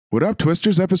What up,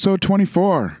 Twisters? Episode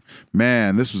 24.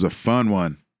 Man, this was a fun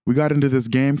one. We got into this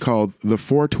game called the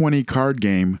 420 Card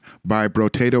Game by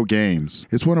Brotato Games.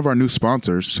 It's one of our new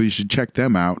sponsors, so you should check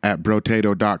them out at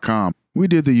brotato.com. We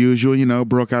did the usual,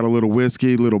 broke out a little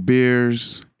whiskey, little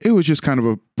beers. It was just kind of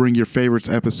a bring your favorites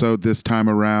episode this time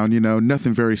around,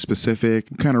 nothing very specific.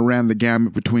 Kind of ran the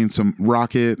gamut between some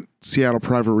Rocket, Seattle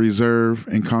Private Reserve,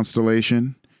 and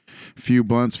Constellation. Few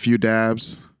blunts, few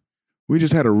dabs. We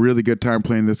just had a really good time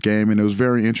playing this game, and it was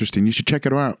very interesting. You should check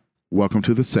it out. Welcome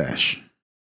to the sesh.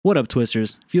 What up,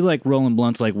 Twisters? If you like rolling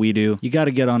blunts like we do, you got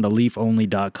to get onto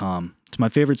leafonly.com. It's my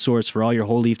favorite source for all your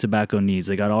whole leaf tobacco needs.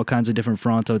 They got all kinds of different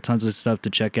Fronto, tons of stuff to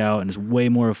check out, and it's way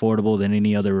more affordable than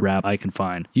any other wrap I can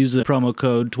find. Use the promo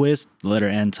code TWIST, the letter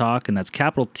N TALK, and that's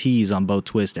capital T's on both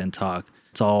TWIST and TALK.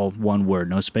 It's all one word,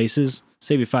 no spaces.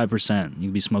 Save you 5%. You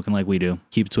can be smoking like we do.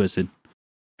 Keep it twisted.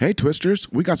 Hey, Twisters,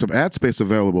 we got some ad space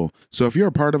available. So if you're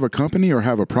a part of a company or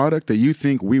have a product that you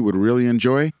think we would really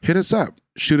enjoy, hit us up.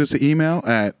 Shoot us an email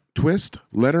at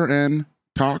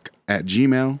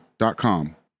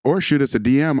twist@gmail.com or shoot us a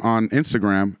DM on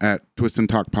Instagram at Twist and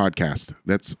Talk Podcast.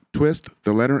 That's twist,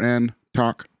 the letter N,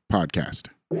 talk podcast.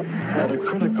 At a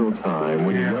critical time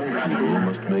when young people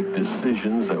must make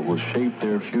decisions that will shape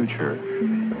their future,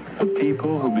 the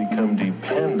people who become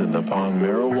dependent upon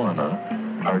marijuana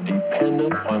are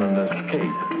dependent on an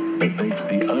escape that makes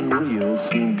the unreal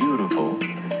seem beautiful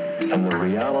and the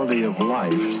reality of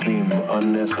life seem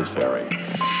unnecessary.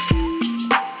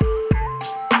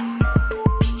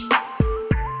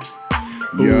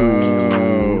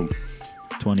 Yo.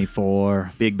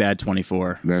 24. Big Bad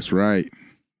 24. That's right.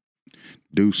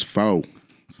 Deuce Foe.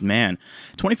 Man,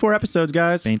 24 episodes,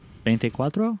 guys.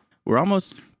 24? We're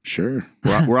almost Sure.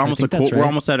 we're almost right. we're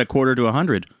almost at a quarter to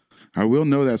 100. I will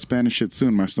know that Spanish shit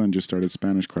soon. My son just started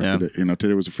Spanish class today.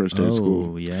 Today was the first day of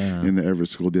school in the Everett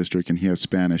School District, and he has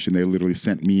Spanish, and they literally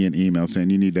sent me an email saying,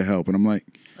 you need to help. And I'm like,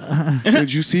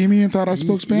 did you see me and thought I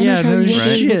spoke Spanish? Yeah, no What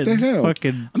shit. the hell?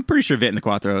 I'm pretty sure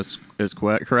 24 is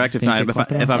correct if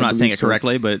I'm not saying it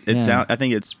correctly, but it sound I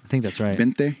think that's right.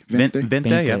 Vente?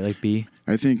 Vente, yeah. Like B.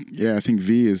 I think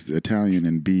V is Italian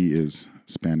and B is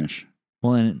Spanish.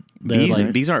 Well, and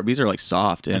These are like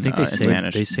soft in, I think they in say,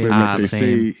 Spanish. They say But like they the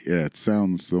same. say, it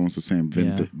sounds almost the same.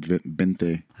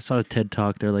 Vente. I saw a TED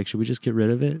Talk. They're like, should we just get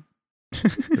rid of it?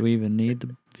 Do we even need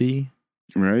the V?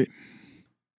 Right?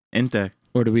 Ente.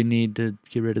 Or do we need to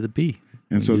get rid of the B?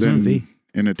 And so Use the then V.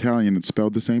 in Italian, it's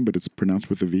spelled the same, but it's pronounced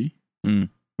with a V,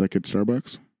 like at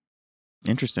Starbucks.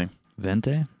 Interesting.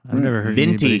 Vente? I've Right. never heard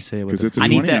Venti. anybody say it with Because it's a I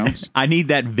need 20 ounce. that. I need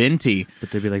that venti.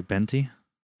 But they'd be like, Venti?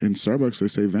 In Starbucks, they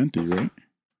say venti, right?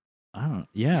 I don't know.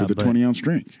 Yeah, For the but 20 ounce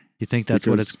drink. you think that's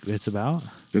because- what it's about?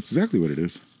 That's exactly what it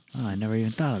is. Oh, I never even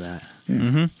thought of that. Yeah.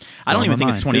 Mm-hmm. I don't Oh, even think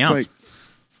my it's 20 It's ounce.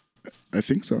 like, I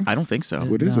think so. I don't think so.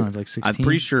 What is no, it? It's like 16.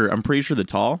 I'm pretty sure the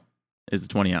tall is the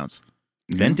 20 ounce.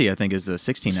 Yeah. Venti, I think, is the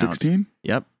 16 ounce. 16?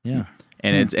 Yep. Yeah,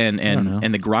 And Yeah. it's and don't know.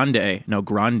 and the grande. No,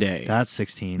 grande. that's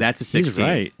 16. That's a He's 16.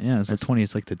 right. Yeah, it's That's- the 20.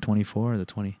 It's like the 24 or the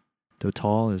 20. The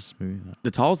tall is maybe not. The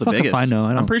tall is the Fuck if biggest. I know. I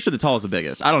I'm don't- pretty sure the tall is the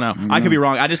biggest. I don't know. I I know. could be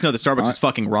wrong. I just know the Starbucks is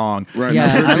fucking wrong. Right. Yeah,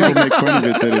 I've heard I people like- make fun of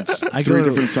it that it's I three go to-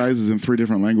 different sizes in 3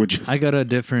 different languages. I go to a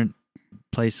different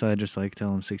place. I just like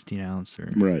tell them 16 ounce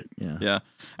or Right. yeah. Yeah,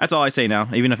 that's all I say now.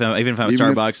 Even if I'm at Even if-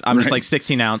 Starbucks, I'm just right. like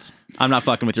 16 ounce. I'm not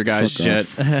fucking with your guys' Fuck shit.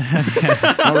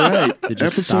 off. All right. They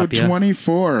just Episode stop ya.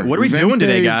 24. What are we doing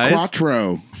today, guys?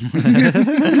 Quattro.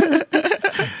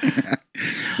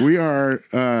 We are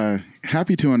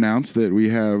happy to announce that we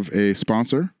have a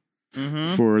sponsor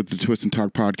for the Twist and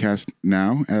Talk podcast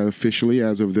now, officially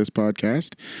as of this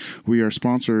podcast. We are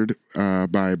sponsored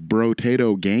by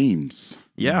Brotato Games.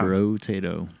 Yeah,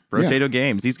 Brotato. Brotato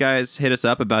Games. These guys hit us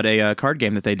up about a card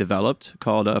game that they developed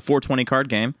called a 420 Card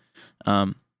Game.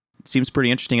 Seems pretty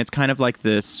interesting. It's kind of like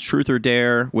this Truth or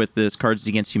Dare with this Cards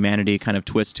Against Humanity kind of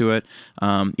twist to it.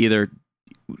 Either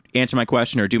answer my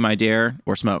question or do my dare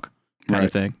or smoke kind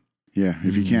of thing. Yeah,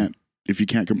 if you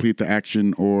can't complete the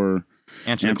action or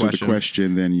Answer the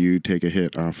question, then you take a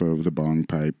hit off of the bong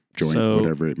pipe, joint, So-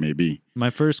 whatever it may be. My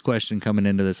first question coming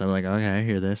into this, I'm like, okay, I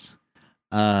hear this.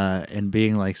 And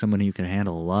being like someone who can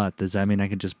handle a lot, does that mean I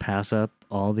can just pass up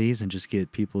all these and just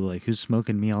get people like, who's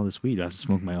smoking me all this weed? Do I have to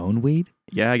smoke my own weed?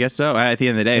 Yeah, I guess so. At the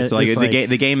end of the day, so like It's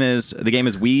the game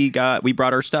is we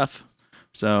brought our stuff.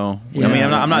 So Yeah. I mean,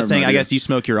 I'm I not have saying no I idea. guess you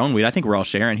smoke your own weed. I think we're all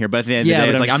sharing here. But at the end of the Yeah, day,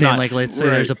 but it's like I'm I'm saying not like, let's say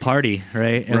Right. there's a party,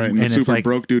 right? Right, and the it's super like,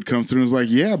 broke dude comes through and is like,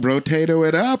 yeah, brotato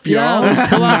it up, Yeah, y'all.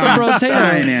 let's pull out the brotato.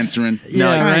 I ain't answering. Yeah,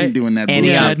 I right. ain't doing that Ante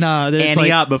bullshit. yeah, up. no, it's ante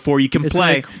like, up before you can it's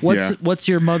play. like, what's Yeah. what's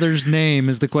your mother's name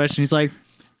is the question. He's like,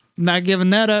 Not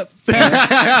giving that up.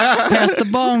 Pass the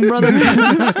bong, brother.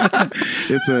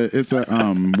 It's a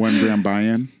 1 gram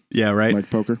buy-in, Yeah, right. like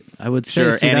poker. I would say,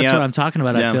 Sure, see, that's ante-up. what I'm talking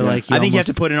about. I feel like I think you have almost-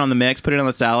 to put it on the mix, put it on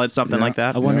the salad, something Yeah. like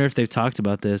that. I wonder if they've talked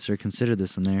about this or considered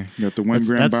this in there. You got the 1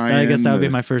 gram buy-in. I guess that would be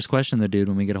my first question, to the dude,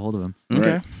 when we get a hold of him.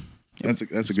 Okay. Right. That's a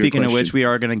good Speaking of which, question. we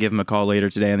are going to give him a call later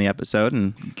today in the episode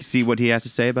and see what he has to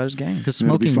say about his game. Because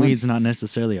That'd be smoking fun. weed's not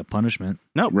necessarily a punishment.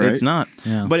 No, Right. it's not.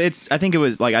 Yeah. But it's. I think it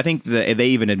was like. I think they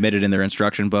even admitted in their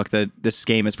instruction book that this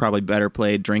game is probably better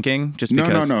played drinking. Just No,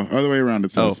 because. no. Other way around.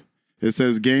 It says. It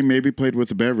says game may be played with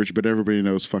a beverage, but everybody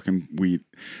knows fucking weed.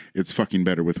 It's fucking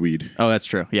better with weed. Oh, that's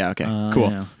true. Yeah. Okay.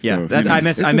 Cool. yeah. Yeah. So, that, you know, I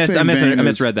it's the same I vein as,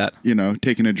 misread that. You know,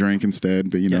 taking a drink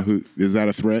instead. But you know, Yeah. who is that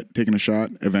a threat? Taking a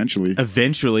shot eventually,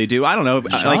 Eventually, dude. I don't know.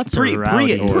 Like Shots are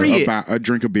rowdy. or a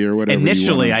drink of beer, whatever.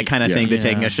 Initially, you I wanna- kind of yeah. think that Yeah.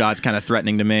 taking a shot's kind of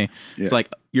threatening to me. Yeah. It's like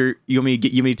you want me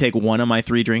to take one of my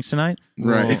 3 drinks tonight?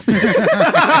 Right.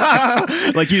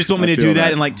 Like you just want me I to feel do that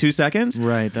that. in like 2 seconds?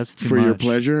 Right, that's too For much. your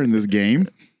pleasure in this game.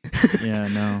 Yeah,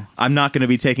 no. I'm not going to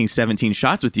be taking 17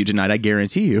 shots with you tonight. I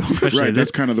guarantee you. Right.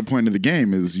 That's kind of the point of the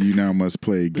game is you now must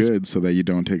play good so that you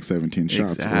don't take 17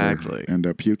 shots Exactly. or end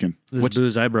up puking. This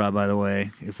booze I brought, by the way,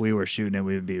 if we were shooting it,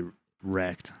 we would be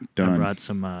wrecked. I Done. brought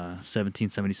some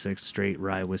 1776 straight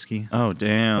rye whiskey, Oh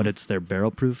damn! but it's their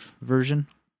barrel-proof version.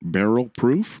 Barrel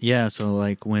proof, Yeah, so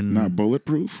like when... not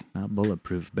bulletproof. Not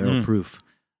bulletproof, barrel-proof.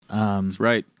 That's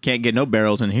right. Can't get no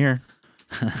barrels in here.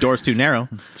 Door's too narrow.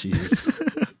 Jesus.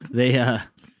 They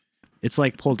it's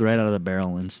like pulled right out of the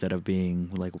barrel instead of being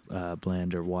like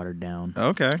bland or watered down.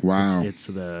 Okay. Wow. It's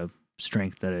the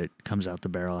strength that it comes out the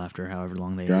barrel after however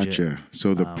long they age it. Gotcha.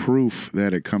 So the proof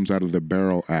that it comes out of the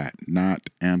barrel at, not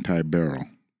anti-barrel.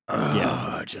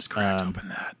 Yeah. I just cracked Um, open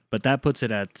that. But that puts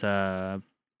it at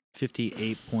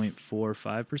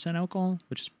 58.45% alcohol,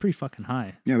 which is pretty fucking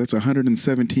high. Yeah, that's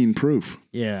 117 proof.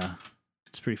 Yeah.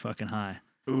 It's pretty fucking high.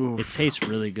 Oof. It tastes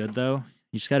really good though.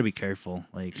 You just got to be careful.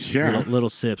 Like Yeah. little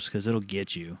sips cuz it'll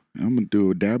get you. I'm gonna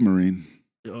do a dab marine.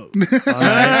 Oh, all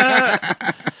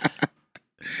right.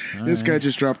 This guy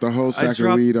just dropped a whole sack of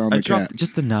dropped- weed on I the dropped cat.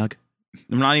 just the nug.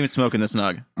 I'm not even smoking this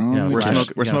nug. Oh, Yeah, We're, flash-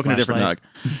 we're you got a smoking a different nug.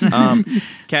 flashlight?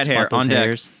 Cat hair Spot those on deck.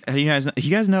 hairs. You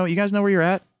guys know where you're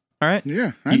at. All right.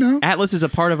 yeah, I know. Atlas is a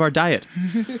part of our diet.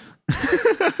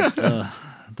 The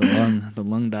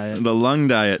lung diet. The lung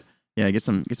diet. Yeah, get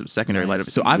some secondary light up.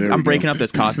 So There we I'm breaking go. up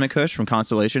this Cosmic Kush from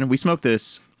Constellation. We smoked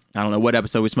this. I don't know what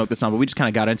episode we smoked this on, but we just kind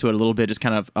of got into it a little bit, just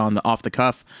kind of on the off the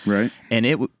cuff, Right. and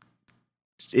it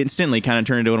instantly kind of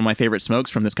turned into one of my favorite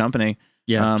smokes from this company.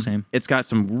 Yeah, same. It's got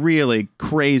some really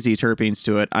crazy terpenes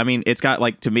to it. I mean, it's got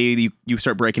like, to me, you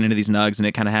start breaking into these nugs, and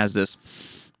it kind of has this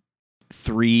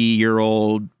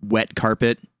 3-year-old wet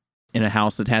carpet in a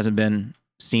house that hasn't been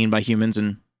seen by humans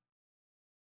in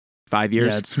 5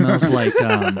 years. Yeah, it smells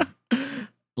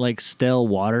like stale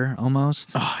water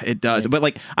almost. Oh, it does. But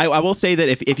like I will say that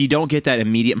if you don't get that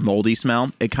immediate moldy smell,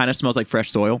 it kind of smells like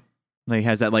fresh soil. Like it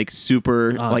has that like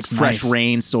super like it's fresh nice.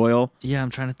 rain soil. Yeah, I'm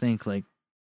trying to think like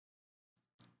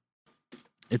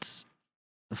it's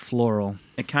floral.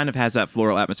 It kind of has that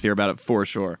floral atmosphere about it for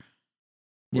sure.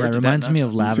 Yeah, Where it did that reminds me nut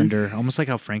of come? lavender, almost like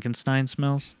how Frankenstein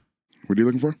smells. What are you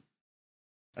looking for?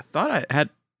 I thought I had.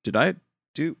 Did I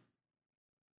do?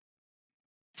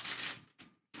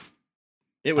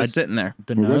 It was sitting there.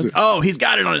 The What was nug? it? Oh, he's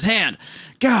got it on his hand.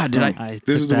 God, did I? I This took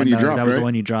is the that one you nug. dropped, That was the right?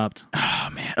 one you dropped. Oh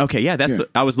man. Okay, yeah. That's. Yeah.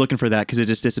 I was looking for that because it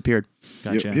just disappeared.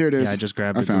 Gotcha. here it is. Yeah, I just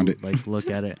grabbed I it. found to, it. Like look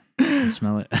at it, and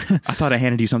smell it. I thought I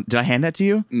handed you something. Did I hand that to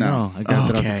you? No. I grabbed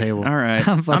it off Okay. the table. All right.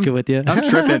 I'm fucking with you. I'm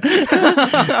tripping.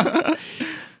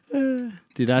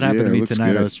 Dude, that happened Yeah, to it me looks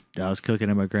tonight. good. I was cooking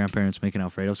at my grandparents making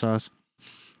Alfredo sauce.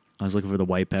 I was looking for the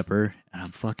white pepper, and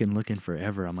I'm fucking looking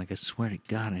forever. I'm like, I swear to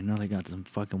God, I know they got some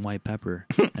fucking white pepper.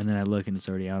 And then I look, and it's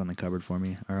already out on the cupboard for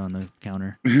me, or on the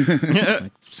counter. I'm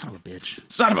like, son of a bitch.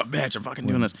 Son of a bitch, I'm fucking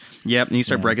doing this. Yep, and you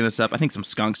start Yeah. breaking this up. I think some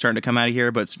skunk's starting to come out of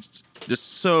here, but it's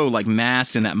just so like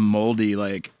masked in that moldy,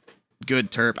 like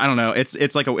good terp. I don't know. It's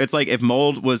like if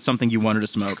mold was something you wanted to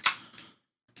smoke.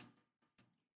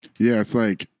 Yeah, it's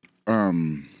like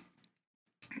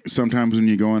sometimes when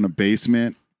you go in a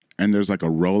basement and there's like a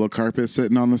roll of carpet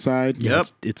sitting on the side. Yeah, Yep.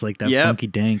 it's like that Yep. funky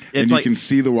dank. And It's you like can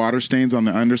see the water stains on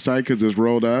the underside because it's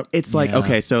rolled up. it's like Yeah.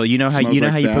 okay, so you know how Smells you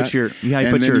like put that. your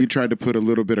And then you tried to put a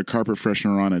little bit of carpet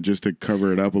freshener on it just to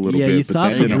cover it up a little Yeah, bit, you but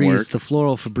thought that didn't Febreze, work. the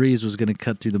floral Febreze was going to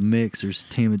cut through the mix or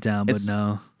tame it down, but It's-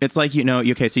 no. It's like, you know,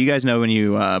 okay, so you guys know when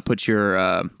you put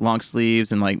your long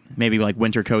sleeves and like maybe like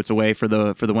winter coats away for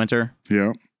the winter.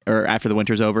 Yeah. or after the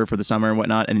winter's over for the summer and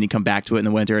whatnot, and then you come back to it in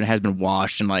the winter and it has been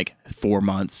washed in like 4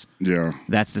 months. Yeah.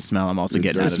 That's the smell I'm also It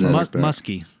getting out does of smell this. like that.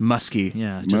 Musky. Musky.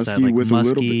 Yeah, just Musky that like with musky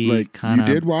a little bit like kind you of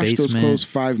did wash those basement. clothes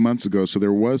 5 months ago, so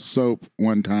there was soap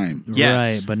one time. Yes.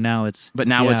 Right, but now it's But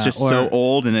now it's yeah, just or- so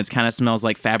old and it kind of smells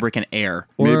like fabric and air.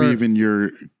 Maybe or- even your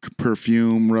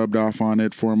perfume rubbed off on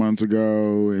it 4 months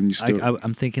ago, and you still.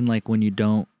 I'm thinking like when you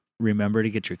don't remember to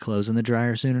get your clothes in the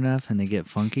dryer soon enough and they get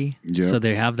funky. Yep. So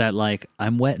they have that like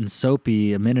I'm wet and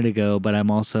soapy a minute ago, but I'm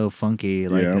also funky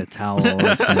like Yep. a towel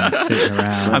that's been sitting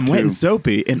around. I'm wet too. and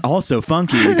soapy and also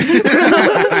funky. So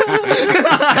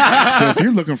if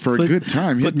you're looking for a good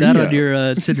time, hit Put me that up. on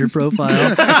your Tinder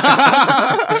profile.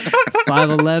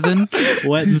 5'11",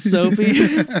 wet and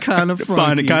soapy, kind of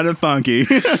funky. Kind of funky.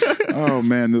 Oh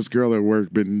man, this girl at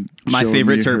work been My showing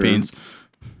favorite me her- terpenes.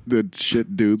 the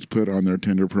shit dudes put on their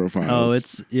Tinder profiles. Oh,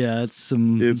 it's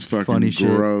some It's fucking funny shit.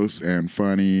 gross and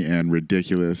funny and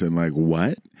ridiculous and like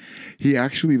what? He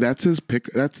actually that's his pick.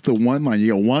 That's the one line.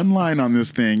 You got one line on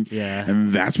this thing, Yeah.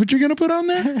 and that's what you're gonna put on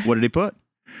there. What did he put?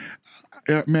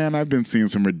 Man, I've been seeing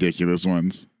some ridiculous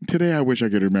ones today. I wish I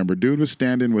could remember. Dude was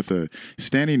standing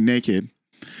naked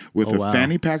with Oh, a wow.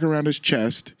 fanny pack around his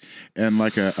chest and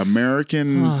like a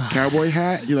American cowboy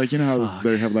hat. You know how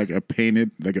they have like a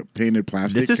painted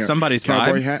plastic. This is somebody's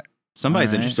cowboy vibe. hat. Somebody's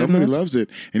All right. interested in Somebody this? loves it,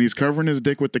 and he's covering his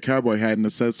dick with the cowboy hat, and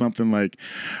it says something like,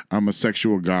 "I'm a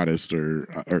sexual goddess," or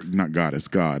not goddess,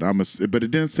 God. But it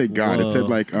didn't say God. It said Whoa.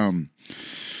 like,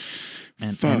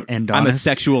 And, fuck. and I'm a Adonis.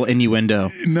 sexual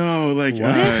innuendo. no, like,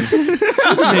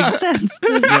 Makes sense.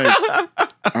 like,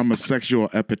 I'm a sexual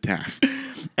epitaph.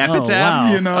 Epitaph?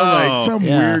 wow. You know, like Oh, some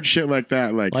yeah. weird shit like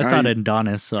that. Like Well, I thought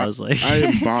Adonis, so I was like, I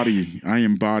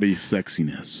embody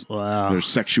sexiness. wow. There's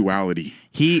sexuality.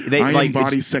 They I like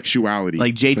embody sexuality.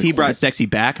 like It's JT brought what? sexy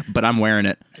back, but I'm wearing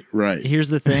it. Right. Here's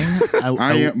the thing.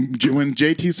 When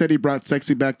JT said he brought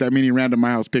sexy back, that means he ran to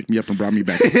my house, picked me up, and brought me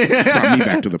back to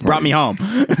the party. Brought me home.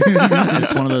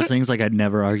 It's one of those things like I'd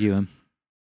never argue him.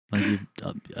 Like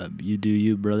you do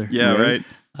you, brother. Yeah, right.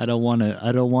 I don't want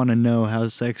to know how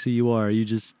sexy you are. You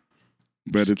just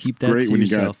But Just it's keep that great to when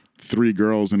yourself. you got 3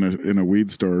 girls in a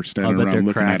weed store standing bet they're around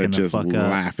looking at cracking it, the just fuck up.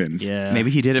 laughing. yeah. Maybe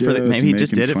he did it for Just maybe he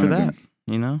just making did it for fun of that. him.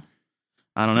 You know?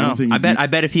 I don't I know. don't think I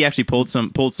bet if he actually pulled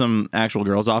some actual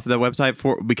girls off of that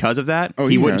website because of that, Oh,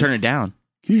 he he wouldn't has. turn it down.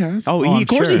 He has. Oh, I'm of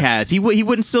course he sure. has. He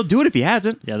wouldn't still do it if he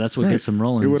hasn't. Yeah, that's what Right. gets him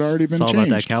rolling. It would already been It's all about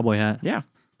that changed. cowboy hat. Yeah.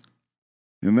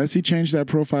 Unless he changed that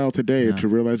profile today Yeah. to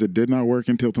realize it did not work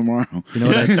until tomorrow. You know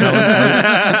what I'd tell him?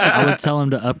 I would tell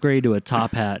him to upgrade to a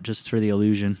top hat just for the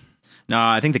illusion. No,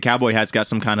 I think the cowboy hat's got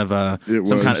some kind of It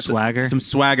some was. kind of Swagger? some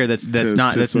swagger that's To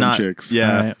not some chicks.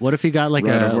 Yeah. All right. What if he got like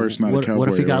Ride a horse, not a what if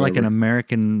cowboy he or got like an whatever.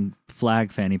 American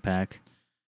flag fanny pack?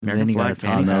 And American then he got flag a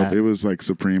top fanny No, hat. it was like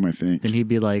Supreme, I think. Then he'd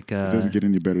be like It doesn't get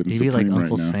any better than he'd be like Supreme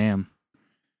Uncle right now. Sam.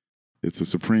 It's a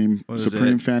Supreme What is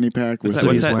Supreme it? fanny pack with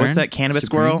what he's wearing? What's that cannabis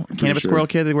Supreme? squirrel? I'm pretty Cannabis sure. squirrel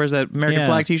kid that wears that American Yeah.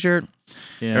 flag t-shirt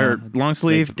Yeah. or long It's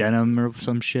like sleeve. denim or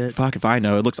some shit. Fuck if I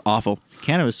know. It looks awful.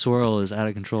 Cannabis swirl is out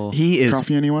of control. He is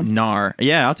Coffee, anyone? gnar.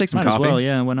 Yeah, I'll take some Might coffee. as well,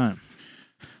 yeah, why not?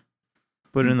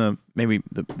 Put it in the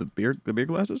beer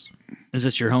glasses. Is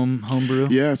this your home brew?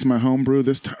 Yeah, it's my home brew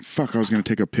this time. Fuck, I was gonna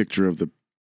take a picture of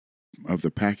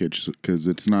the package because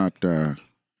it's not the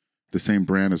same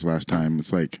brand as last time.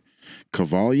 It's like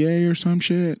Cavalier or some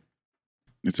shit.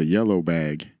 It's a yellow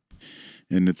bag,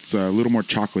 and it's a little more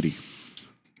chocolatey.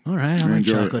 All right, I like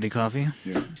enjoy it. chocolatey coffee.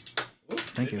 Yeah.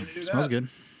 Thank you. Smells good.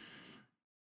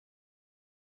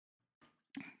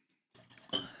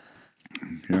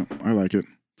 Yeah, I like it.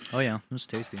 Oh yeah, it was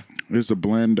tasty. It's a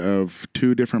blend of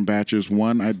 2 different batches.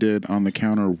 One I did on the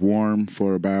counter warm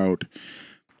for about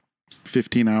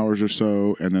 15 hours or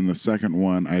so, and then the second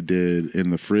one I did in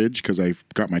the fridge because I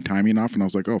got my timing off, and I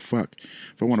was like, oh fuck,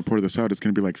 if I want to pour this out, it's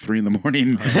going to be like 3 a.m. I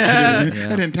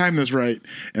didn't time this right,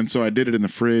 and so I did it in the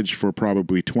fridge for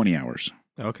probably 20 hours.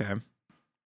 Okay.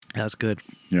 That's good.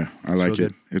 Yeah, I like So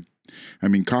it. I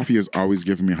mean, coffee has always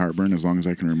given me heartburn as long as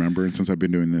I can remember, and since I've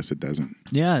been doing this, it doesn't.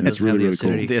 Yeah, it It's doesn't have really, the really cool.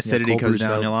 acidity. The acidity cold goes brew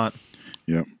down style. a lot.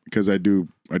 Yeah, because I do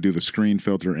the screen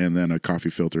filter and then a coffee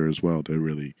filter as well to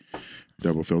really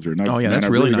double filter. And Oh, yeah, that's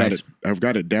I've really got nice. I've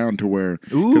got it down to where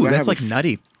Ooh, I that's have like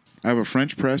nutty. I have a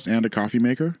French press and a coffee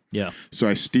maker. Yeah. So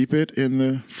I steep it in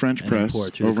the French And then press pour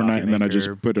it through the overnight, coffee and then I maker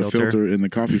just put a filter. filter in the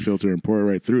coffee filter and pour it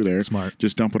right through there. Smart.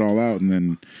 Just dump it all out, and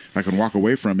then I can walk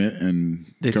away from it and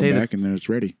They come say back, and then it's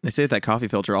ready. They say that coffee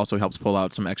filter also helps pull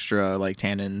out some extra like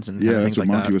tannins and Yeah, kind of that's things what like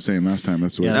Monty that. was saying last time.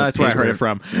 That's what Yeah, No, that's where I heard paper. it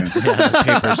from. yeah. Yeah, the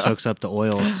paper soaks up the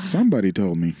oils. Somebody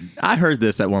told me. I heard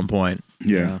this at one point.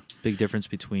 Yeah. Big difference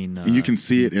between You can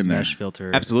see it in there. mesh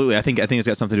filter. Absolutely. I think it's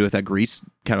got something to do with that grease,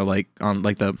 kind of like on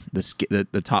like the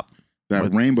top. That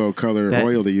What- rainbow color that-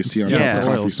 oil that you see on Yeah. cups of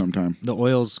coffee Oils. sometime. The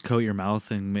oils coat your mouth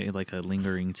and make like a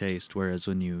lingering taste, whereas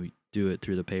when you do it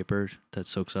through the paper, that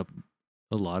soaks up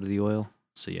a lot of the oil.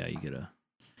 So yeah, you get a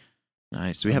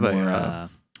Nice. Do we have a? more,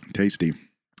 Tasty.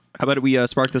 How about we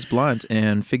spark this blunt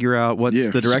and figure out what's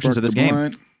the directions spark of this the game?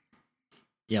 blunt.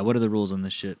 yeah. What are the rules on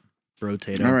this shit?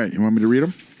 Brotato. All right, you want me to read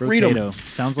them? Read 'em. Brotato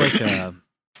sounds like a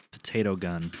potato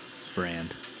gun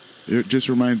brand. It just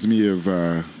reminds me of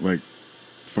like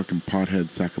fucking pothead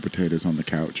sack of potatoes on the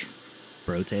couch.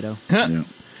 Brotato. Yeah.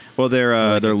 Well, their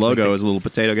Like a logo is a little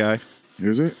potato guy.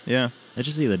 Is it? Yeah. I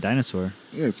just see the dinosaur.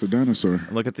 Yeah, it's a dinosaur.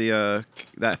 Look at the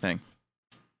that thing.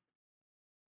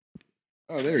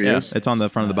 Oh, there he Yeah, is. it's on the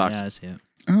front of the box. Yeah, I see it.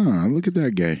 Ah, look at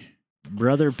that guy.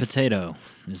 Brother Potato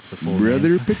is the full name.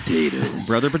 Brother Potato.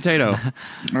 Brother Potato.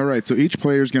 All right, so each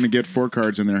player is going to get 4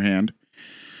 cards in their hand.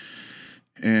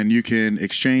 And you can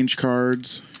exchange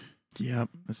cards. Yep,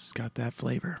 this has got that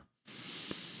flavor.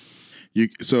 You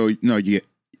get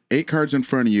 8 cards in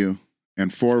front of you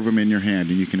and 4 of them in your hand,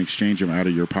 and you can exchange them out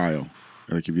of your pile.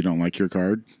 Like if you don't like your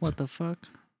card. What the fuck?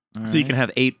 So you can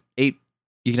have eight. You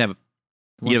can have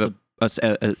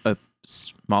a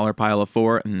smaller pile of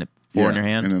 4 and 4 in your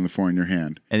hand, And then the 4 in your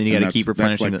hand. and then you got to that's- keep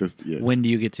that's replenishing. like yeah. When do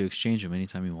you get to exchange them?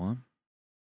 Anytime you want.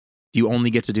 You only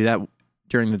get to do that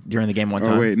during the game one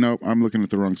time. Oh wait, no, I'm looking at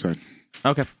the wrong side.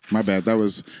 Okay. My bad. That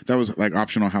was like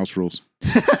optional house rules.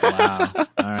 Wow. All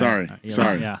right. Sorry. Yeah,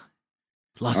 Sorry. Yeah.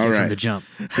 Lost All me from right. the jump.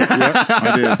 Yep,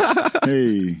 I did.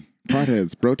 Hey,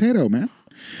 potheads, brotato, man.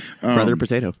 Brother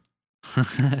Potato.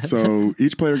 So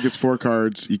each player gets 4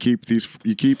 cards. You keep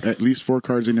at least 4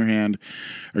 cards in your hand,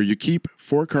 or you keep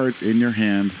 4 cards in your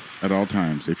hand at all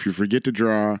times. If you forget to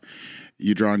draw,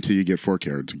 you draw until you get 4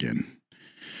 cards again.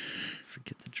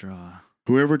 Forget to draw.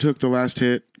 Whoever took the last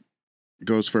hit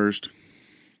goes first,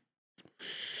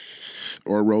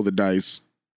 or roll the dice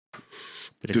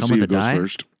Did it to come see with who a goes die?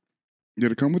 first.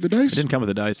 Did it come with the It dice? didn't come with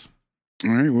the dice.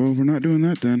 All right. Well, we're not doing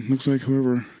that then. Looks like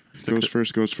whoever goes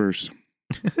first goes first.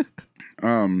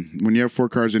 When you have 4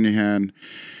 cards in your hand,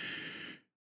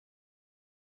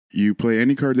 you play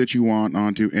any card that you want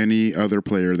onto any other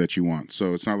player that you want.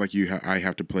 So it's not like I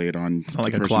have to play it on. It's not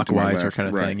like the a person to my clockwise or left. kind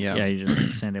of Right. thing. Yeah. Yeah, you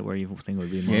just send it where you think would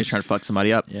be most. Yeah, you're trying to fuck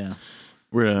somebody up. Yeah.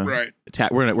 We're gonna Right.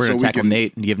 attack. We're So gonna we tackle can-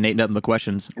 Nate and give Nate nothing but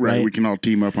questions. Right. Right. We can all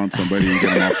team up on somebody and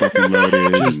get them all fucking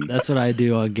loaded. Just, and- that's what I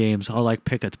do on games. I'll like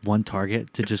pick one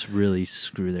target to just really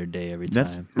screw their day every time.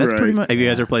 That's Right. pretty much. Have you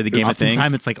guys ever played the game of things?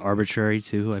 Oftentimes it's like arbitrary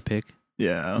too. Who I pick,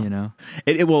 Yeah. you know.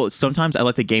 It will. Sometimes I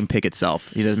let the game pick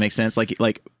itself. It doesn't make sense. Like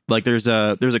there's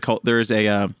a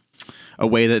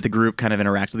way that the group kind of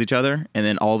interacts with each other, and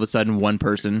then all of a sudden one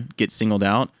person gets singled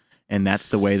out, and that's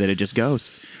the way that it just goes.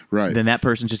 right. Then that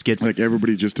person just gets Like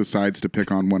everybody just decides to pick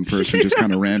on one person, just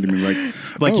kind of randomly.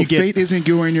 Like you get- fate isn't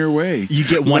going your way. you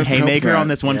get one Let's help haymaker that. on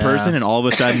this one Yeah. person, and all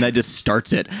of a sudden that just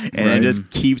starts it, and Right. it just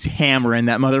keeps hammering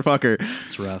that motherfucker.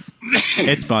 It's rough.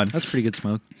 It's fun. That's pretty good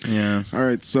smoke. Yeah. All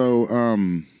right, so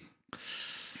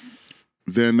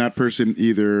then that person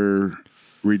either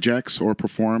rejects or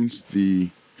performs the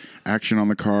action on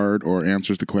the card or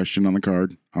answers the question on the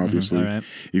card, obviously. All right.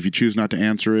 If you choose not to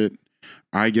answer it,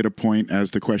 I get a point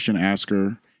as the question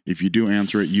asker. If you do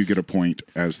answer it, you get a point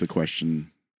as the question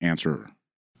answerer.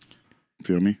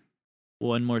 Feel me?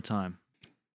 One more time.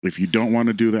 If you don't want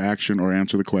to do the action or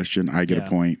answer the question, I get Yeah. a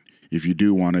point. If you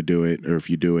do want to do it, or if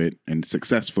you do it and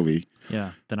successfully,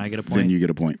 Yeah. Then I get a point. then you get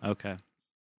a point. Okay.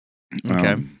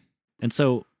 Okay. And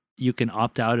so you can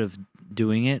opt out of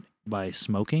doing it by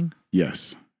smoking,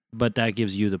 Yes. but that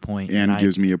gives you the point, And I,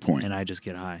 gives me a point. and I just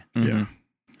get high. Mhm. Yeah.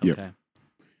 Yep. Okay.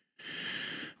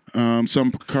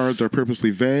 Some cards are purposely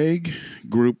vague.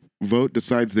 Group vote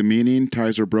decides the meaning.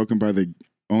 Ties are broken by the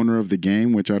owner of the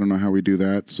game, which I don't know how we do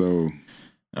that. So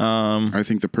I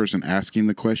think the person asking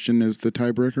the question is the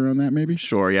tiebreaker on that. Maybe.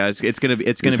 Sure. Yeah. It's gonna be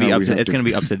how we have to- gonna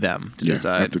be up to them to Yeah.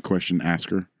 decide. Have the question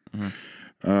asker. Mhm.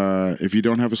 If you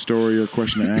don't have a story or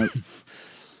question to ask,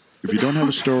 if you don't have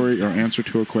a story or answer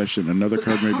to a question, another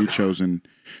card may be chosen.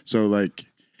 So, like,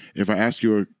 if I ask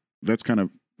you,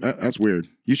 that's weird.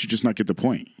 You should just not get the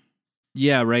point.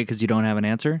 Yeah, right, because you don't have an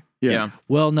answer? Yeah.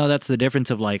 Well, no, that's the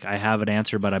difference of like I have an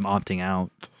answer, but I'm opting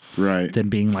out, Right. than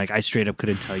being like I straight up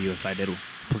couldn't tell you if I did.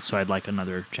 So I'd like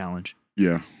another challenge.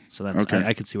 Yeah. So that's Okay.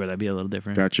 I could see where that'd be a little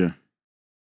different. Gotcha.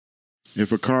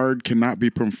 If a card cannot be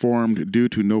performed due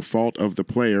to no fault of the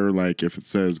player, like if it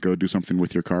says go do something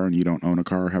with your car and you don't own a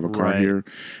car or have a car Right. here,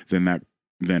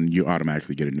 then you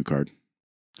automatically get a new card.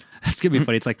 That's gonna be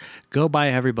funny. It's like, go buy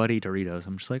everybody Doritos.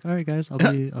 I'm just like, all right, guys, I'll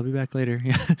be back later.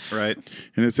 Yeah. Right.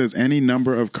 And it says any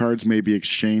number of cards may be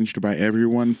exchanged by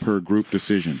everyone per group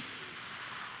decision.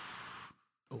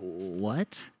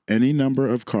 What? Any number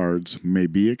of cards may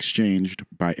be exchanged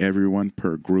by everyone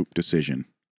per group decision.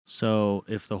 So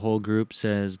if the whole group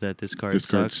says that this card This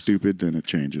card's sucks, stupid, then it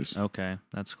changes. okay,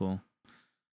 that's cool.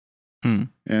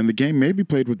 And the game may be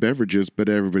played with beverages, but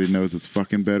everybody knows it's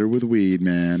fucking better with weed,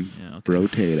 man. Yeah, okay.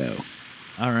 Brotato.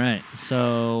 All right.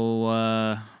 So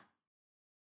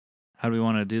how do we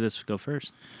want to do this? Go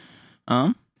first.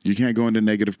 You can't go into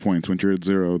negative points. Once you're at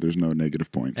 0, there's no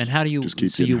negative points. And how do you? Just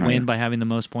keep So you getting win higher. by having the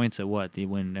most points at what? You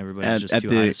win. Everybody's just At too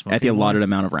high to the smoke at the anymore? allotted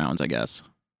amount of rounds, I guess.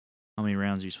 How many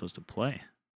rounds are you supposed to play?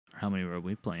 Or how many are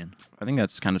we playing? I think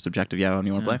that's kind of subjective. Yeah, when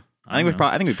you want to Yeah. play. I think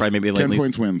we probably maybe 10 at least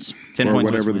points wins. 10 or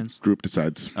points whatever wins. the group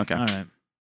decides. Okay. All right.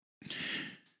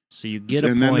 So you get a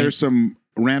And point. then there's some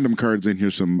random cards in here,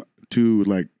 two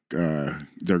like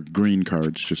they're green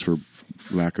cards just for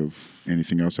lack of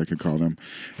anything else I could call them.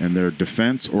 And they're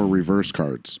defense or reverse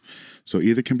cards. So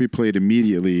either can be played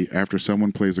immediately after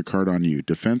someone plays a card on you.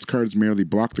 Defense cards merely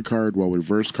block the card, while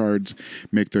reverse cards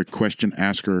make the question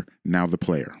asker now the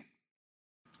player.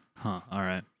 Huh. All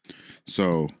right.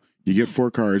 So you get 4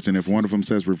 cards, and if one of them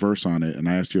says reverse on it, and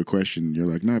I ask you a question, you're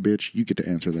like, nah, bitch, you get to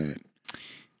answer that.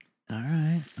 All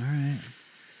right. All right.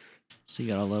 So you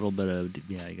got a little bit of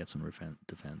you got some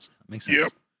defense. Makes sense.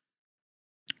 Yep.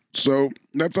 So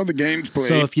that's how the game's played.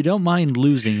 So if you don't mind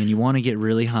losing and you want to get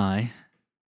really high,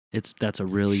 that's a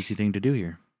real easy thing to do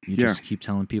here. You just keep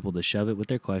telling people to shove it with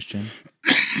their question.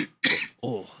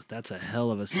 Oh, that's a hell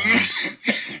of a sound.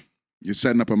 You're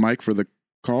setting up a mic for the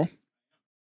call?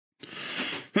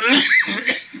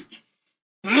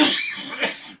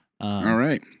 All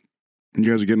right. You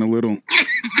guys are getting a little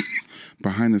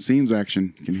behind the scenes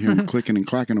action. You can hear them clicking and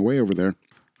clacking away over there.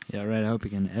 Yeah, right. I hope you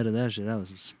can edit that shit. That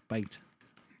was spiked.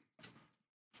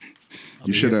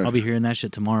 I'll be hearing that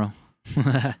shit tomorrow.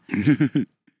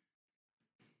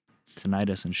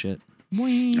 Tinnitus and shit.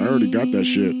 I already got that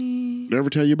shit. Did I ever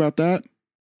tell you about that?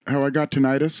 How I got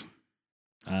tinnitus?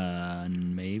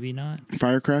 Maybe not.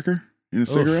 Firecracker in a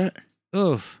cigarette?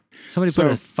 Oof. Somebody put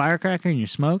a firecracker in your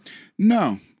smoke?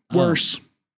 No. Worse.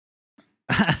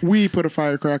 We put a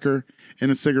firecracker in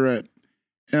a cigarette,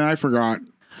 and I forgot.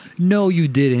 No, you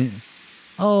didn't.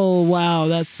 Oh, wow.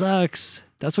 That sucks.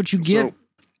 That's what you get. So,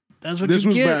 That's what this you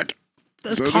was get. back.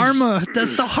 That's So karma.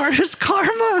 That's the hardest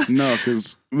karma. No,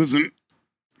 because, listen,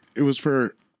 it was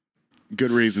for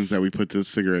good reasons that we put this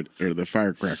cigarette or the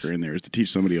firecracker in there is to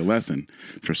teach somebody a lesson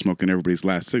for smoking everybody's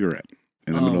last cigarette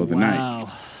in the middle of the night.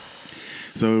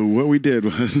 So what we did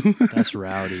was... That's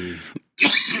rowdy.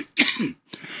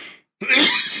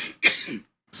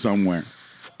 Somewhere.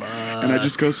 And I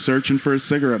just go searching for a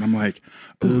cigarette. I'm like,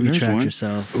 ooh, you there's trapped one.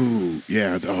 yourself. Ooh,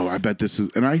 yeah. Oh, I bet this is...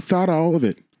 And I thought all of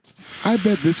it. I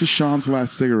bet this is Sean's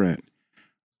last cigarette.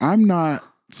 I'm not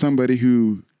somebody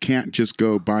who can't just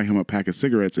go buy him a pack of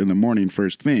cigarettes in the morning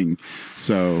first thing.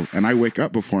 So, and I wake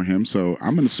up before him, so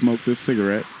I'm going to smoke this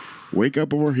cigarette, wake up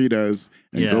before he does,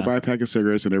 and go buy a pack of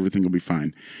cigarettes, and everything will be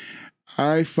fine.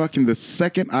 The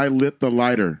second I lit the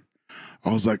lighter,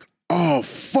 I was like, oh,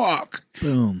 fuck.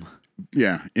 Boom.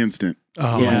 Yeah, instant.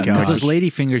 Oh, my yeah. Because gosh. those lady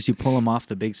fingers, you pull them off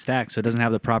the big stack, so it doesn't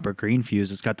have the proper green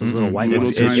fuse. It's got those little white Little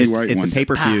ones. tiny white It's ones. a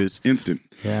paper fuse. Instant.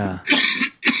 Yeah.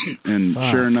 And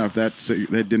Fuck. sure enough, that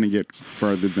didn't get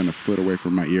farther than a foot away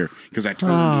from my ear because I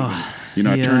turned, I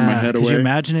turned my head Could away. you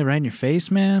imagine it right in your face,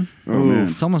 man? Oh, man.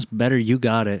 It's almost better you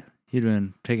got it. He'd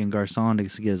been taking Garcon to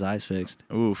get his eyes fixed.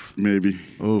 Oof. Maybe.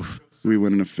 Oof. We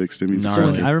wouldn't have fixed him. He's a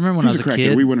Gnarly. crackhead. I remember when I He's was a crackhead.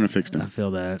 kid. We wouldn't have fixed I him. feel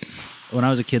that. When I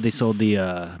was a kid, they sold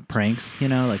the pranks,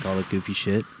 like all the goofy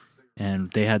shit.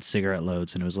 And they had cigarette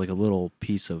loads, and it was like a little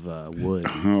piece of wood.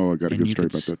 Oh, I got a And good you story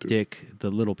could about that, too. stick the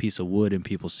little piece of wood in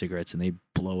people's cigarettes, and they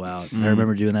blow out. I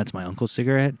remember doing that to my uncle's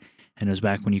cigarette, and it was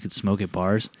back when you could smoke at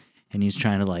bars, and he was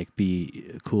trying to like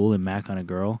be cool and mac on a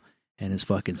girl, and his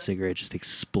fucking cigarette just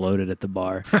exploded at the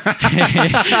bar. And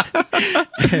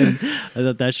I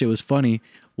thought that shit was funny.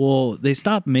 Well, they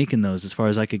stopped making those as far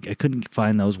as I couldn't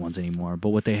find those ones anymore. But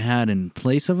what they had in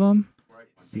place of them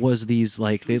was these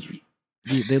like they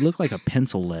look like a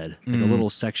pencil lead, like a little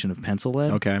section of pencil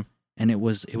lead. Okay. And it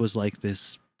was like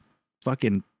this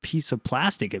fucking piece of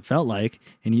plastic, it felt like,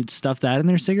 and you'd stuff that in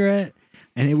their cigarette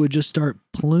and it would just start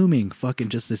pluming fucking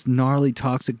just this gnarly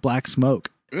toxic black smoke.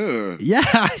 Ugh. Yeah,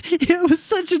 it was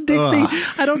such a dick thing.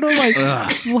 I don't know, like,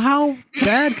 well, how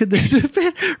bad could this have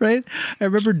been, right? I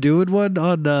remember doing one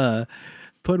on,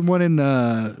 putting one in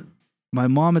my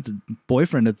mom at the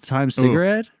boyfriend at the time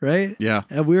cigarette, right? Yeah.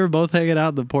 And we were both hanging out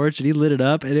on the porch, and he lit it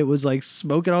up, and it was like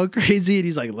smoking all crazy, and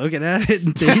he's like looking at it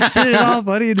and tasting it all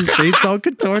funny, and his face all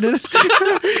contorted.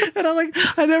 And I'm like,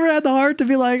 I never had the heart to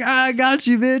be like, I got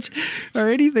you, bitch, or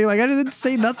anything. Like I didn't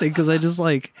say nothing because I just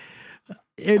like.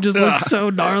 It just looked so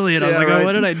gnarly, and I was like, "Oh,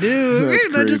 what did I do?" That's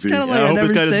And I just crazy. kind of like, I I hope never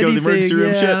this guy said doesn't go to the anything. emergency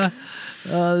room, Yeah.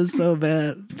 Oh, it's so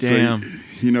bad. Damn. So,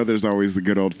 you know, there's always the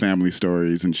good old family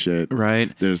stories and shit.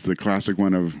 Right. There's the classic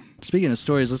one of Speaking of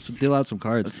stories, let's deal out some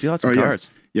cards. Let's deal out some yeah. cards.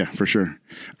 Yeah, for sure.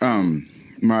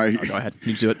 My Go ahead.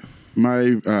 You do it.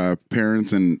 my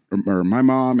parents or my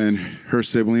mom and her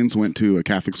siblings went to a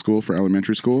Catholic school for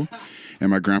elementary school. And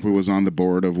my grandpa was on the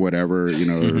board of whatever, you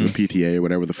know, the PTA,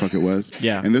 whatever the fuck it was.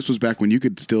 Yeah. And this was back when you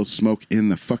could still smoke in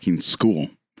the fucking school.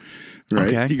 Right?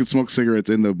 Okay. You could smoke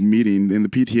cigarettes in the meeting, in the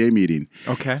PTA meeting.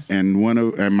 Okay. And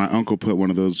my uncle put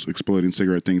one of those exploding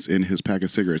cigarette things in his pack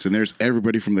of cigarettes. And there's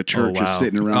everybody from the church wow. just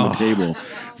sitting around the table.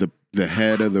 The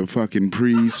head of the fucking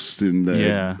priest and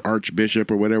the archbishop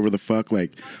or whatever the fuck,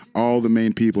 like all the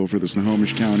main people for the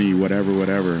Snohomish County,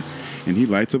 whatever. And he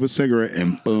lights up a cigarette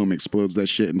and boom, explodes that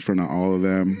shit in front of all of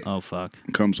them. Oh fuck!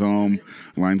 Comes home,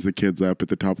 lines the kids up at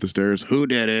the top of the stairs. Who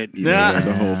did it? You know,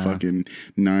 the whole fucking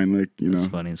nine, like, you That's know,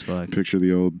 funny as fuck. picture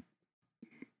the old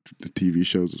the TV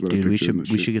shows is what I Dude, picture.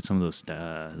 we should get some of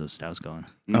those stouts going.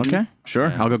 Okay. Sure.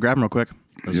 Yeah. I'll go grab them real quick.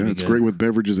 Those Yeah, would be it's good. great with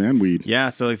beverages and weed. Yeah.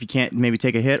 So if you can't, maybe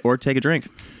take a hit or take a drink.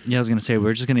 Yeah, I was gonna say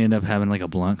we're just gonna end up having like a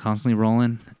blunt constantly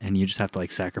rolling, and you just have to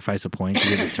like sacrifice a point to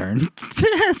get a turn.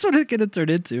 That's what it's gonna turn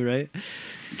into, right?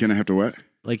 Gonna have to what?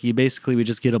 Like we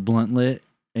just get a blunt lit,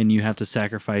 and you have to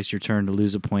sacrifice your turn to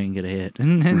lose a point and get a hit,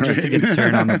 and then just to get a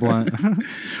turn on the blunt.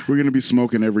 We're gonna be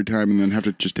smoking every time and then have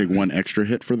to just take one extra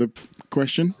hit for the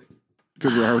question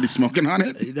because we're already smoking on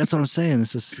it. That's what I'm saying.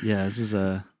 This is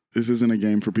a This isn't a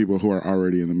game for people who are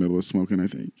already in the middle of smoking, I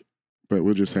think. But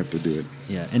we'll just have to do it.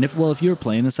 yeah. And if you were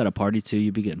playing this at a party too,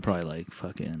 you'd be getting probably like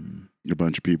fucking A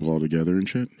bunch of people all together and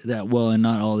shit. that. Well, and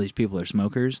not all these people are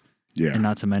smokers, Yeah, and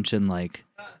not to mention like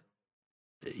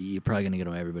you're probably gonna get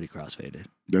everybody crossfaded.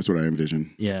 that's what I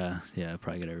envision. Yeah,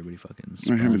 probably get everybody fucking.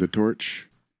 I hand me spun. the torch.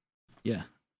 Yeah.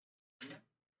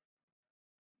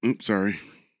 Oops, sorry.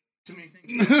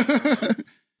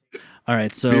 All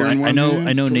right, so Beer in I one know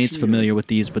hand, Nate's torch in the familiar with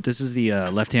these, but this is the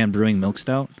Left Hand Brewing Milk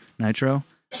Stout Nitro.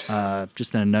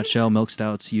 Just in a nutshell, milk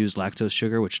stouts use lactose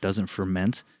sugar, which doesn't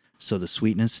ferment, so the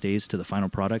sweetness stays to the final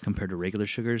product compared to regular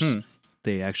sugars.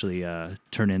 They actually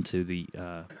turn into the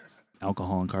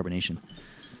alcohol and carbonation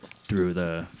through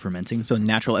the fermenting. So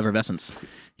natural effervescence.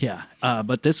 Yeah,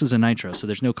 but this is a nitro, so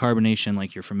there's no carbonation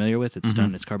like you're familiar with. It's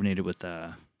done. It's carbonated with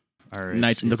or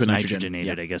it's Liquid nitrogen.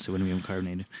 nitrogenated. Yeah. I guess it wouldn't be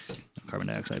carbonated, carbon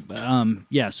dioxide. But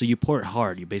yeah, so you pour it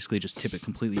hard. You basically just tip it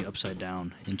completely upside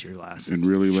down into your glass. And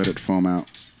really let it foam out.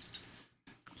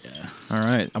 Yeah. All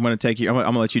right. I'm going to take you. I'm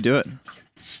going to let you do it.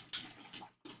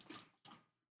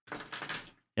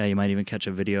 Yeah, you might even catch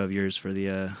a video of yours for the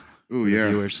Oh, the yeah.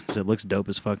 viewers because it looks dope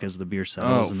as fuck as the beer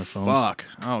sells and the foams. fuck.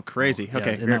 Oh, crazy. Yeah,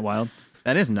 Okay. isn't that wild?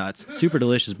 That is nuts. Super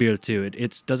delicious beer too.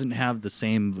 It doesn't have the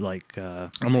same like I'm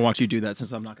going to watch you do that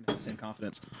since I'm not going to have the same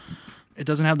confidence. it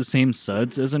doesn't have the same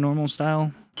suds as a normal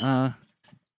style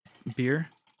beer,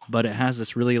 but it has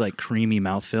this really like creamy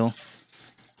mouthfeel.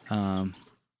 Yeah,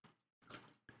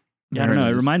 I don't know.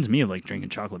 It reminds me of like drinking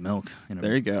chocolate milk.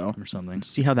 There you go. Or something.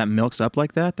 See how that milks up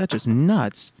like that? That's just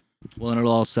nuts. Well, and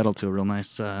it'll all settle to a real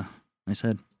nice head.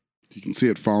 You can see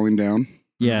it falling down.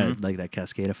 Yeah, like that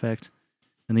cascade effect.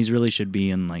 And these really should be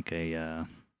in like a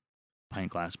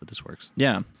pint glass, but this works.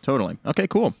 Yeah, totally. Okay,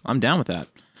 cool. I'm down with that.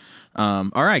 All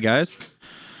right, guys.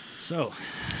 So,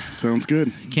 Sounds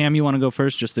good. Cam, you want to go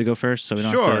first, just to go first, so we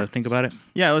don't have Sure. to think about it?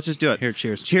 Yeah, let's just do it. Here,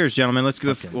 cheers. Cheers, gentlemen. Let's give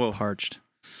it. Fucking Whoa. parched.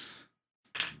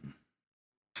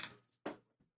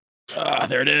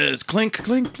 There it is. Clink,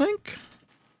 clink, clink.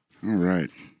 All right.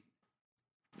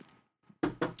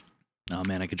 Oh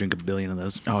man, I could drink a billion of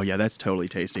those. Oh yeah, that's totally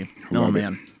tasty. Love Oh it.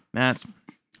 man, that's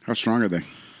How strong are they?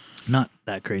 Not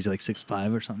that crazy, like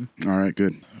 6'5" or something. All right,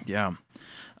 good. yeah.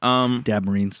 Dab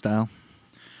Marine style.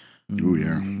 Oh,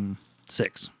 yeah.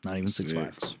 6, not even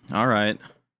 6'5". Six. All right.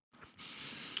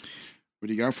 What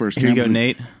do you got for us, Here you Cam? go,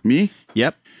 Nate. Me?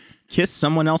 Yep. Kiss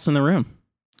someone else in the room.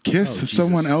 Kiss Oh, Jesus.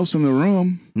 someone else in the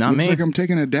room. Not Looks me. like I'm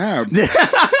taking a dab.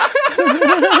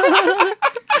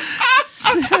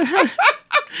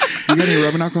 You got any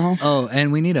rubbing alcohol? Oh,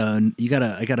 and we need I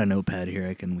got a notepad here.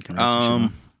 We can write some shit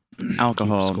on.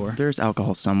 Alcohol. Score. There's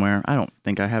alcohol somewhere. I don't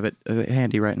think I have it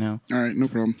handy right now. All right, no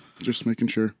problem. Just making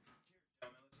sure.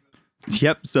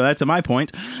 Yep. So that's my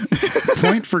point.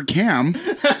 Point for Cam.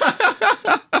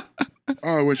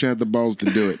 Oh, I wish I had the balls to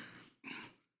do it.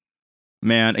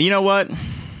 Man, you know what?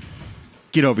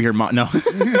 Get over here, no.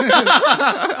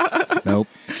 Nope.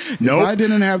 If I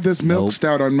didn't have this milk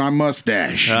stout on my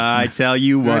mustache, I tell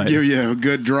you what. I'd give you a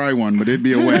good dry one, but it'd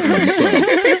be a wet one. So.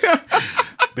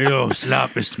 Big old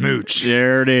sloppy smooch.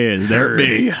 There it is. There it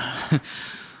be.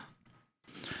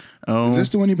 Is this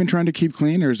the one you've been trying to keep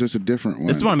clean, or is this a different one?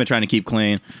 This is one I've been trying to keep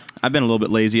clean. I've been a little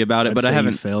bit lazy about it, but I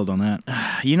haven't. Failed on that.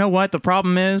 You know what? The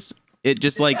problem is, it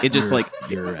just like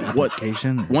Your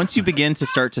application. once you begin to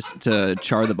start to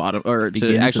char the bottom or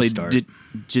to actually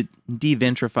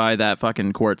deventrify that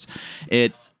fucking quartz,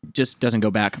 it just doesn't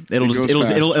go back. It'll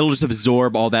just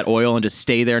absorb all that oil and just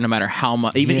stay there no matter how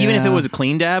much. Even if it was a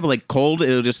clean dab, like cold,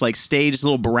 it'll just like stay just a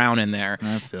little brown in there.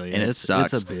 I feel you. And it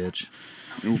sucks. It's a bitch.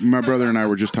 My brother and I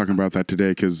were just talking about that today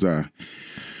because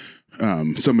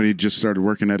somebody just started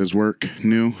working at his work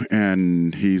new,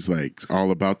 and he's like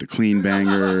all about the clean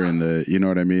banger and the, you know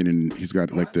what I mean? And he's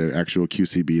got like the actual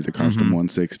QCB, the custom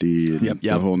 160 and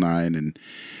the whole nine.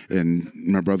 And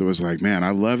my brother was like, man, I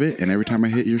love it. And every time I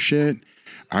hit your shit,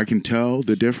 I can tell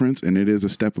the difference, and it is a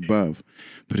step above.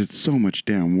 But it's so much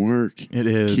damn work. It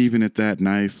is. Keeping it that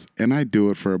nice. And I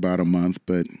do it for about a month,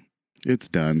 but it's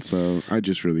done. So I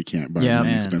just really can't buy an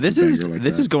expensive banger like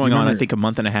this that. is going on, I think, a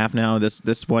month and a half now,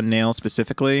 this one nail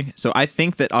specifically. So I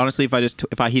think that honestly,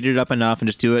 if I heat it up enough and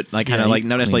just do it like kind of like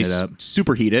not necessarily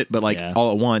super heat it, but like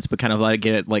all at once, but kind of like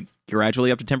get it like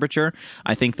gradually up to temperature,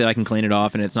 I think that I can clean it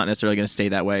off and it's not necessarily going to stay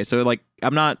that way. So like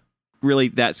I'm not really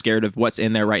that scared of what's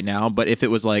in there right now, but if it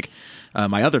was like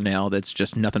my other nail that's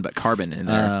just nothing but carbon in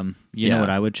there. You know what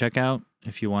I would check out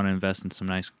if you want to invest in some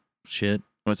nice shit?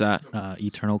 What's that?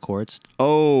 Eternal Quartz.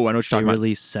 Oh, I know what you're talking about. They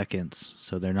release seconds,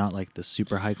 so they're not like the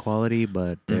super high quality,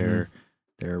 but they're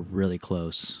really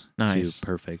close to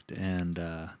perfect, and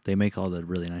they make all the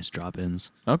really nice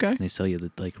drop-ins. Okay. And they sell you the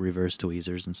like reverse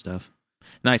tweezers and stuff.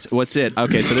 Nice. What's it?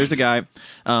 Okay, so there's a guy.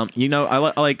 You know, I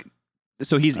like.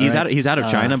 So he's out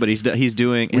of China, but he's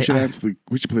doing. We should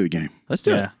play the game. Let's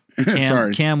do it.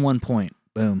 Sorry. Cam 1 point.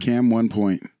 Boom. Cam 1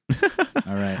 point.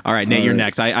 All right, Nate, you're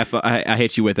next. I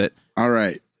hit you with it. All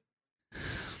right.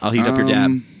 I'll heat up your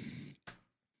dab.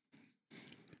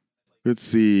 Let's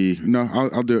see. No,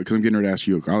 I'll do it because I'm getting ready to ask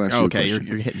you. I'll ask you a question. Okay,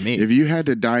 you're hitting me. If you had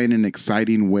to die in an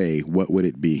exciting way, what would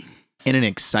it be? In an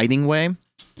exciting way?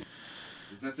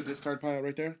 Is that the discard pile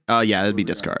right there? Yeah, that'd be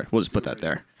discard. We'll just put that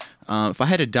there. If I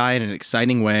had to die in an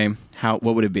exciting way, what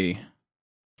would it be?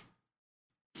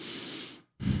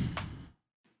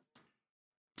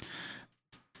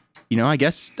 You know, I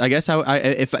guess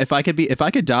if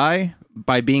I could die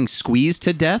by being squeezed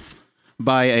to death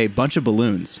by a bunch of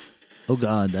balloons. Oh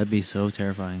God, that'd be so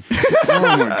terrifying.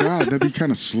 Oh my God, that'd be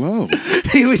kind of slow.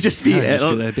 It would just be,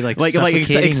 it'd be like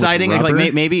exciting.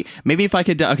 Like maybe if I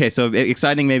could die. Okay, so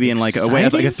exciting maybe in like a way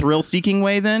of like a thrill seeking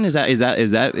way. Then is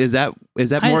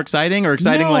that more exciting or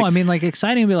exciting? No, like I mean like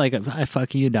exciting would be like I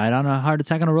fuck you died on a heart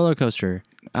attack on a roller coaster.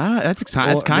 That's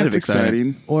exciting. That's kind of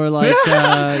exciting. Or like,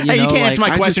 hey, you can't answer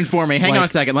my question for me. Hang on a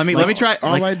second. Let me try.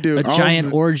 A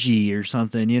giant orgy or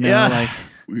something. You know, like.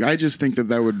 I just think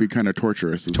that would be kind of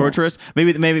torturous. Torturous,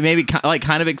 maybe, like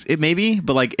kind of it maybe,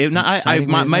 but like it not.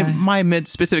 My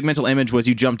specific mental image was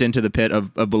you jumped into the pit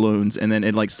of balloons and then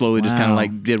it like slowly just kind of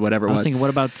like did whatever it was. I was thinking, what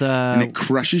about and it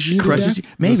crushes you,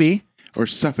 maybe, or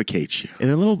suffocates you. A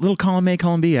little column A,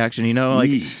 column B action. You know,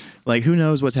 like who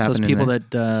knows what's happening? Those people there.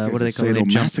 that what do they call it?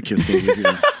 Masochists over here.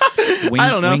 I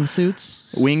don't know. Wingsuits.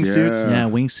 Yeah,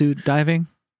 wingsuit diving.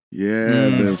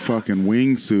 Yeah, the fucking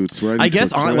wingsuits. Right, I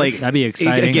guess on like that'd be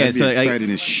exciting. Again, that'd be exciting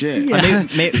as shit. Yeah.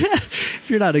 If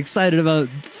you're not excited about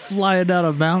flying down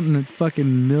a mountain at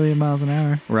fucking million miles an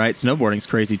hour, right? Snowboarding's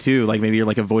crazy too. Like maybe you're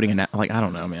like avoiding like I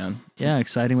don't know, man. Yeah,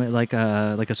 exciting. Like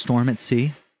a storm at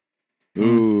sea.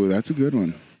 Ooh, that's a good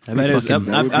one. I've been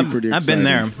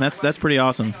there. That's pretty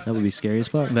awesome. That would be scary as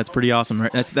fuck. That's pretty awesome.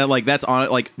 Right? That's on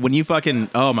it. Like when you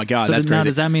fucking oh my God, so that's now, crazy.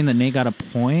 Does that mean that Nate got a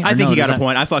point? I think he got a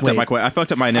point. I fucked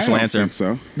up my initial answer. I think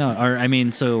so. No, or I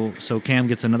mean, so Cam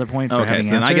gets another point for having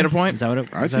so then I get a point. Is that what it?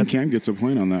 I think Cam gets a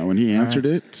point on that one. He answered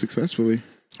it successfully.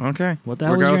 Okay. What the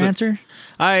hell was your answer?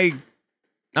 I'm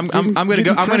gonna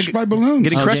go. I'm crushed by balloons.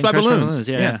 Getting crushed by balloons.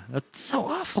 Yeah, that's so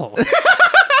awful.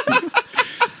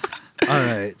 All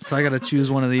right, so I got to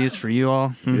choose one of these for you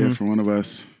all. Yeah, for one of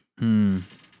us. Did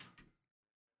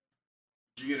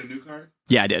you get a new card?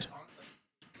 Yeah, I did.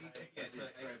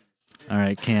 All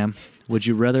right, Cam. Would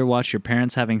you rather watch your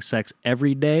parents having sex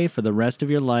every day for the rest of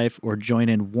your life or join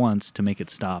in once to make it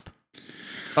stop?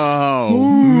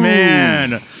 Oh,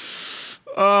 man.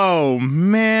 Oh,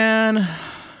 man.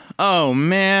 Oh,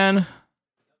 man.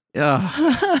 You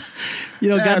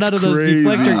don't got none of those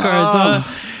deflector cards, huh?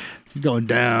 Going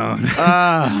down.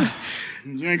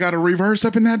 You ain't got a reverse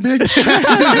up in that bitch?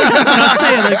 I'm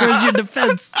saying, like, where's your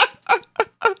defense?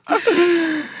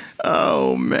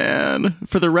 Oh man!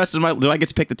 For the rest of my, do I get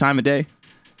to pick the time of day?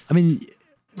 I mean,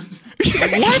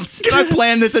 What? Can I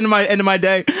plan this into my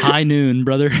day? high noon,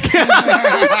 brother.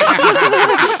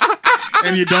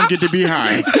 And you don't get to be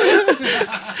high.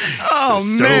 Oh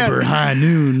man! Sober high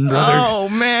noon, brother. Oh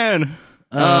man!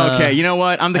 Okay, you know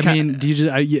what? I'm the I kind. mean, do you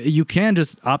just you can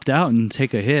just opt out and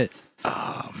take a hit.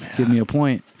 Oh man! Give me a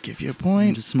point. Give you a And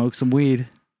point. just smoke some weed.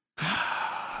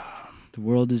 The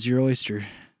world is your oyster.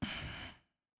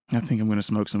 I think I'm gonna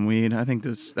smoke some weed. I think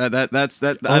that's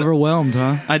that. Overwhelmed,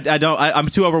 huh? I'm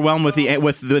too overwhelmed with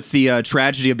the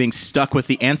tragedy of being stuck with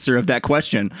the answer of that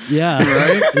question. Yeah.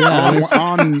 Right? Yeah.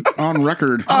 on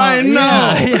record. I know.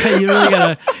 Yeah, you really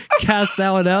gotta cast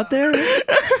that one out there.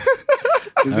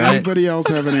 Does anybody else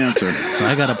have an answer? So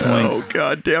I got a point. Oh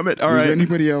god damn it! All Does right.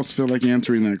 anybody else feel like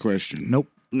answering that question? Nope.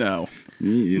 No. Me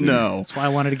either. No. That's why I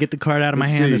wanted to get the card out of my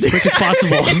Let's hand see. as quick as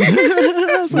possible.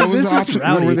 What was This the is option? What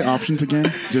rowdy. were the options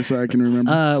again? Just so I can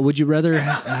remember. Would you rather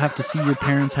have to see your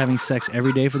parents having sex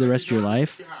every day for the rest of your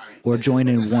life, or join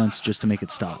in once just to make it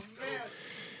stop?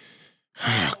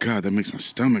 Oh God, that makes my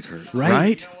stomach hurt.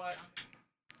 Right?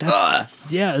 That's,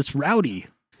 yeah, it's rowdy.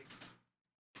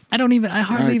 I hardly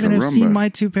Ay, even have caramba. seen my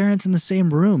two parents in the same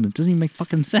room. It doesn't even make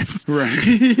fucking sense. Right.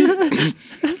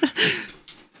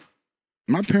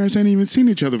 My parents ain't even seen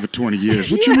each other for 20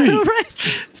 years. What you Yeah, mean? right.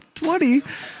 20.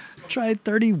 Tried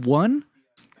 31.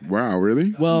 Wow,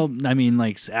 really? Well, I mean,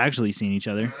 like, actually seeing each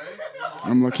other.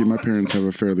 I'm lucky my parents have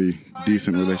a fairly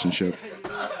decent relationship.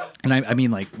 And I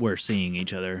mean, like, we're seeing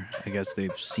each other. I guess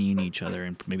they've seen each other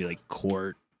in maybe, like,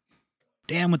 court.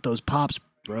 Damn with those pops,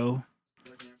 bro.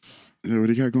 Yeah, what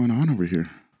do you got going on over here?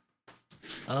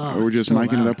 Oh, Are we it's just so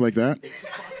micing loud. it up like that?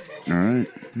 All right.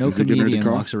 No Is it getting ready to comedian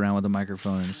call? walks around with a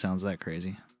microphone and it sounds that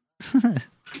crazy. You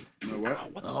know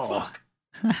what? Oh.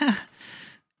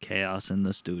 Chaos in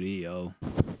the studio.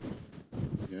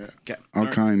 Yeah. Okay. All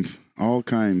kinds. All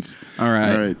kinds. All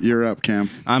right. All right. You're up, Cam.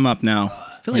 I'm up now.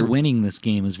 I feel like winning this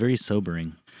game is very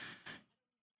sobering.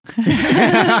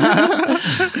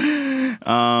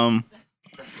 All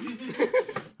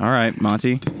right,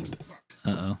 Monty.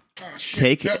 Uh-oh.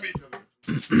 Take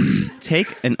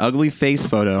an ugly face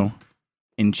photo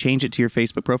and change it to your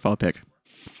Facebook profile pic.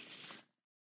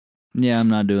 Yeah, I'm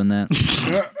not doing that.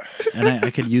 And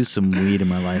I could use some weed in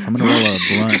my life. I'm going to roll a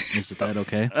blunt. Is that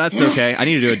okay? That's okay. I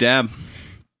need to do a dab.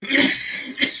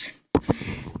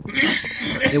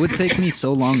 It would take me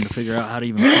so long to figure out how to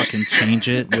even fucking change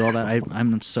it, do all that.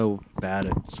 I'm so bad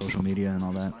at social media and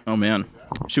all that. Oh man,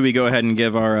 should we go ahead and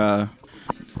give our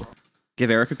give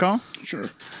Eric a call? Sure.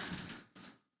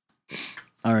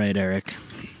 All right, Eric.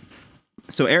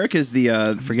 So Eric is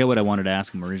the Forget what I wanted to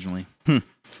ask him originally.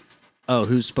 Oh,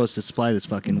 who's supposed to supply this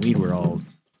fucking weed we're all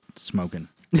smoking?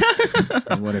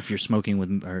 And what if you're smoking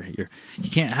with, or you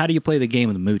can't? How do you play the game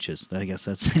with mooches? I guess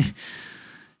that's.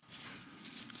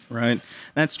 right.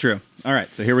 That's true. All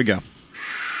right, so here we go.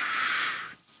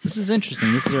 This is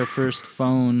interesting. This is our first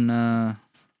phone Yeah,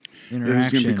 interaction.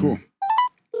 this is going to be cool.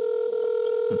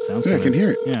 That sounds Yeah, I good. can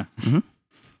hear it. Yeah.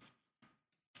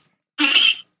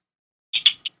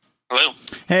 Hello.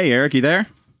 Hey, Eric, you there?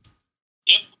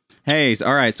 Hey,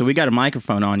 all right. So we got a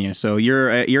microphone on you, so you're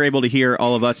able to hear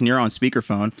all of us, and you're on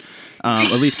speakerphone.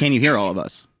 At least, can you hear all of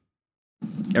us?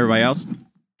 Everybody else?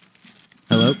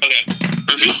 Hello. Okay.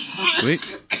 Perfect. Sweet.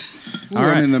 Ooh, All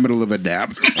right. I'm in the middle of a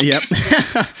dab. Yep.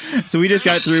 So we just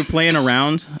got through playing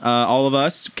around. All of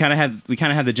us kind of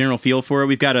had the general feel for it.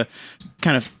 We've got to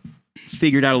kind of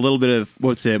figured out a little bit of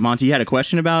what's it. Monty, you had a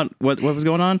question about what was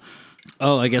going on?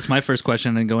 Oh, I guess my first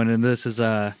question and going into this is,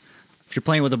 if you're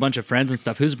playing with a bunch of friends and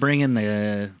stuff, who's bringing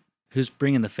the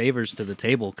favors to the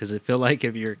table? Because I feel like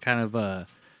if you're kind of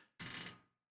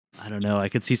I don't know, I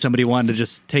could see somebody wanting to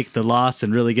just take the loss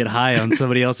and really get high on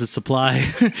somebody else's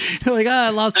supply. You're like, I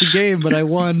lost the game, but I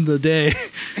won the day.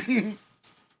 Yeah.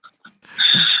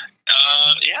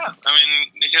 I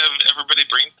mean, you can have everybody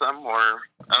bring some, or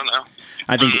I don't know.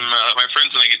 I think My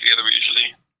friends and I get together. We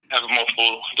usually have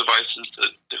multiple devices that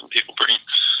different people bring.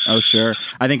 Oh, sure.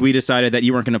 I think we decided that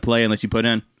you weren't going to play unless you put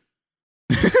in.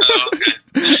 Oh, okay.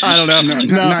 I don't know. No,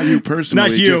 not you personally.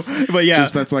 Not you, but yeah.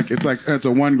 Just that's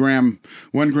a 1 gram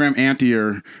ante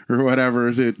or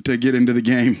whatever to get into the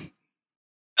game.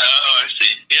 Oh, I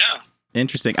see. Yeah.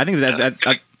 Interesting. I think that That's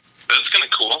kind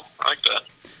of cool. I like that.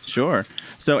 Sure.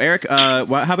 So, Eric, how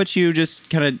about you just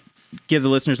kind of give the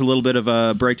listeners a little bit of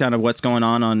a breakdown of what's going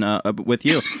on with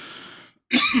you?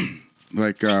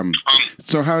 Like,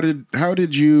 so how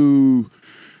did you?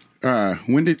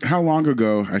 How long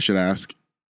ago? I should ask.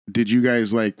 did you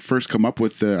guys like first come up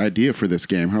with the idea for this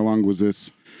game? How long was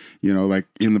this, like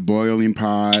in the boiling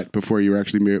pot before you were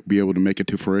actually be able to make it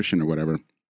to fruition or whatever?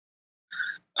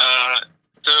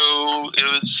 So it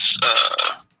was,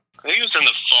 I think it was in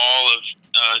the fall of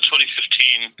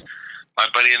 2015. My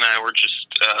buddy and I were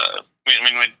just, we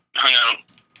hung out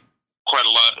quite a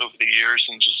lot over the years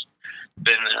and just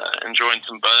been enjoying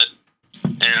some bud.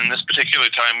 And this particular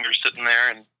time we were sitting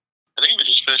there, and I think we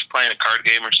just finished playing a card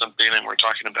game or something, and we're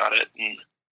talking about it. And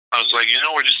I was like,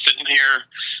 we're just sitting here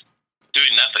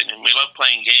doing nothing, and we love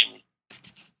playing games.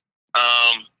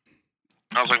 I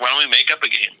was like, why don't we make up a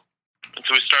game? And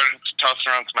so we started tossing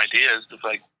around some ideas of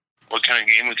like what kind of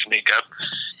game we can make up.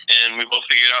 And we both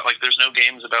figured out like there's no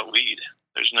games about weed.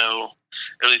 There's no,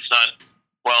 at least not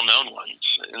well-known ones.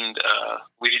 And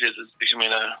weed is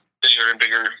becoming a bigger and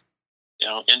bigger,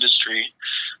 industry.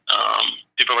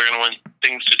 People are going to want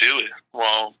things to do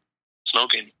while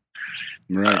smoking.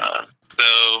 Right.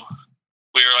 So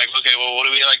we were like, okay, well, what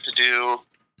do we like to do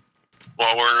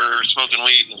while we're smoking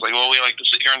weed? It's like, well, we like to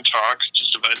sit here and talk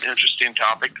just about interesting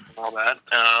topics and all that.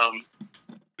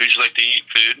 We usually like to eat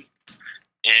food.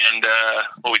 And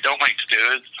what we don't like to do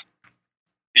is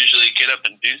usually get up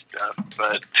and do stuff.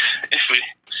 But if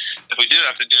we do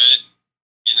have to do it,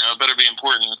 it better be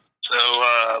important.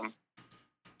 So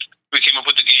we came up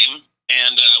with the game,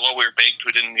 and while we were baked,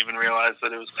 we didn't even realize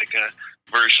that it was like a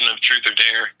version of Truth or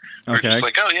Dare. We were just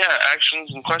like, oh yeah, actions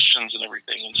and questions and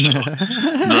everything. And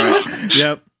so,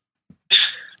 Yep.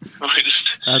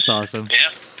 That's awesome.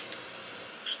 Yeah.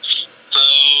 So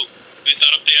we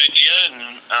thought up the idea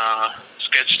and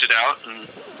sketched it out and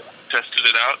tested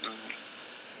it out, and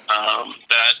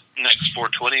that next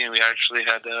 420 we actually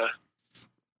had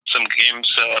some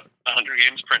games, 100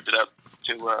 games printed up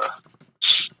to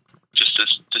just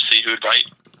to see who would bite,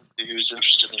 see who was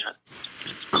interested in it.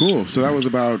 Cool. So that was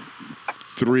about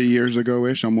 3 years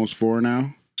ago-ish, almost 4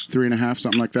 now, 3.5,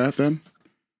 something like that. Then.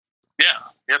 Yeah.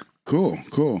 Yep.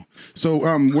 Cool. So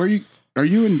are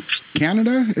you in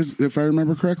Canada? If I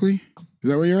remember correctly, is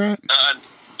that where you're at?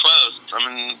 Close.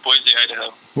 I'm in Boise,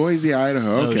 Idaho. Boise,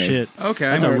 Idaho. Okay. Oh, shit. Okay.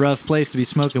 That's a rough place to be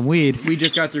smoking weed. We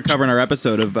just got through covering our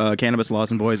episode of cannabis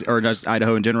laws in Boise, or just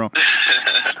Idaho in general.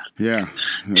 Yeah.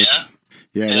 Yeah.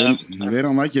 They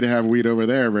don't like you to have weed over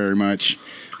there very much.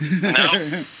 No,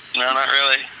 not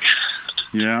really.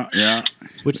 Yeah.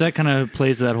 Which that kind of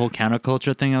plays to that whole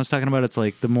counterculture thing I was talking about. It's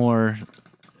like the more,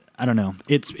 I don't know,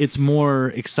 it's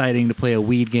more exciting to play a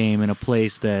weed game in a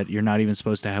place that you're not even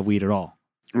supposed to have weed at all.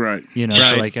 Right. So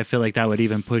like I feel like that would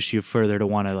even push you further to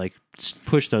want to like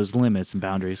push those limits and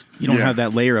boundaries. You don't have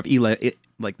that layer of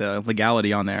like the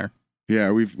legality on there.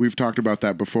 Yeah, we've talked about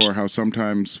that before, how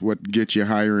sometimes what gets you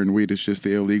higher in weed is just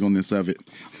the illegalness of it.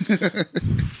 Yeah,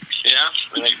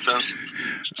 that makes sense.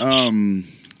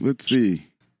 Let's see.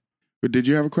 But did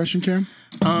you have a question, Cam?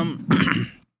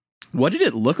 What did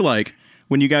it look like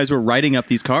when you guys were writing up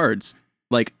these cards?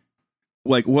 Like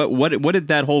what did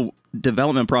that whole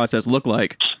development process look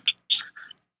like?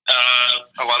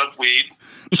 A lot of weed.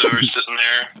 So we're sitting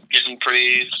there getting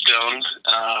pretty stoned.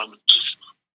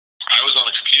 I was on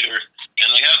a computer, and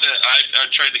I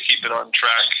tried to keep it on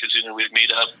track because we'd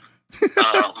meet up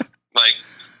like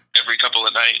every couple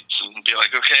of nights and be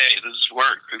like, okay, this is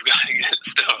work. We've got to get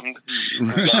stoned.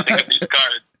 We've got to pick up these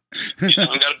cards. We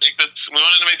got to make this. We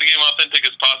wanted to make the game authentic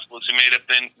as possible, so we made up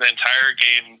the entire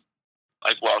game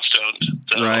like while stoned.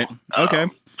 So, right. Okay.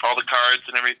 All the cards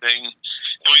and everything,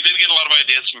 and we did get a lot of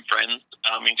ideas from friends.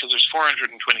 Because there's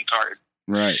 420 cards.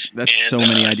 Right. That's so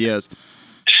many ideas.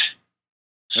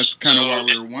 That's kind of why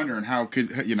we were wondering how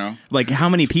could like how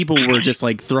many people were just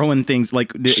like throwing things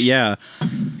like yeah.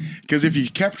 Because if you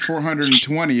kept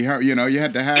 420, you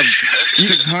had to have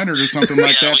 600 or something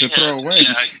like that to throw away.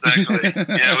 Yeah, exactly.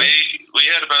 we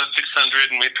had about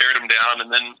 600 and we pared them down,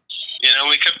 and then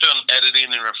we kept on editing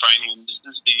and refining. This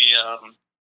is the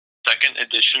second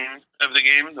edition of the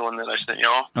game, the one that I sent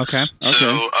y'all. Okay.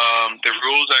 So the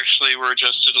rules actually were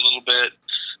adjusted a little bit.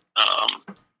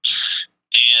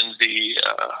 And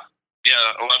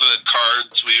a lot of the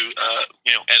cards we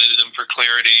edited them for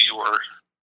clarity or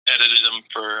edited them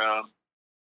for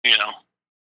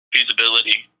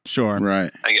feasibility. Sure.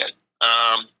 Right. I guess.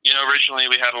 Originally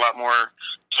we had a lot more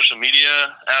social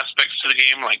media aspects to the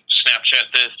game, like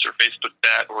Snapchat this or Facebook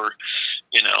that, or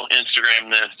Instagram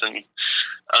this, and we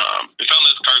found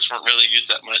those cards weren't really used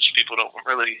that much. People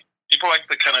like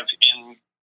the kind of in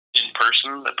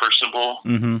person, the personable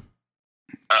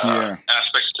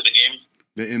aspects to the game.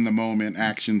 The in the moment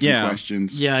actions and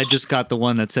questions. Yeah, I just got the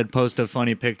one that said post a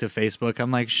funny pic to Facebook.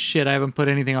 I'm like, shit, I haven't put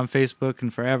anything on Facebook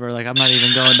in forever. Like, I'm not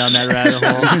even going down that rabbit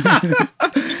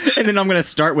hole. And then I'm gonna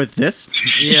start with this.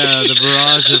 Yeah, the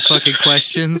barrage of fucking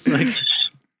questions. Like,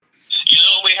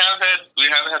 We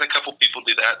have had a couple people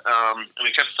do that, and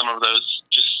we kept some of those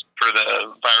just for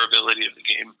the viability of the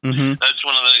game. Mm-hmm. That's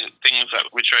one of the things that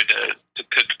we tried to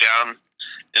cook down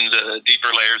in the deeper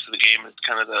layers of the game. Is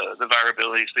kind of the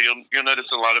viability. So you'll notice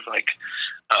a lot of like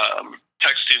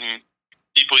texting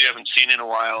people you haven't seen in a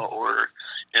while, or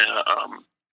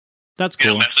that's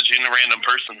cool. messaging a random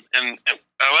person, and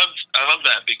I love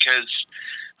that because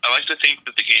I like to think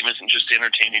that the game isn't just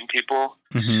entertaining people.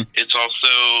 Mm-hmm. It's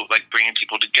also like bringing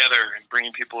people together and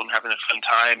bringing people and having a fun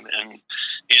time. And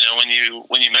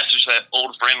when you message that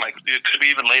old friend, like it could be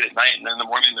even late at night, and then in the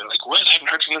morning they're like, "What? I haven't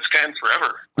heard from this guy in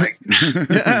forever." Like,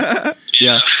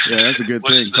 Yeah. Yeah, that's a good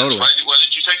what thing. is this? Totally. Why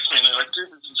did you text me? And they're like,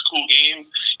 "Dude, this is a cool game."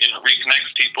 It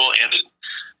reconnects people, and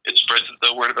it spreads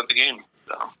the word about the game.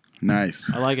 So. Nice.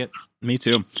 I like it. Me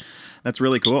too. That's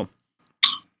really cool.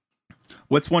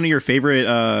 What's one of your favorite?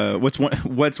 What's one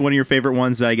of your favorite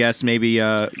ones that I guess maybe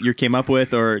you came up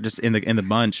with, or just in the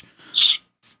bunch?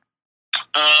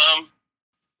 I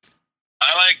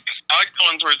like the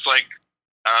ones where it's like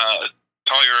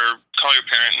call your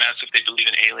parent and ask if they believe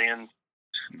in aliens,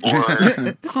 or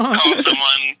call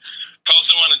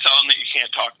someone and tell them that you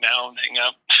can't talk now and hang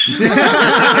up.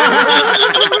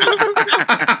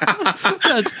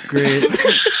 That's great.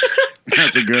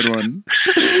 That's a good one.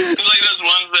 It's like those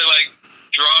ones that like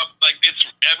drop, like it's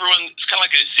kind of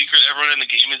like a secret everyone in the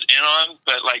game is in on,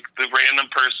 but like the random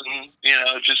person,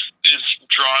 just is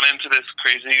drawn into this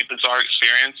crazy, bizarre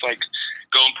experience. Like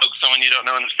go and poke someone you don't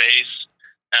know in the face.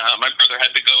 My brother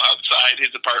had to go outside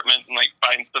his apartment and like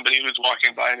find somebody who was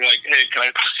walking by and be like, "Hey, can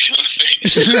I poke you in the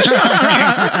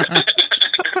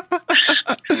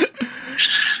face?"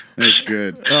 That's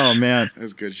good. Oh man.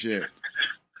 That's good shit.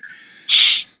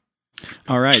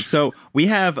 All right, so we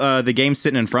have the game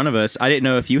sitting in front of us. I didn't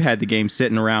know if you had the game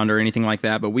sitting around or anything like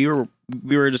that, but we were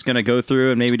just gonna go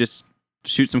through and maybe just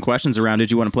shoot some questions around.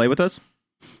 Did you want to play with us?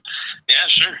 Yeah,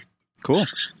 sure. Cool.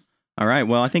 All right.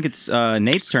 Well, I think it's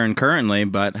Nate's turn currently,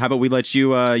 but how about we let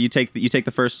you you take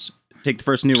the first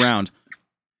new round?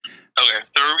 Okay,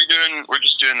 so we're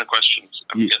just doing the questions,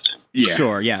 I'm guessing. Yeah.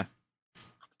 Sure. Yeah.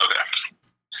 Okay.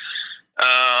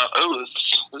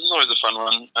 This is always a fun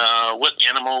one. What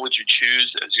animal would you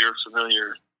choose as your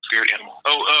familiar spirit animal?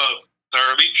 So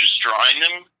are we just drawing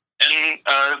them, and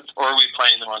or are we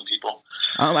playing them on people?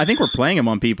 I think we're playing them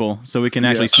on people, so we can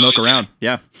actually smoke around.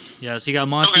 Yeah. Yeah, so you got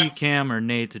Monty, Okay. Cam, or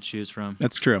Nate to choose from.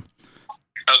 That's true.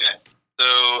 Okay. So,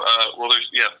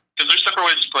 because there's separate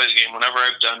ways to play the game. Whenever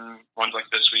I've done ones like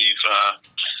this, we've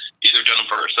either done them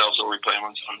for ourselves or we play them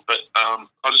on someone. But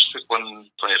I'll just pick one and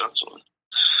play it on someone.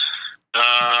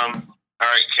 All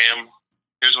right, Cam.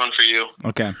 Here's one for you.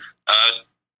 Okay.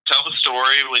 Tell the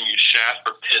story when you shat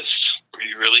or pissed where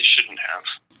you really shouldn't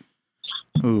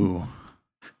have. Ooh.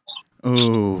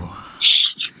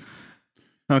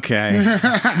 Okay.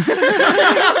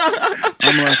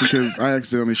 I'm laughing because I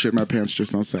accidentally shit my pants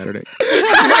just on Saturday.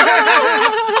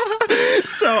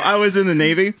 So I was in the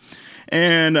Navy,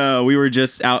 and we were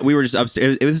just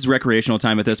upstairs. It was recreational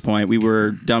time at this point. We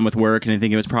were done with work, and I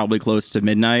think it was probably close to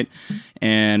midnight.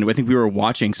 And I think we were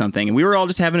watching something, and we were all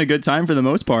just having a good time for the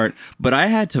most part. But I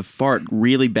had to fart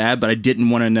really bad, but I didn't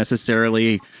want to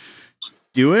necessarily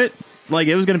do it. Like,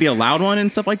 it was going to be a loud one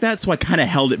and stuff like that, so I kind of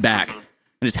held it back.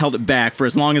 I just held it back for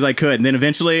as long as I could, and then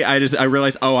eventually I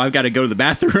realized, I've got to go to the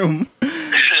bathroom.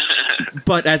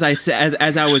 But as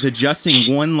I was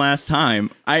adjusting one last time,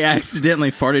 I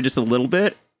accidentally farted just a little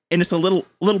bit, and it's a little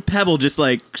pebble just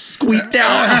like squeaked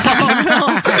out.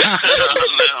 Oh,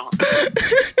 no.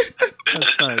 That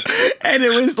sucks. And it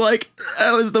was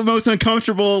the most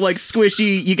uncomfortable, like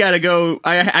squishy. You gotta go.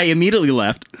 I immediately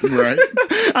left. Right.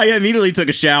 I immediately took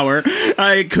a shower.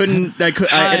 I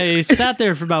sat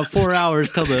there for about 4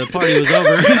 hours till the party was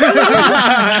over.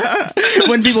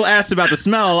 When people asked about the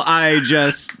smell, I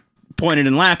just pointed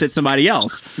and laughed at somebody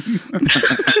else.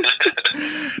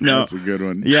 No, That's a good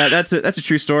one. yeah, that's a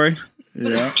true story.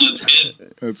 Yeah.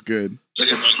 That's good.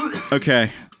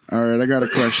 Okay. All right, I got a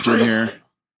question here.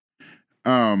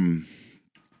 All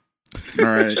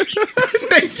right.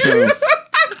 So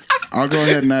I'll go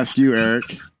ahead and ask you,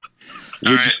 Eric.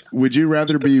 Would you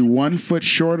rather be 1 foot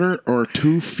shorter or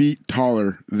 2 feet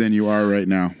taller than you are right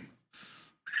now?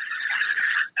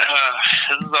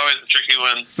 This is always a tricky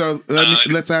one. So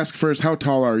let's ask first, how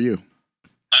tall are you?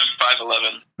 I'm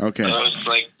 5'11". Okay. So it's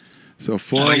like So I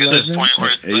think at this 4'11 point where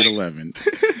or it's like, 8'11.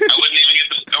 I wouldn't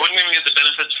even get the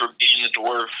benefits for being a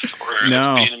dwarf or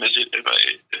No. being a midget if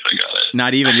I got it.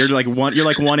 Not even. You're like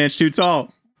 1 inch too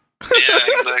tall. Yeah,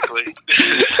 exactly.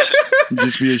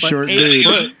 Just be a But short 8 dude.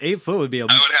 foot, 8 foot would be I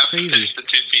would have crazy. to pitch the 2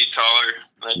 feet taller.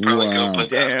 And I'd probably Wow. go play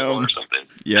basketball or something.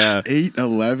 Yeah.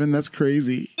 8'11", that's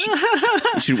crazy.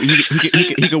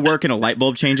 He could work in a light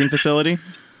bulb changing facility.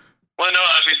 Well, no,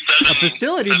 I'd be A 7.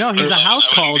 facility? No, he's a house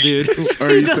call, dude. Or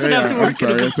He you doesn't say, have to I'm work in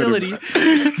sorry, a I said facility.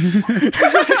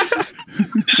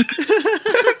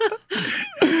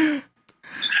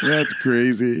 That's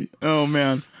crazy. Oh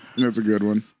man. That's a good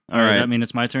one. All Does right. that mean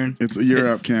it's my turn? You're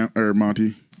up, Cam or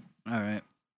Monty. All right.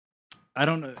 I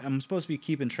don't know. I'm supposed to be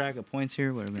keeping track of points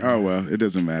here. What are we- Oh well, it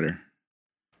doesn't matter.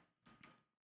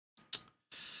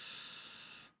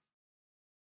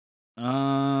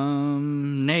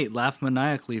 Nate, laugh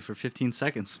maniacally for 15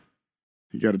 seconds.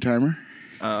 You got a timer?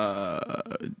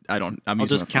 I don't. I'm I'll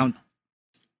using just my phone.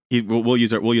 count. We'll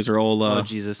use our old. Oh,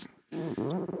 Jesus. Is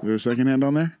there a second hand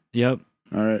on there? Yep.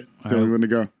 All right. All Tell me right. when to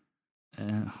go.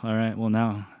 All right. Well,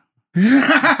 now.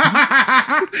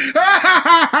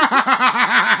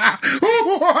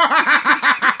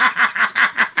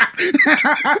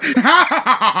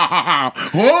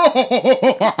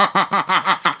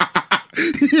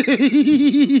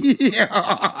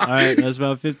 All right. That's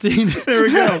about 15. There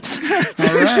we go. All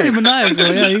right. Pretty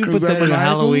maniacal. Yeah, you can Was put that that in a maniacal?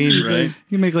 Halloween. Right. You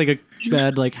can make like a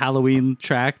bad like Halloween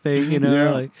track thing, you know?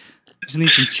 Yeah. Like, just need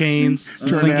some chains. Some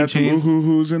Trying to clinking add some chains.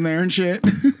 ooh-hoo-hoos in there and shit.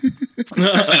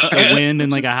 A wind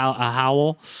and like a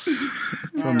howl.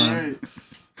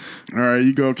 All right,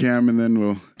 you go, Cam, and then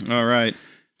we'll. All right.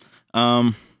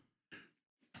 All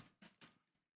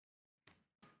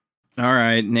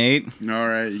right, Nate. All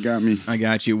right, you got me. I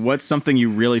got you. What's something you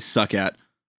really suck at?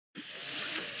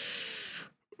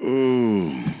 Ooh,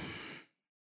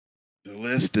 the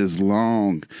list is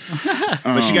long.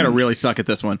 But you got to really suck at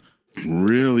this one.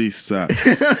 Really suck.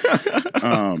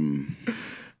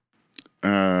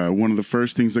 One of the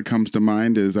first things that comes to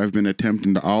mind is I've been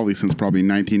attempting to ollie since probably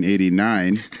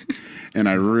 1989, and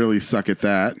I really suck at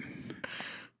that.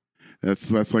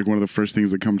 That's like one of the first things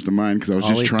that comes to mind because I was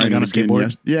Ollie? just trying Like on a again.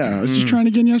 skateboard? Yeah, I was just trying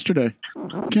again yesterday.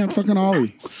 Can't fucking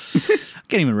ollie. I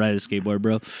can't even ride a skateboard,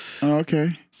 bro. Oh,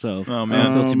 okay. So, Oh, I man.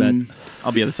 don't feel too bad.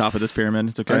 I'll be at the top of this pyramid.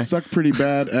 It's okay. I suck pretty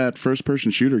bad at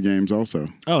first-person shooter games. Also,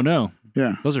 Oh, no.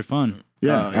 yeah. Those are fun.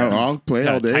 Yeah, Oh, yeah. I'll play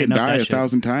all Gotta day tighten and up die that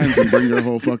 1,000 times and bring your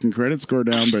whole fucking credit score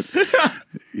down. But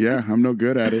yeah, I'm no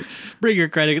good at it. Bring your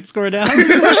credit score down.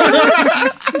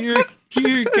 your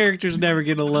character's never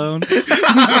get a loan.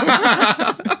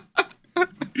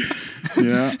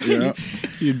 Yeah, yeah.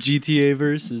 Your GTA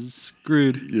verse is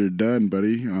screwed. You're done,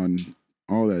 buddy, on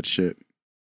all that shit.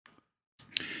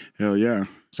 Hell yeah.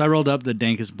 So I rolled up the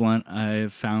dankest blunt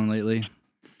I've found lately.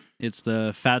 It's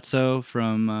the Fatso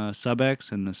from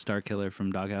Sub-X and the Star Killer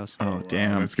from Doghouse. Oh,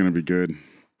 damn. That's going to be good.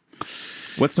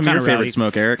 What's some of your Kinda favorite rowdy.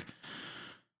 smoke, Eric?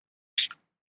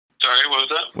 Sorry, what was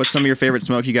that? What's some of your favorite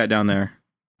smoke you got down there?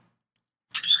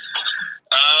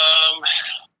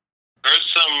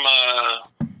 There's some,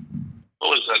 what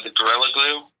was that, the Gorilla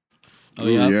Glue? Oh,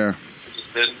 yeah? Yeah,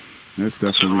 That- that's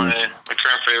Those are definitely. my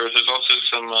current favorites. There's also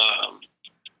some,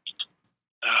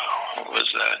 what was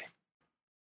that?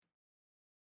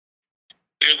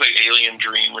 There's like Alien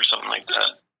Dream or something like that.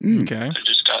 Mm. Okay. I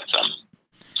just got some.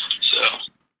 So,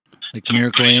 Like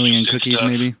Miracle Alien Good cookies, stuff.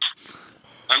 maybe?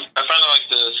 I found I like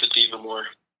the sativa more.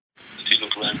 Sativa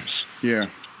blends. Yeah.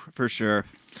 For sure.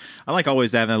 I like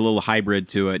always having a little hybrid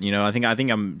to it. You know, I think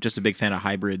I'm just a big fan of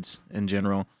hybrids in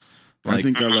general. I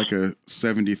think I like a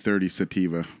 70-30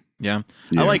 sativa. Yeah.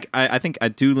 Yeah. I think I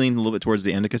do lean a little bit towards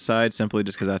the indica side simply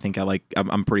just because I think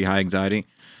I'm pretty high anxiety.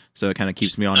 So it kind of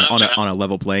keeps me on a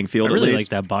level playing I field really at like least.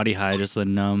 that body high, just the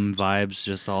numb vibes,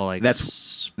 just all like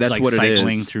That's like what it is.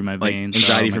 cycling through my Like veins.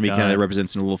 anxiety Oh for my me kind God. of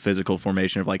represents a little physical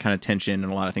formation of like kind of tension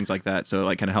and a lot of things like that. So it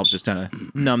like kind of helps just kind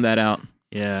of numb that out.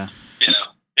 Yeah. Yeah.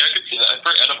 Yeah, I could see that.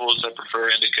 For edibles, I prefer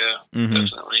indica. Mhm.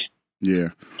 Definitely. Yeah.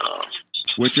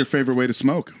 What's your favorite way to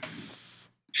smoke?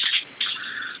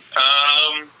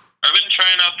 I've been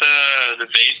trying out the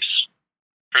vapes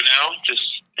for now. Just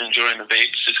enjoying the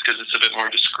vapes, just because it's a bit more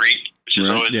discreet, which is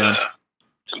Right, always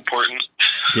it's important.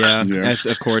 Yeah, Yeah. As,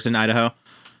 of course, in Idaho.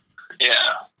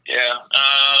 Yeah, yeah.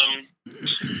 Let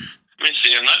me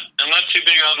see. I'm not too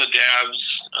big on the dabs.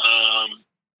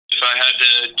 If I had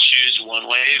to choose one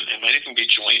way, it might even be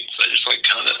joints. I just like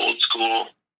kind of the old school.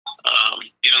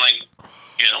 Even like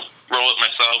roll it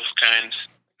myself kind.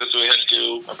 That's what we had to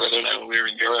do, my brother and I, when we were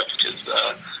in Europe, because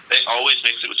they always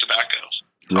mix it with tobaccos.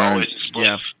 Right. Always split.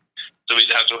 Yeah. So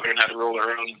we'd have to learn how to roll our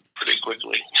own pretty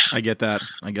quickly. I get that.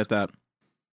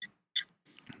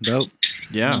 Dope.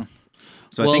 Yeah. Yeah.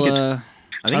 So Well, I think it's.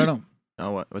 I don't know.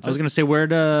 Oh, what's I was that? gonna say where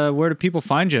do people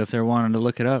find you if they're wanting to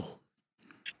look it up?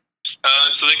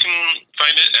 So they can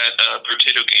find it at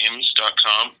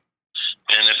potatogames.com.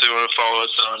 you want to follow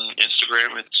us on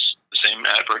Instagram, it's the same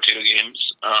at Brotato Games.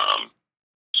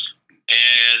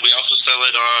 And we also sell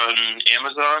it on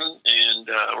Amazon, and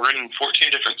we're in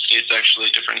 14 different states, actually,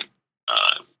 different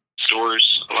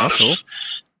stores. A lot of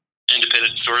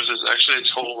independent stores. There's actually this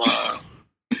whole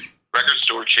record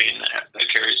store chain that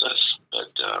carries us.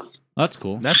 But That's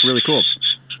cool. That's really cool.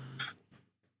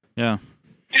 Yeah.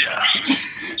 yeah.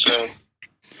 So,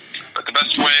 but the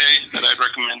best way that I'd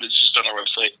recommend is just on our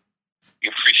website. You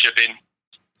get free shipping.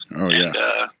 Oh,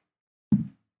 yeah. And,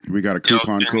 we got a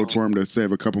coupon code for him to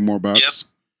save a couple more bucks.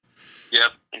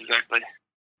 Yep, exactly.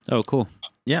 Oh, cool.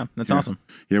 Yeah, that's awesome.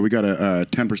 Yeah, we got a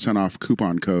 10% off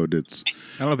coupon code. It's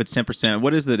I don't know if it's 10%.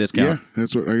 What is the discount? Yeah,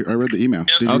 that's what I read the email.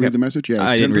 Yep. Did you read the message? Yeah,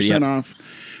 I it's didn't read it 10% yet. off,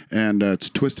 and it's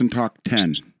Twist and Talk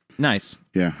 10. Nice.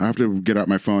 Yeah, I have to get out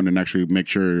my phone and actually make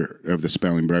sure of the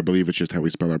spelling, but I believe it's just how we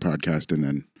spell our podcast, and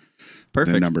then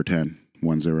Perfect. the number 10,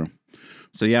 10.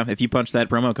 So yeah, if you punch that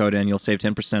promo code in, you'll save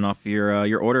 10% off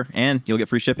your order, and you'll get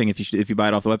free shipping if you buy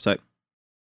it off the website.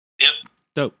 Yep.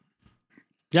 Dope.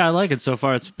 Yeah, I like it so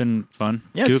far. It's been fun.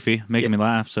 Yeah, it's- Goofy, making me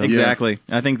laugh. So Exactly.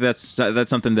 I think that's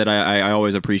something that I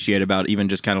always appreciate about even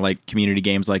just kind of like community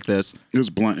games like this. It was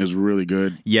blunt, is really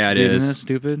good. Yeah, it Dude, is. isn't that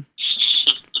stupid?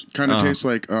 Kind of tastes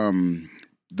like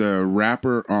the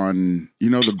wrapper on,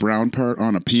 the brown part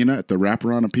on a peanut, the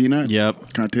wrapper on a peanut.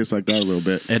 Yep. Kind of tastes like that a little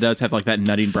bit. It does have like that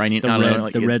nutty briny. The I don't red, know,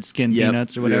 like the it- red skin yep.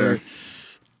 peanuts or whatever.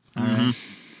 Yeah. All right.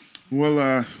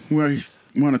 Well, we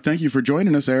want to thank you for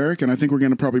joining us, Eric, and I think we're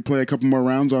going to probably play a couple more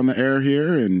rounds on the air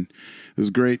here, and it was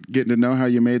great getting to know how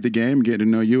you made the game, getting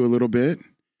to know you a little bit.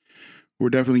 We're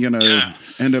definitely going to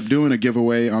end up doing a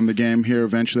giveaway on the game here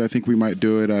eventually. I think we might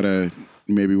do it at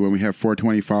maybe when we have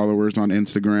 420 followers on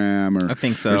Instagram, or I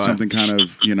think so. or something kind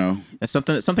of,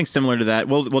 something similar to that.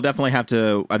 We'll definitely have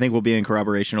to. I think we'll be in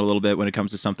corroboration a little bit when it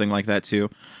comes to something like that too.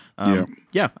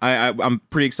 I'm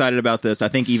pretty excited about this. I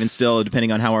think even still,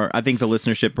 depending on how I think the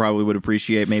listenership probably would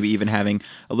appreciate maybe even having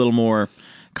a little more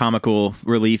comical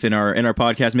relief in our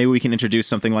podcast. Maybe we can introduce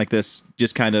something like this,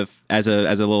 just kind of as a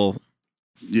little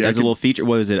little feature.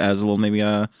 What is it? As a little maybe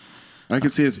I can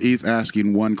see us each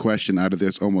asking one question out of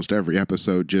this almost every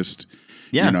episode, just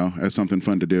as something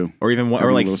fun to do, or even Have or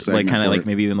a like little segment kind of for like it.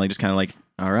 maybe even like just kind of like,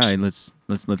 all right, let's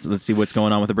see what's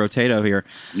going on with the Brotato here.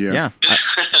 Yeah.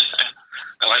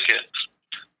 I like it.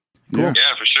 Cool.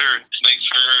 Yeah, for sure. Thanks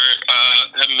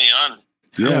for having me on.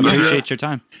 Yeah, I man. appreciate your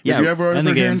time. Yeah, If you ever and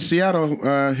the here in game.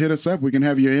 Seattle, hit us up. We can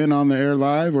have you in on the air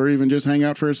live, or even just hang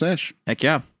out for a sesh. heck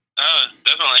yeah.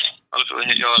 Definitely. I'll definitely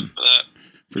hit y'all up for that.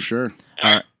 For sure.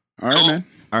 All right, All right, Cool. man.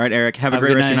 all right, Eric. Have a Have a great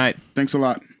good rest of your night. night. Thanks a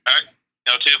lot. All right.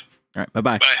 Y'all too. All right,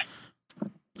 bye.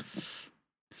 Bye.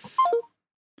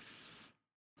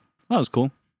 That was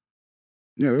cool.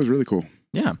 Yeah, that was really cool.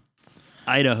 Yeah.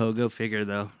 Idaho, go figure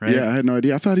though, right? Yeah, I had no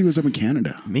idea. I thought he was up in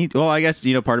Canada. Well, I guess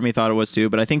part of me thought it was too,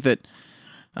 but I think that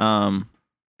I don't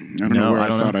No, know where I I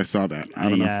don't thought know. I saw that. I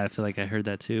don't know. Yeah, I feel like I heard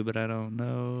that too, but I don't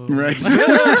know. Right.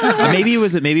 maybe it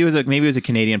was a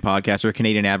Canadian podcast or a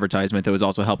Canadian advertisement that was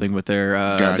also helping with their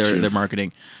Gotcha. their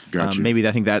marketing. Gotcha. Maybe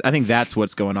I think that's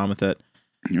what's going on with it.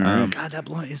 All right. God, that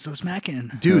blunt is so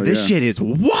smacking. Dude, Oh, this yeah. shit is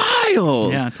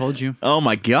wild. Yeah, I told you. Oh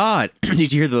my god.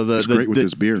 Did you hear the It's great with the,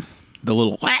 this beer. the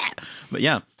little wah? But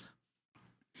yeah.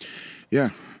 Yeah,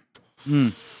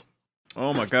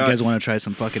 Oh my You god. guys want to try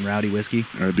some fucking rowdy whiskey?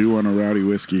 I do want a rowdy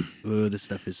whiskey. Ooh, this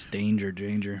stuff is danger.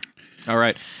 All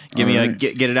right. Give me All a right.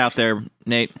 get it out there,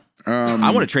 Nate.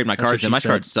 I want to trade my That's what cards she in. My said.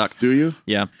 cards suck. Do you?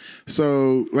 Yeah.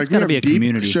 So, like, we gotta have be a deep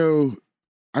community. show.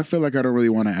 I feel like I don't really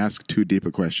want to ask too deep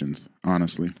of questions,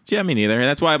 honestly. Yeah, me neither.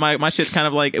 That's why my shit's kind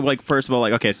of like first of all,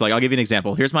 like, okay, so like I'll give you an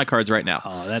example. Here's my cards right now.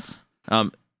 Oh,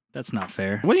 that's not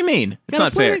fair. What do you mean? It's Gotta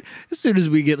not fair. play- As soon as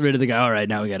we get rid of the guy, all right,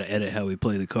 now we got to edit how we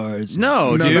play the cards.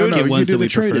 No, no, dude. no, no. Get You ones do that the we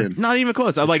prefer. trade-in. Not even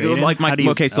close. I like Trade-in? my How do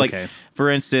you- okay. So okay. like for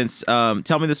instance,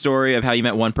 tell me the story of how you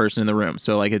met one person in the room.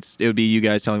 So like it would be you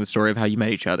guys telling the story of how you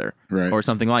met each other, Right. or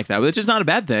something like that. Which is not a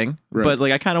bad thing. Right. But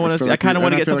like I kind of want feel to like get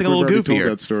we've something a little already told goofier.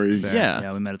 that story. Fair.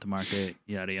 Yeah. we met at the market.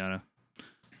 Yada yada.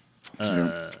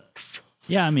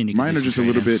 Yeah, I mean, you can Mine do are just a some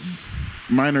little bit. trade-ins.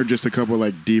 Mine are just a couple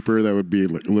like deeper. That would be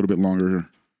like a little bit longer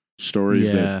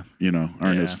stories Yeah. that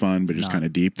aren't Yeah. as fun, but just No, kind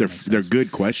of deep. They're makes they're sense.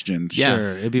 good questions. Yeah.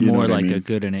 Sure, it'd be You know more what I like mean? a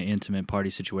good and an intimate party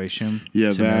situation.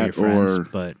 Yeah, to know your that friends, or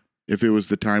but if it was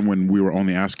the time when we were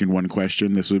only asking one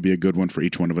question, this would be a good one for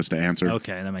each one of us to answer.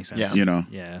 okay, that makes sense. Yeah. You know,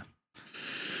 Yeah.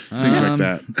 things like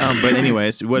that. But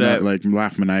anyways, what Not like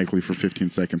laugh maniacally for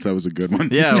 15 seconds. That was a good one.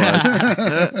 yeah,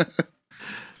 it was.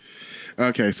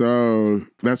 Okay, so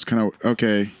that's kind of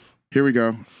okay. Here we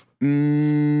go.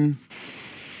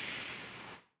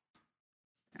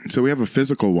 So we have a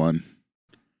physical one.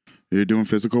 You're doing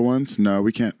physical ones? No,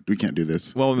 we can't do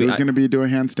this. Well, I mean, it was going to be do a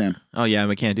handstand. Oh yeah,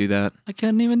 we can't do that. I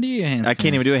couldn't even do a handstand. I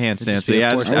can't even do a handstand. just So be a yeah,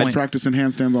 force I was point. practicing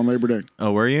handstands on Labor Day.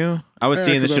 oh, were you? I was Yeah,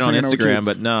 seeing this 'cause shit I on was hanging out with Instagram,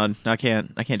 kids. but no,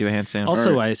 I can't do a handstand.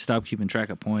 Also, All I stopped keeping track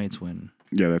of points when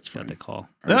Yeah, that's got fine. the call.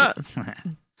 Ah!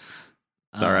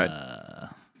 It's all right.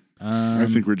 I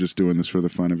think we're just doing this for the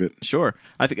fun of it. Sure.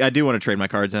 I think I do want to trade my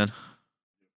cards in.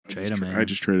 Trade them, man. I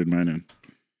just traded mine in.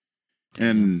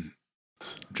 And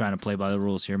I'm trying to play by the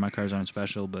rules here. My cards aren't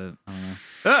special, but I don't know.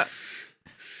 Ah!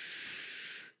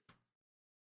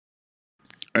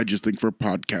 I just think for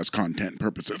podcast content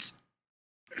purposes.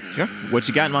 Sure. What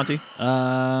you got, Monty?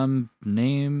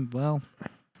 Name. Well,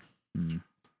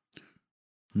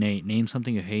 Nate, name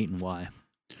something you hate and why.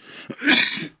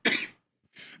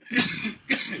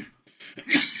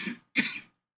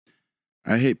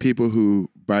 I hate people who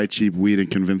buy cheap weed and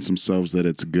convince themselves that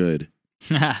it's good.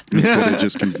 Instead of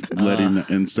just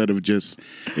instead of just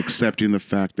accepting the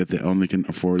fact that they only can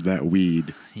afford that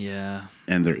weed Yeah,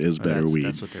 and there is better weed.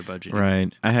 That's what they're budgeting.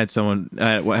 Right. I had someone.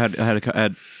 I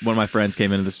had one of my friends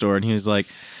came into the store and he was like,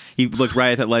 he looked right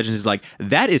at that Legends. He's like,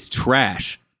 that is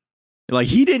trash. Like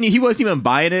he wasn't even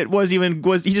buying it.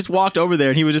 He just walked over there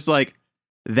and he was just like,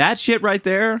 that shit right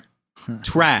there,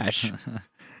 trash.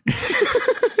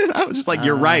 I was just like,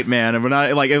 you're right, man. And we're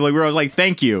not like I was like,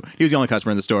 thank you. He was the only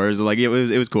customer in the store. It was like it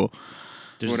was cool.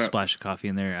 There's What a up? splash of coffee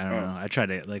in there. I don't know. I tried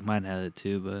to like mine had it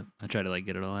too, but I tried to like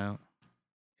get it all out.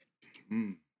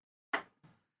 Mm.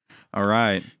 All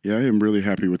right. Yeah, I am really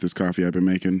happy with this coffee I've been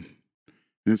making.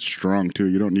 And it's strong too.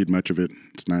 You don't need much of it.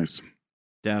 It's nice.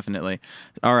 Definitely.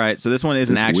 All right. So this one is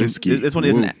an This action. whiskey. This one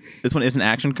Whoa. is an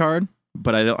action card,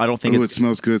 but I don't think Oh, it it's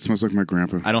smells good. It smells like my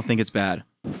grandpa. I don't think it's bad.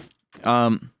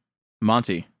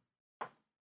 Monty,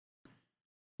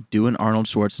 do an Arnold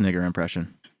Schwarzenegger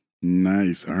impression.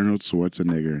 Nice. Arnold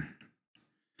Schwarzenegger.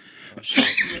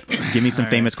 Give me some All right.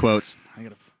 famous quotes. I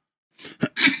gotta.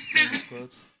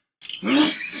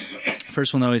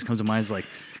 First one that always comes to mind is like,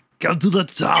 "Go to the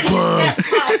chopper."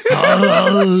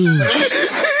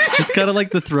 Just kind of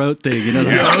like the throat thing, you know?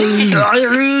 Yeah.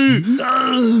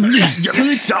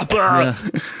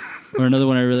 Or another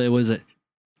one I really was it.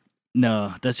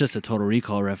 No, that's just a Total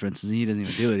Recall reference. He doesn't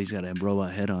even do it. He's got a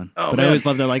robot head on. Oh, but man. I always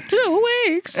love that, like 2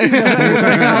 weeks.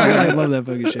 I love that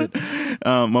fucking shit.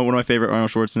 One of my favorite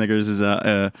Arnold Schwarzeneggers is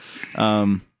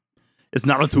it's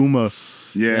not a tumor.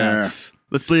 Yeah.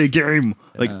 Let's play a game.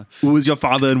 Like, Yeah. who is your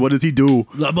father and what does he do?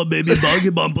 I'm a baby buggy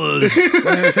bumper.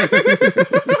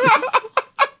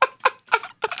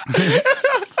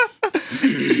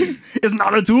 It's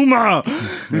not a tumor.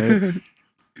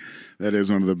 That is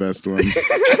one of the best ones.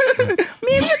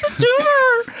 Maybe it's a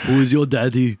tumor. Who is your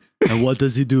daddy and what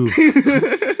does he do?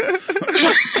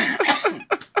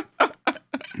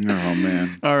 Oh,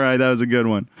 man. All right, that was a good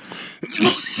one.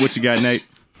 What you got, Nate?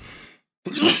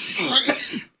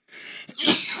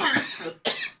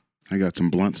 I got some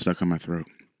blunt stuck on my throat.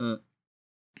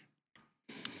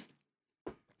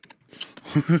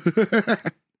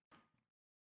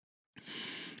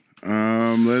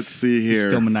 Let's see He's here.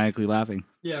 still maniacally laughing.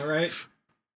 Yeah, right.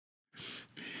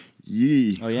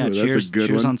 Yee. Oh yeah, Ooh, cheers! that's a good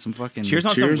cheers one. on some fucking. Cheers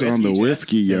on Cheers some on the whiskey,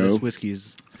 whiskey, Yeah, yo. this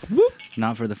whiskey's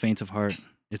not for the faint of heart.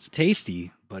 It's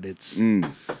tasty, but it's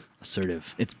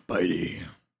assertive. It's bitey.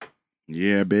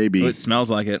 Yeah, baby. Oh, it smells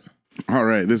like it. All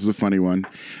right, this is a funny one.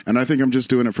 And I think I'm just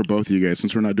doing it for both of you guys.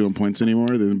 Since we're not doing points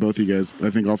anymore, then both of you guys, I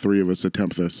think all three of us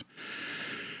attempt this.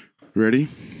 Ready?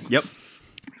 Yep.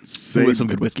 Say, Ooh, some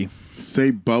good whiskey. say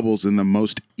Bubbles in the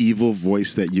most evil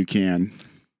voice that you can.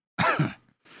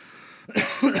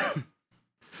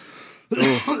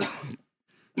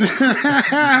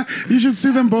 You should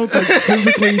see them both like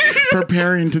physically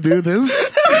preparing to do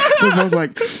this. They're both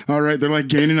like, all right, they're like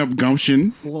gaining up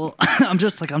gumption. Well, I'm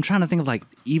just like I'm trying to think of like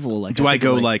evil. Like Do I think of,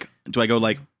 go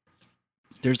like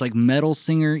There's like metal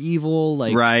singer evil,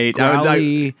 like right?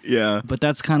 growly, Yeah. but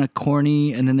that's kind of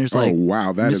corny. And then there's like Oh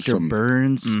wow, that Mr. is some.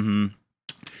 Burns. Mm-hmm.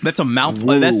 That's a mouthful.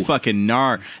 Whoa. That's fucking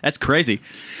gnar. That's crazy.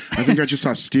 I think I just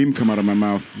saw steam come out of my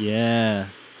mouth Yeah,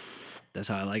 that's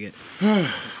how I like it.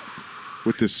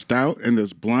 with this stout and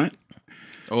this blunt.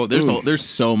 Oh, there's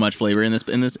so much flavor in this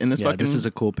Yeah, fucking. this is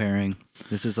a cool pairing.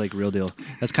 This is like real deal.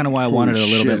 That's kind of why I wanted a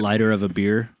little bit shit. lighter of a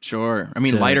beer. sure. I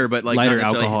mean, to- lighter, but like lighter not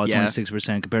necessarily- alcohol. It's Yeah. only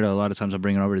 6% compared to a lot of times I'm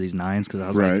bringing over these 9s because I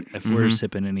was Right. like, if we're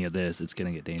sipping any of this, it's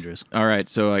gonna get dangerous. All right,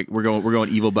 so like we're going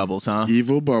evil bubbles, huh?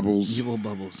 Evil Bubbles. Evil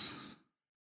bubbles.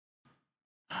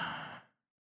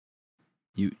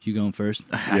 You going first?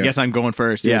 I Yeah. guess I'm going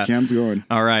first. Yeah, Yeah. Cam's going.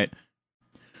 All right.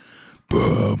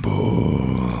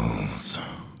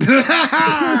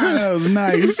 That was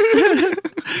nice.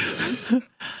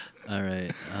 All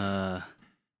right.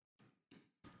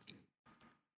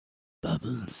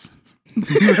 Bubbles.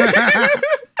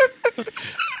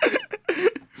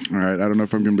 All right, I don't know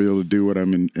if I'm gonna be able to do what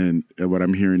what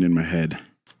I'm hearing in my head.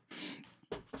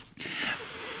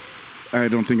 I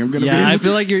don't think I'm gonna. Yeah, be I able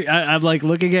feel like I'm like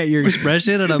looking at your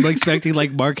expression, and I'm expecting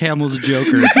like Mark Hamill's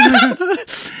Joker.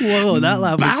 Whoa, that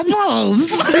laugh. Bubbles.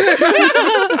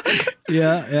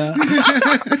 Yeah.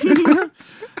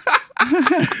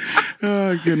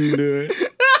 Oh, I couldn't do it.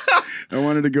 I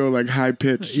wanted to go like high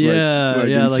pitched. Yeah, like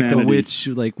like the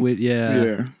insanity. witch,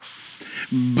 Yeah.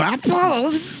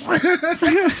 Bubbles.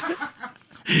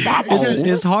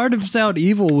 It's hard to sound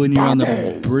evil when you're on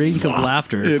the brink of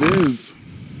laughter. It is.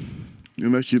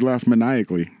 Unless you laugh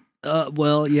maniacally.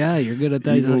 Well, yeah, you're good at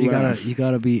that. Evil You laugh.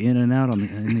 gotta be in and out in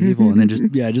the evil, and then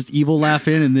just evil laugh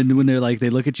in, and then when they're like they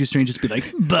look at you strange, just be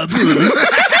like bubbles.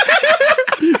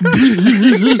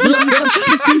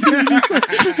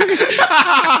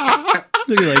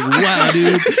 They're like, wow,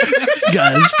 dude, this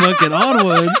guy's fucking on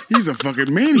one. He's a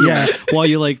fucking maniac. Yeah, while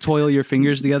you like toil your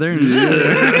fingers together.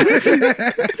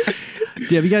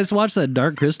 Have you guys watched that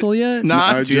Dark Crystal yet?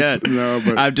 Not yet. No,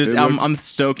 but I'm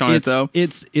stoked on it though.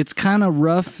 It's kind of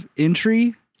rough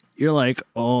entry. You're like,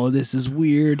 oh, this is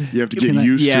weird. You have to get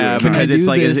used to Yeah, it. Can I because do it's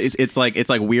like this? it's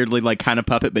like weirdly like kind of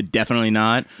puppet, but definitely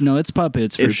not. No, it's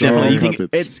puppets for It's sure. definitely. You All think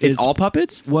puppets. it's all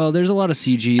puppets? Well, there's a lot of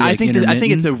CG. I Like, think it's a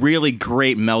intermittent. really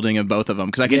great melding of both of them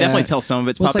because I can Yeah. definitely tell some of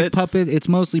it's Well, it's puppets. like puppet. It's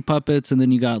mostly puppets, and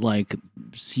then you got like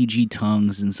CG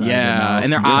tongues inside. their Yeah, mouths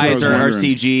and their stuff. I eyes was are wondering.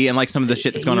 CG, and like some of the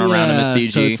shit that's going on around them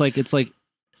is CG. So it's like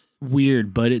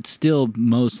weird, but it's still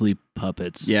mostly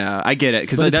puppets. Yeah, I get it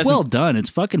because but it it's doesn't. well done. It's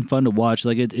fucking fun to watch.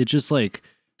 Like it just like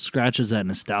scratches that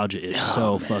nostalgia itch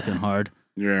so fucking hard.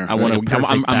 Yeah. I want like a to.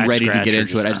 perfect I'm ready to back get scratcher,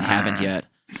 into it. I just- just haven't yet.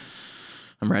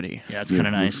 I'm ready. Yeah, it's Yeah,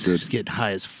 kind of looks nice. good. Just get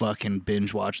high as fucking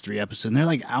binge watch 3 episodes. And they're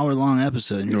like hour-long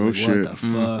episodes. And you're Oh, like, shit. what the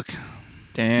fuck?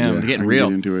 Damn, Yeah, they're I getting can real.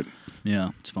 Get into it. Yeah,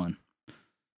 it's fun.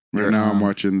 Right now, I'm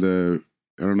watching I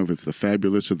don't know if it's the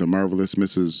Fabulous or the Marvelous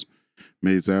Mrs.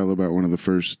 Maisel, about one of the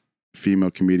first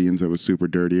female comedians that was super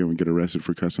dirty and would get arrested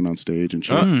for cussing on stage and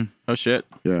shit. Oh shit.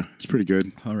 Yeah, it's pretty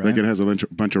good. All right. Like it has a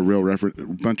bunch of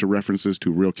references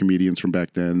to real comedians from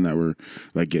back then that were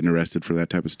like getting arrested for that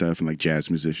type of stuff, and like jazz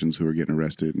musicians who were getting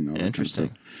arrested and all that kind of Interesting.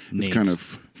 stuff. It's Nate, kind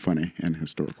of funny and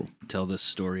historical. tell this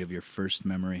story of your first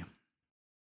memory.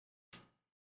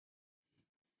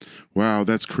 Wow,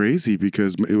 that's crazy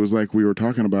because it was like we were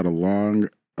talking about a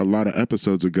lot of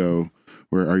episodes ago.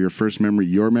 Where are your first memory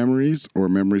your memories or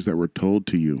memories that were told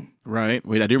to you? Right.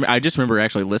 Wait, I just remember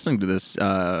actually listening to this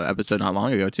episode not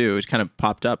long ago too. It kind of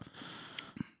popped up.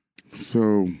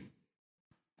 So,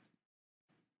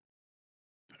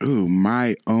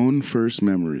 my own first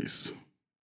memories.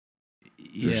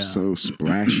 They're Yeah. so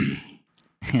splashy.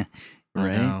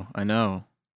 Right? I know.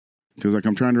 Because like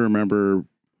I'm trying to remember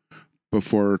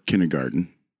before kindergarten,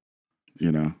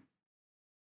 you know.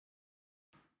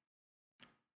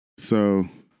 So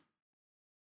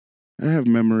I have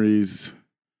memories.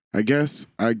 I guess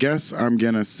I'm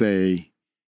gonna say,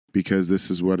 because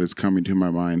this is what is coming to my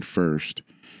mind first,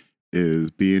 is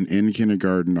being in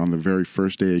kindergarten on the very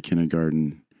first day of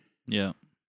kindergarten Yeah.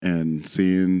 and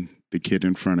seeing the kid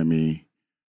in front of me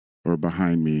or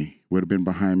behind me. Would have been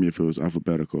behind me if it was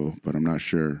alphabetical, but I'm not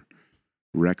sure.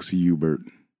 Rex Hubert,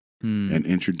 and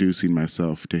introducing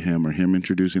myself to him or him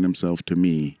introducing himself to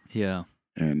me, Yeah.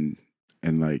 and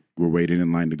like we're waiting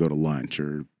in line to go to lunch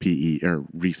or PE or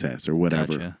recess or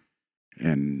whatever. Gotcha.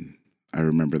 And I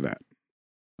remember that.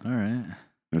 All right.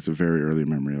 That's a very early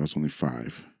memory. I was only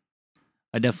 5.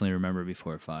 I definitely remember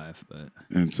before 5, but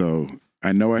And so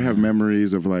I know I have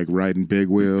memories of like riding big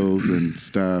wheels and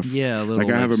stuff. yeah, a little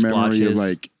Like I have a memory splotches. of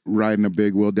like riding a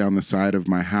big wheel down the side of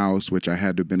my house, which I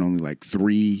had to have been only like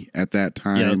 3 at that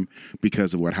time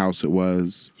because of what house it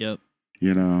was, Yep.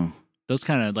 you know. Those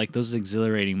kind of like those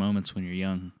exhilarating moments when you're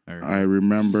young. Or I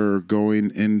remember going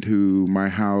into my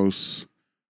house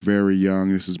very young.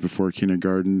 This is before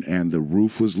kindergarten, and the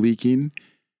roof was leaking.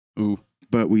 Ooh.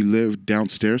 But we lived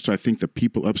downstairs, so I think the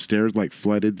people upstairs like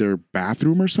flooded their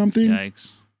bathroom or something.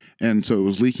 yikes. And so it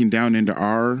was leaking down into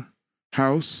our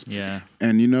house. Yeah.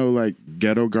 And you know, like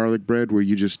ghetto garlic bread, where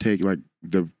you just take like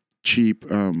the cheap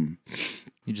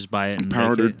You just buy it and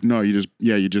powdered. bake it. No,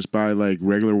 you just buy like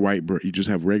regular white bread. You just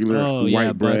have regular Oh, yeah,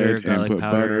 white butter, bread and garlic put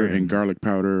powder, butter and and- garlic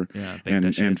powder Yeah. Bake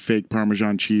that shit. and fake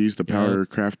Parmesan cheese, the powder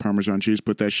Kraft Parmesan cheese.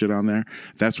 Put that shit on there.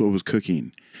 That's what was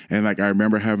cooking. And like I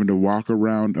remember having to walk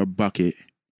around a bucket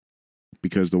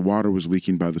because the water was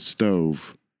leaking by the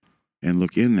stove and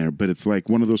look in there. But it's like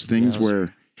one of those things Yeah,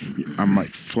 where I'm like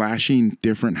flashing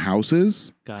different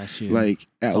houses. Gosh, you. Like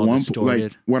at one point,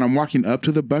 like when I'm walking up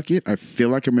to the bucket, I feel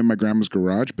like I'm in my grandma's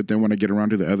garage. But then when I get around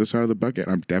to the other side of the bucket,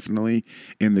 I'm definitely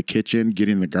in the kitchen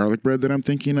getting the garlic bread that I'm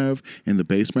thinking of in the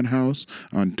basement house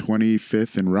on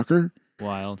 25th and Rucker.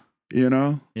 Wild. You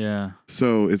know? Yeah.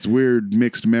 So it's weird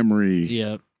mixed memory.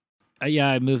 Yeah.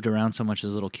 I moved around so much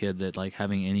as a little kid that like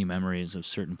having any memories of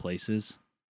certain places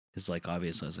is like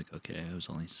obvious. I was like, okay, I was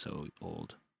only so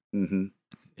old. Mm-hmm.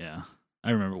 Yeah.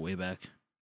 I remember way back.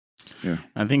 Yeah.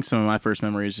 I think some of my first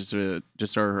memories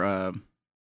just are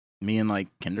me in like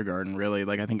kindergarten, really.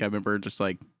 Like I think I remember just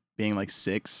like being like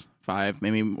 6, 5,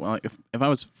 maybe. Well, if I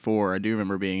was 4, I do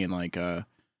remember being in like I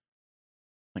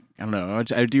don't know. I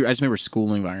just remember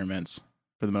school environments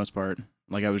for the most part.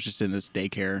 Like I was just in this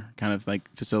daycare kind of like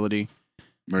facility,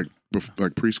 like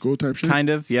preschool type shit. Kind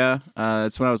of, yeah.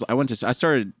 That's when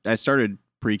I started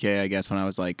pre-K, I guess, when I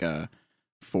was like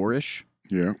 4-ish.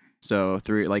 Yeah. So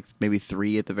maybe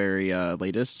 3 at the very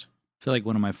latest. I feel like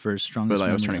one of my first strongest. But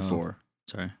I was turning 4.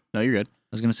 Sorry. No, you're good.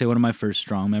 I was gonna say one of my first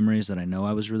strong memories that I know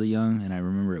I was really young and I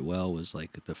remember it well was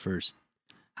like the first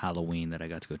Halloween that I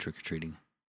got to go trick or treating.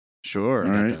 Sure.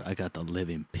 I got the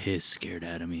living piss scared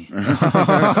out of me. Yeah.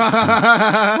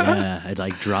 Yeah, I'd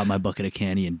like drop my bucket of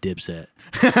candy and Dipset.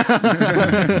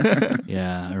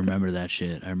 Yeah, I remember that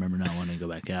shit. I remember not wanting to go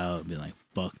back out and be like,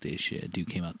 fuck this shit. Dude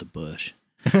came out the bush.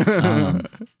 Damn.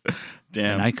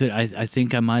 And I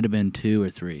think I might have been 2 or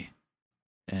 3.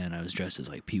 And I was dressed as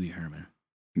like Pee Wee Herman.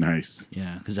 Nice.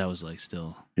 Yeah, because I was like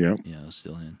still, Yep. I was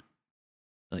still in.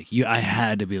 Like I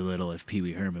had to be little if Pee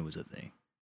Wee Herman was a thing.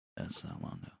 That's not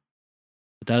long ago.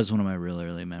 But that was one of my real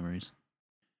early memories.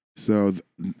 So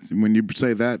when you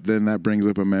say that, then that brings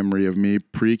up a memory of me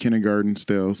pre-kindergarten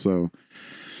still. So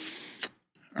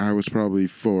I was probably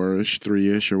 4-ish,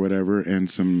 3-ish or whatever, and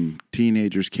some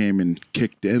teenagers came and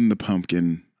kicked in the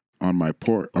pumpkin on my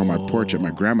porch at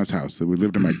my grandma's house. So we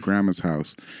lived in my grandma's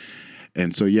house.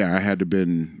 And so, yeah, I had to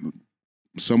been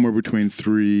somewhere between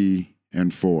 3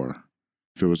 and 4.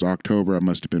 If it was October, I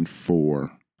must have been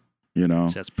 4, you know?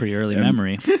 So that's pretty early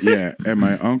memory. Yeah. And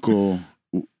my uncle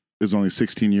is only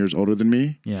 16 years older than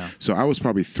me. Yeah. So I was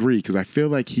probably 3 because I feel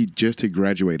like he just had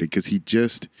graduated because he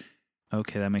just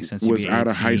okay, that makes sense. was out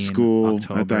of high school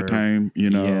October. at that time, you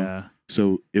know? Yeah.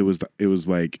 So it was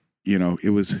like, you know,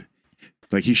 it was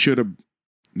like he should have,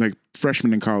 like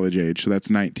freshman in college age. So that's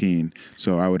 19.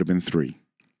 So I would have been 3.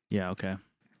 Yeah, okay.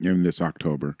 In this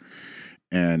October.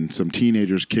 And some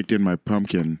teenagers kicked in my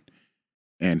pumpkin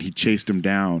and he chased him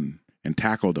down and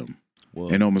tackled him. Whoa.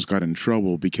 And almost got in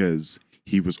trouble because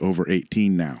he was over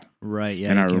 18 now. Right,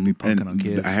 yeah. And you can't be punking on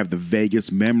kids. I have the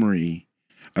vaguest memory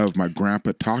of my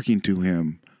grandpa talking to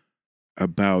him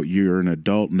about you're an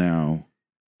adult now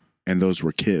and those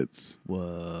were kids.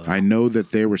 Whoa. I know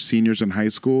that they were seniors in high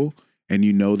school and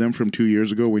you know them from 2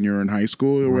 years ago when you were in high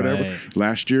school or whatever. Right.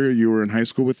 Last year you were in high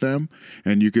school with them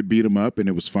and you could beat them up and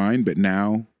it was fine. But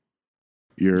now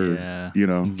you're, you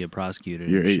know, you can get prosecuted.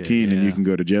 you're 18 shit, and you can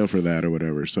go to jail for that or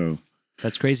whatever. So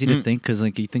that's crazy to think because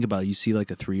like you think about it, you see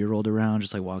like a 3-year-old around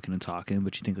just like walking and talking,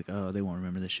 but you think like, oh, they won't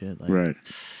remember this shit. Like, right.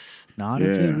 Not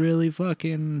if it really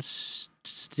fucking sticks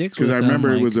with them. Because I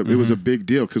remember like, it was a big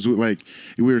deal because we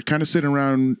were kind of sitting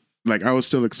around. Like I was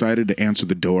still excited to answer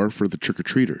the door for the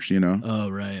trick-or-treaters, you know?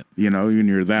 Oh, right. You know, when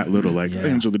you're that little, like, Yeah.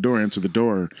 answer the door.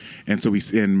 And so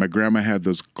and my grandma had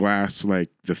those glass,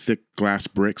 like the thick glass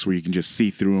bricks where you can just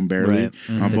see through them barely Right.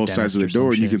 on The both sides of the dentist or door.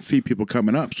 And some you can shit. see people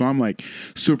coming up. So I'm like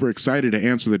super excited to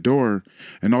answer the door.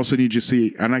 And all of a sudden you just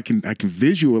see, and I can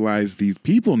visualize these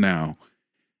people now,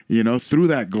 you know, through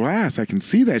that glass. I can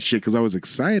see that shit because I was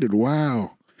excited.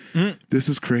 Wow. This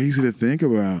is crazy to think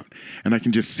about. And I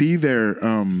can just see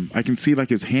I can see like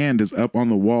his hand is up on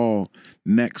the wall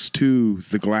next to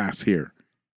the glass here.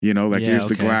 You know, like here's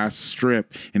the glass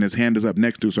strip and his hand is up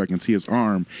next to it so I can see his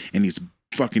arm and he's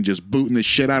fucking just booting the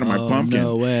shit out of my pumpkin.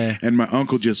 No way. And my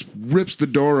uncle just rips the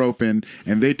door open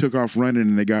and they took off running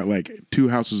and they got like 2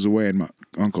 houses away and my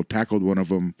uncle tackled one of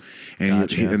them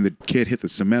and, and the kid hit the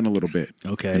cement a little bit.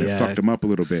 Okay, and it fucked him up a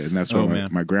little bit. And that's why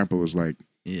my grandpa was like,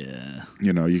 yeah,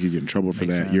 you know, you could get in trouble for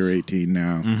Makes that. sense. You're 18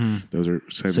 now. Those are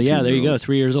 17. So yeah, there you go.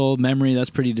 3 years old memory.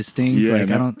 That's pretty distinct. Yeah, like,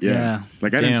 I don't. Yeah.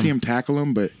 Like I didn't see him tackle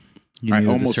him, but You I knew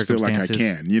the almost feel like I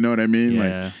circumstances. can. You know what I mean?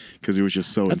 Yeah. Like because it was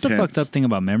just so That's intense. the fucked up thing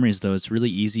about memories, though. It's really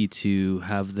easy to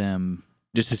have them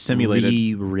Just simulated.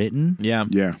 rewritten. Yeah.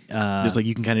 Yeah. Just like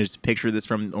you can kind of just picture this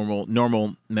from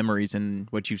normal memories and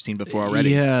what you've seen before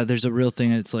already. Yeah, there's a real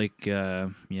thing. It's like,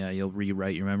 you'll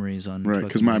rewrite your memories on. Right,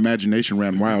 because my imagination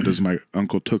ran wild as my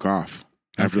uncle took off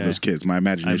after Okay. those kids. My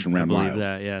imagination I ran believe wild.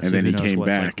 that, yeah. And So then who he knows came what's,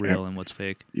 back. like, real and what's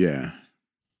fake. Yeah.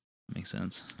 Makes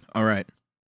sense. All right.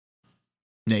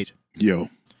 Nate, Yo,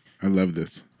 I love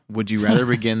this. would you rather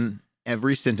begin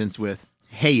every sentence with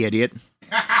 "Hey, idiot,"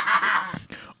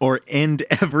 or end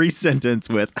every sentence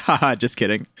with "Haha, just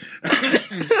kidding"?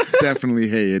 Definitely,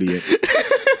 hey, idiot.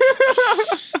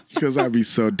 Because I'd be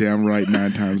so damn right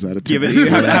 9 times out of 10. Give it.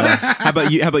 How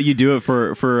about you? How about you do it for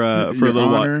a Your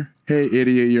little while? Honor. Hey,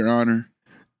 idiot, Your Honor.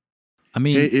 I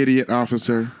mean, Hey, idiot,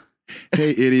 officer. Hey,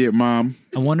 idiot, mom.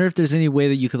 I wonder if there's any way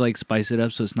that you could like spice it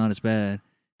up so it's not as bad.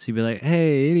 So you'd be like,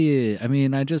 "Hey, idiot! I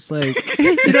mean, I just like,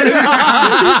 Like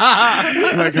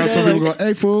how some people go,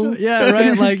 hey, fool. yeah,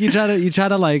 right. Like you try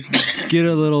to like get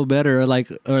a little better, or like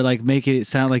make it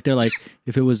sound like they're like,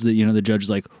 if it was the judge is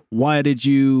like, why did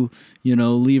you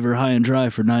leave her high and dry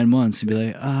for 9 months? You'd be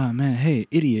like, ah, man, hey,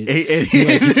 idiot. Hey,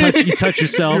 idiot. You touch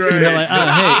yourself. You're like,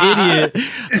 hey, idiot.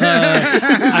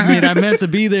 I mean, I meant to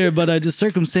be there, but just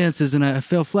circumstances, and I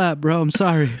fell flat, bro. I'm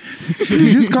sorry. Did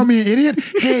you just call me an idiot?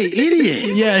 Hey,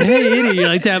 idiot. Yeah, hey, idiot. You're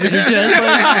like tapping your chest.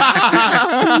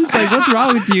 Like, it's like, what's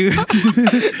wrong with you?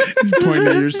 Point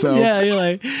at yourself. Yeah, you're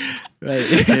like, right.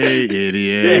 Hey,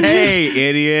 idiot. Hey,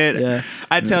 idiot. Yeah.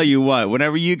 I tell you what,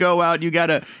 whenever you go out, you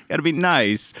gotta be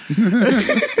nice.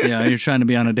 Yeah, you're trying to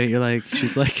be on a date. You're like,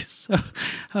 she's like, so,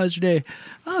 how's your day?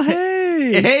 Oh,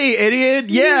 hey. Hey, idiot.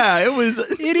 Yeah, it was.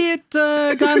 Idiot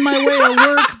got in my way at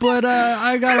work, but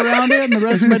I got around it, and the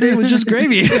rest of my day was just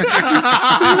gravy. You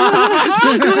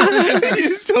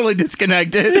just totally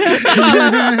disconnected.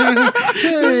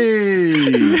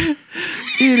 Hey,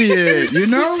 idiot. You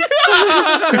know?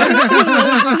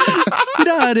 You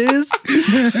know how it is.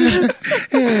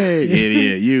 Hey,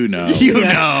 idiot. You know. You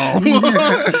know.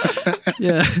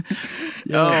 Yeah.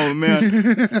 Oh,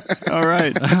 man. All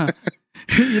right.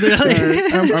 You know, All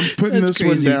right, I'm putting That's this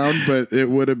one crazy. down, but it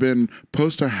would have been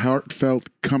post a heartfelt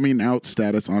coming out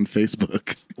status on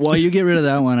Facebook. While you get rid of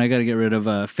that one, I got to get rid of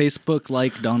Facebook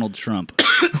like Donald Trump.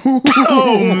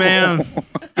 Oh, man. All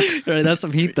right, that's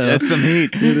some heat, though. That's some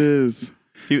heat. It is.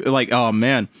 Like, oh,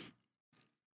 man.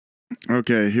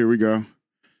 Okay, here we go.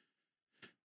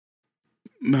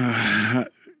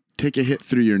 Take a hit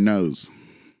through your nose.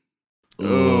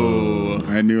 Oh.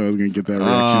 I knew I was going to get that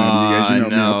reaction out of you guys. You know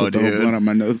me, I'll put the whole dude. blunt on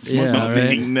my nose. Smoke Yeah, my right.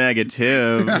 Being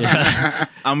negative. Yeah.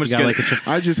 I'm You just got gonna. like a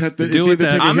I just have to. Do It's it either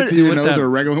that- take a I'm hit gonna through do your it nose that- or a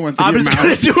regular one through I'm your just mouth.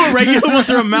 gonna do a regular one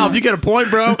through a mouth. You get a point,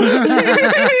 bro.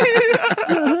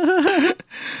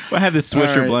 I have this Swisher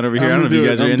All right, blunt over here. I I'm don't know if you gonna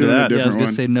guys do are it. into I'm doing that. it yeah, I was going one.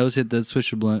 to say nose hit that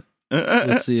Swisher blunt.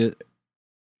 Let's see it.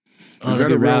 Oh, Is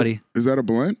that'd that a be real- rowdy. Is that a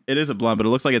blunt? It is a blunt, but it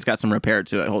looks like it's got some repair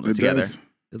to it. Hold it together. does.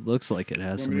 It looks like it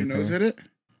has Want some me to nose repair. hit it?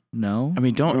 No. I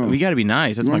mean, don't. Oh. We got to be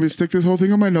nice. That's You want my. me to stick this whole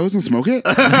thing on my nose and smoke it?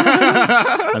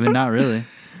 I mean, not really.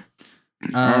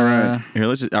 All right. Here,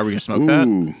 let's just. Are we gonna smoke that?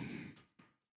 Ooh.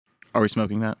 Are we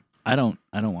smoking that? I don't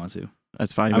want to.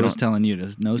 That's fine. I was telling you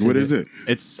to nose What hit is it?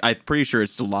 It's. I'm pretty sure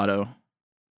it's gelato.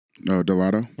 Oh,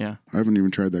 Delato? Yeah. I haven't even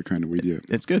tried that kind of weed yet.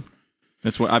 It's good.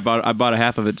 That's what I bought. I bought a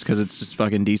half of it because it's just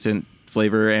fucking decent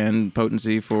flavor and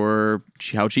potency for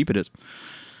how cheap it is.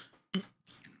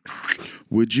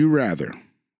 Would you rather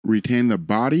retain the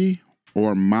body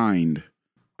or mind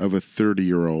of a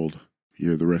 30-year-old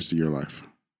the rest of your life?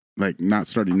 Like, not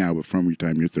starting now, but from your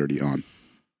time you're 30 on.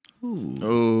 Ooh.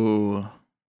 Oh.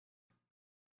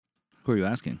 Who are you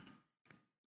asking?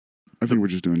 I think we're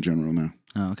just doing general now.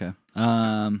 Oh, okay.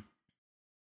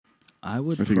 I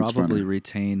would I think it's probably funner.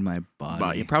 retain my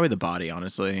body. Probably the body,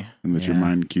 honestly. And let your Yeah.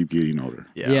 mind keep getting older.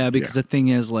 Yeah, because the thing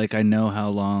is, like, I know how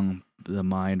long the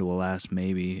mind will last,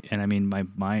 maybe, and I mean, my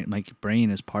brain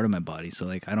is part of my body, so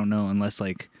like, I don't know unless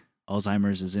like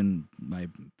Alzheimer's is in my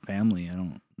family. I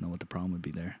don't know what the problem would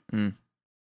be there. Mm.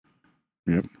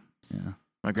 Yep. Yeah,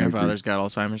 My grandfather's got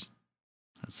Alzheimer's.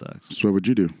 that sucks. So what would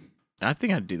you do? I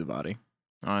think I'd do the body,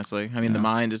 honestly. I mean, the Yeah.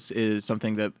 mind is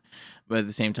something that, but at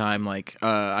the same time, like,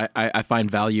 I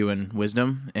find value in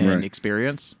wisdom and Right.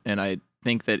 experience. And I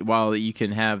think that while you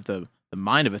can have the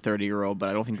mind of a 30-year-old, but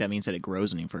I don't think that means that it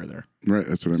grows any further. Right,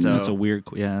 that's what I mean. So- That's a weird.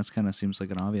 Yeah, that's kind of seems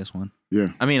like an obvious one.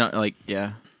 Yeah, I mean, like,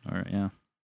 yeah. All right, yeah.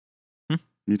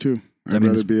 me too. That I'd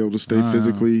means- rather be able to stay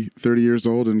physically 30 years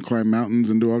old and climb mountains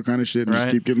and do all kind of shit and just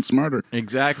Right. keep getting smarter.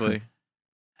 Exactly.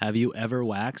 Have you ever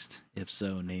waxed? If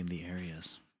so, name the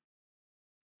areas.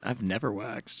 I've never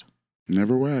waxed.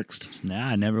 Never waxed. Nah,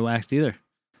 I never waxed either.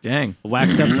 Dang. I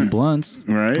waxed up some blunts.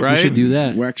 Right? Right. We should do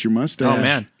that. Wax your mustache. Oh,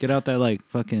 man. Get out that like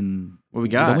fucking. What we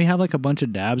got? Don't we have like a bunch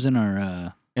of dabs in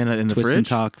our in the Twist and fridge?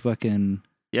 Talk fucking?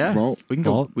 Yeah. Vault. We can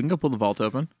Vault? go pull the vault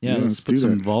open. Yeah, Yeah, let's let's put do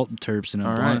some that. vault terps in a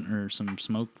All blunt or some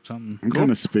smoke something. I'm Cool.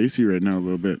 kind of spacey right now a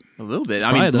little bit. A little bit. It's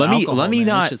I mean, probably the let me alcohol, man. That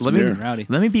not shit's let me fucking rowdy.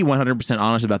 let me be 100%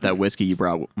 honest about that whiskey you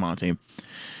brought, Monty.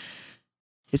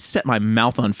 It set my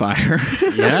mouth on fire.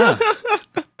 Yeah,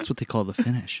 That's what they call the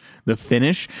finish. The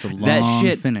finish. It's a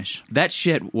long finish. That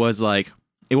shit was like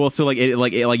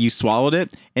you swallowed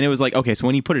it, and it was like, okay, so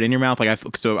when you put it in your mouth, like I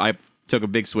took a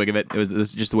big swig of it. This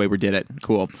is just the way we did it.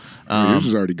 Cool. Yours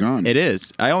is already gone. It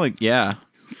is.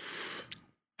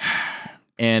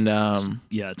 And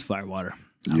yeah, it's fire water.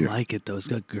 Yeah. I like it though. It's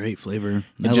got great flavor.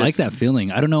 I like that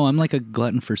feeling. I don't know. I'm like a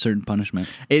glutton for certain punishment.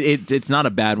 It's not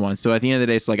a bad one. So at the end of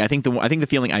the day, it's like I think the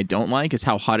feeling I don't like is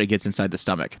how hot it gets inside the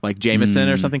stomach. Like Jameson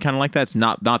or something kind of like that. It's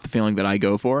not the feeling that I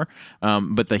go for.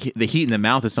 But the heat in the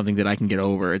mouth is something that I can get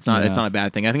over. It's not a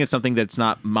bad thing. I think it's something that's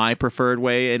not my preferred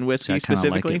way in whiskey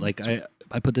specifically. Like it. Like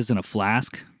I put this in a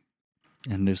flask.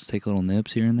 And just take little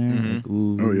nips here and there. Mm-hmm. Like,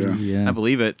 ooh, Oh, yeah. I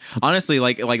believe it. Honestly,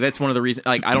 like that's one of the reasons.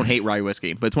 Like I don't hate rye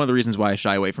whiskey, but it's one of the reasons why I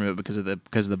shy away from it because of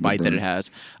the bite that it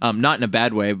has. Not in a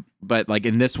bad way, but like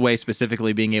in this way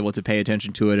specifically, being able to pay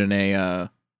attention to it in a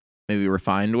maybe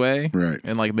refined way, Right.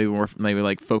 and like maybe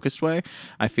like focused way.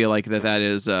 I feel like that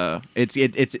is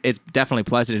it's definitely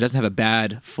pleasant. It doesn't have a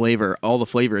bad flavor. All the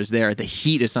flavor is there. The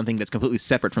heat is something that's completely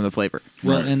separate from the flavor.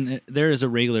 Well, and there is a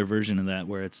regular version of that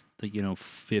where it's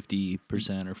 50%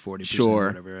 or 40%, Sure. or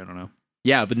whatever. I don't know.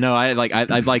 Yeah, but no, I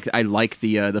like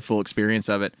the full experience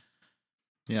of it.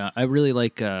 Yeah, I really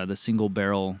like the single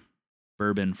barrel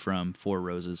bourbon from Four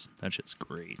Roses. That shit's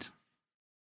great.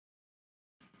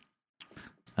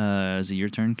 Is it your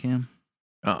turn, Cam?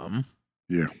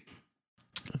 Yeah.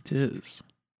 It is.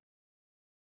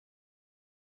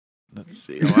 Let's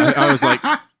see. I was like,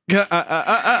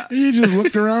 You just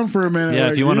looked around for a minute. Yeah,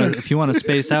 like, if you want to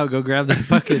space out, go grab the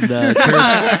fucking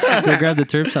terps. Go grab the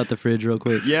terps out the fridge real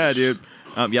quick. yeah, dude.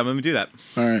 I'm gonna do that.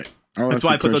 All right. That's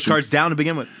why I put those cards down to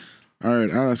begin with. All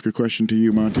right. I'll ask a question to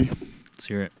you, Monty. Let's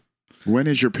hear it. When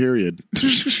is your period?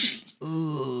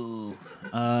 Ooh.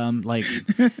 Like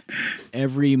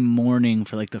every morning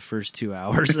for like the first 2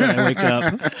 hours that I wake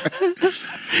up.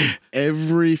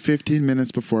 Every 15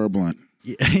 minutes before a blunt.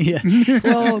 Yeah.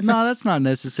 Well, no, that's not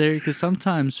necessary because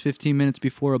sometimes 15 minutes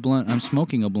before a blunt, I'm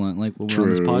smoking a blunt, like when we're on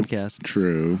this podcast.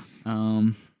 True.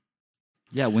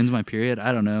 Yeah, when's my period?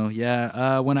 I don't know.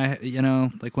 Yeah, when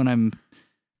when I'm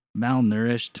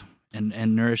malnourished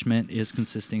and nourishment is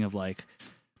consisting of like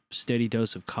steady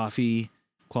dose of coffee,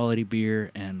 quality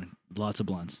beer, and lots of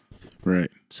blunts. Right.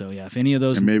 So yeah, if any of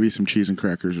those, And maybe some cheese and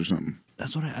crackers or something.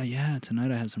 that's what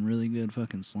tonight I had some really good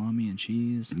fucking salami and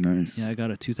cheese. Nice. Yeah, I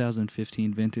got a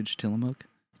 2015 vintage Tillamook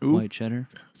Ooh. white cheddar.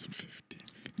 2015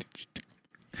 vintage.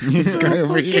 This guy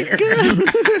over here.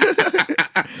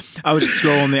 I was just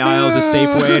scrolling the aisles of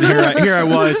Safeway, and here I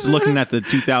was looking at the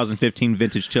 2015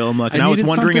 vintage Tillamook, and I was needed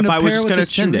wondering if something I was pair just with going the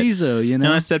to send it. chorizo, you know?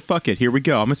 And I said, "Fuck it, here we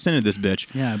go. I'm gonna send it this bitch."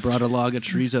 Yeah, I brought a log of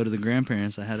chorizo to the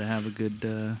grandparents. I had to have a good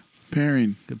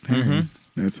Pairing. pairing. Mm-hmm.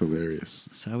 That's hilarious.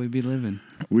 That's how we be living.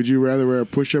 Would you rather wear a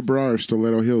push-up bra or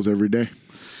stiletto heels every day?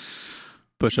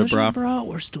 Push-up bra. bra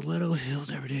or stiletto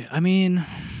heels every day. I mean,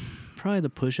 probably the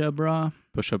push-up bra.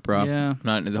 Push-up bra. Yeah.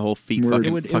 Not the whole feet Word.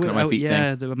 fucking up my feet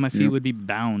thing. My feet Yep. would be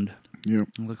bound. Yep.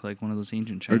 I look like one of those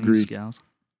ancient Chinese Agreed. gals.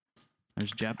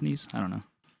 There's Japanese. I don't know.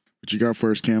 What you got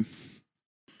for us, Cam?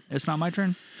 It's not my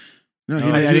turn. No, I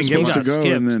he didn't was get supposed to one. go,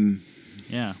 Skipped. and then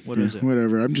Yeah. What is it?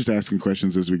 whatever. I'm just asking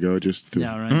questions as we go, just to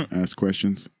Yeah. Right. ask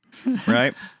questions.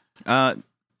 Right?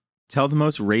 Tell the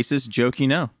most racist joke you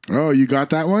know. Oh, you got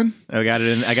that one? I got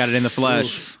it in the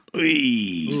flesh. So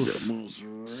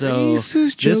Racist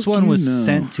this joke one you was know.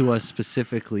 sent to us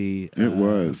specifically. It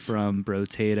was. from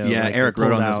Brotato. Yeah, like, Eric they wrote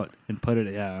pulled on this. out and put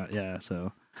it. Yeah.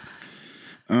 So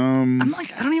I'm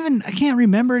like, I can't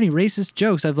remember any racist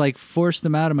jokes. I've like forced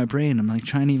them out of my brain. I'm like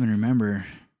trying to even remember.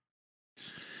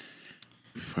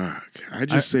 Fuck. I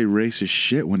just say racist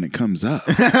shit when it comes up.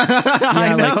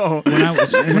 I know. Like when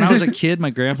I was a kid, my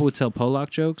grandpa would tell Polak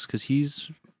jokes because he's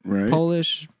Right?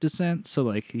 Polish descent. So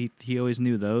like he always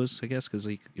knew those, I guess, because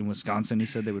in Wisconsin he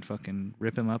said they would fucking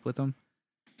rip him up with them.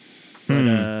 But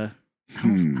I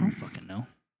don't fucking know.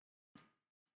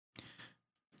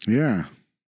 Yeah.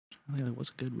 Like, what's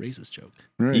a good racist joke?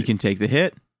 Right. You can take the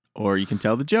hit, or you can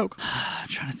tell the joke. I'm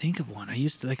trying to think of one. I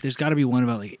used to like. There's got to be one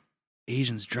about like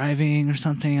Asians driving or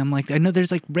something. I'm like, I know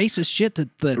there's like racist shit that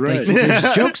Right. like,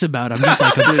 there's jokes about. I'm just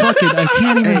like, I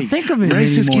can't even think of it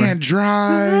Racists anymore. can't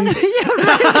drive.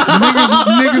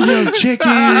 niggas love chicken.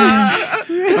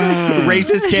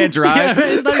 Racist can't drive. Yeah,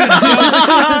 it's not even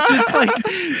jokes.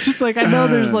 It's just like I know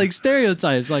there's like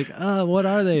stereotypes. Like, what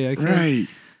are they? I can't- Right.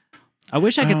 I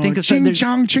wish I could think of ching something.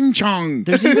 chong, ching chong.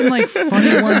 There's even like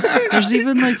funny ones. There's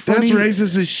even like funny. That's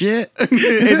racist as shit.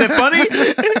 Is it funny?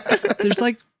 There's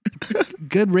like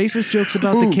good racist jokes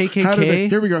about Ooh, the KKK. how do they-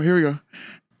 here we go.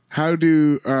 How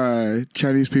do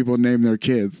Chinese people name their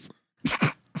kids?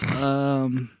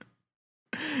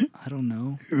 I don't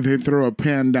know. They throw a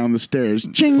pan down the stairs.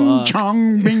 Ching, Fuck.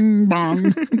 chong, bing,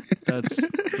 bong. That's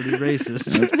pretty racist.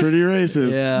 That's pretty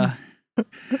racist. Yeah.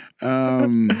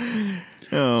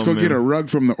 Let's go get a rug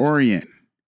from the Orient.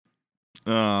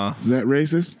 Is that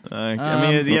racist?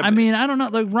 Yeah, I mean, I don't know.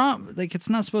 Like it's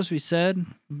not supposed to be said,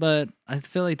 but I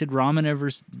feel like did ramen ever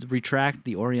retract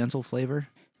the Oriental flavor?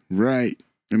 Right.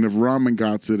 And if ramen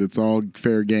got it, it's all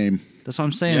fair game. That's what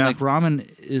I'm saying. Yeah. Like ramen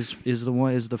is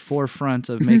the forefront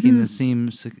of making this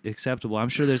seem acceptable. I'm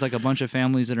sure there's like a bunch of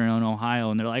families that are in Ohio,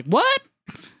 and they're like, "What?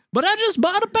 But I just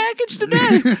bought a package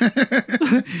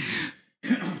today."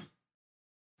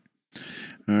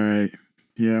 All right.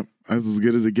 Yeah, that's as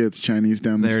good as it gets. Chinese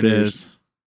down the there stairs.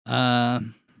 it is.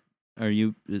 Are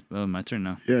you? My turn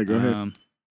now. Yeah, go ahead.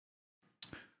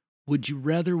 Would you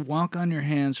rather walk on your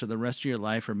hands for the rest of your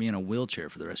life or be in a wheelchair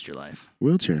for the rest of your life?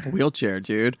 Wheelchair. Wheelchair,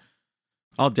 dude.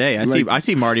 All day. I Like-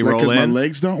 see Marty Like, roll 'cause my in.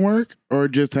 legs don't work, or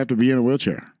just have to be in a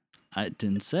wheelchair. I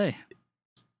didn't say.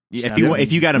 Yeah,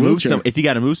 if you got to move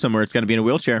somewhere, it's going to be in a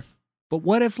wheelchair. But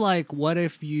what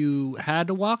if you had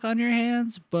to walk on your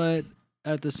hands, but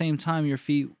at the same time your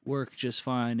feet work just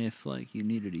fine if like you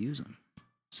needed to use them?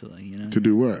 So like To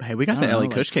do what? Hey, we got I the don't Ellie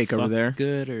know, Kush like, cake over fuck there.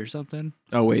 good or something.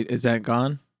 Oh wait, is that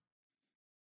gone?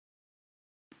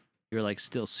 You're like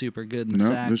still super good in the No,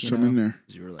 sack. there's you some know? in there.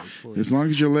 'Cause you were like fully As long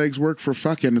as your legs work for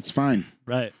fucking, it's fine.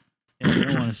 right. Yeah, you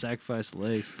don't want to sacrifice the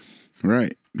legs.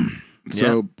 Right.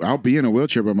 So I'll be in a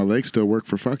wheelchair, but my legs still work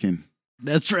for fucking.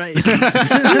 That's right.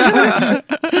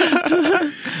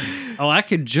 Oh, I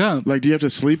could jump. Like, do you have to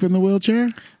sleep in the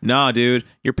wheelchair? No, dude,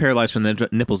 you're paralyzed from the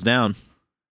nipples down,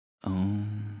 Oh.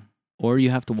 Or you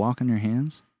have to walk on your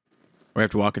hands. or you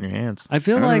have to walk on your hands. I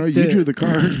feel I don't like know, you drew the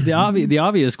card. the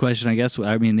obvious question, I guess.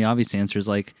 I mean, the obvious answer is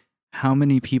like, how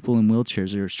many people in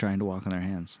wheelchairs are trying to walk on their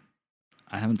hands?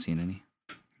 I haven't seen any.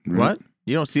 Right. What?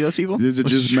 You don't see those people? Does it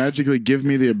just magically give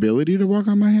me the ability to walk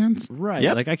on my hands? Right.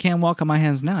 Yep. Like I can't walk on my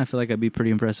hands now. I feel like I'd be pretty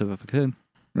impressive if I could.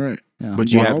 Right. Yeah.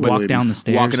 But you walk, have- walk ladies. down the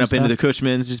stairs. Walking and up into the stuff.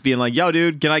 Cushmans, just being like, "Yo,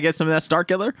 dude, can I get some of that Star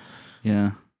Killer?"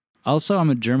 Yeah. Also, I'm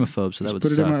a germaphobe, so that Just would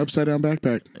put it suck. in my upside down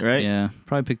backpack. Right? Yeah.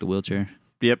 Probably pick the wheelchair.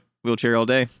 Yep. Wheelchair all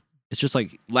day. It's just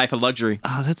like, Life of luxury.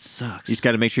 oh, that sucks. You just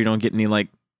got to make sure you don't get any like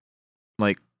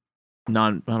I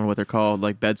don't know what they're called,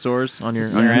 like bed sores on your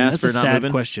ass That's for a not sad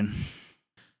moving. question.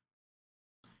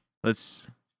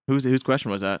 Whose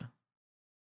question was that?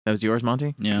 That was yours,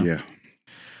 Monty? Yeah. Yeah.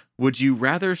 Would you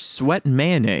rather sweat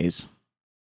mayonnaise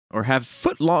or have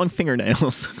foot-long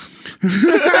fingernails?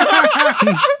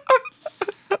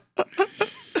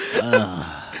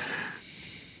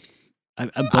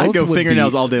 Both I'd go would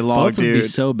fingernails be, all day long, both would be dude.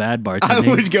 so bad, I bartending.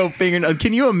 would go fingernails.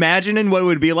 Can you imagine what it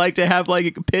would be like to have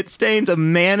like pit stains of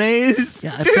mayonnaise?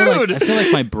 Yeah, I dude, feel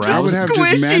like my I brows. would have just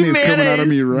Squishy mayonnaise coming out of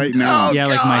me mayonnaise. right now. Oh, yeah,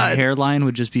 like my God. hairline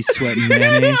would just be sweating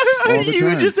mayonnaise. All the you time.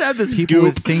 would just have this People goop.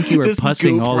 would think you were this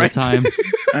pussing goop all right the time.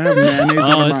 I have mayonnaise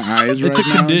Oh, under my eyes right it's a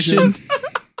now. and shit. condition.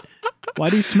 Why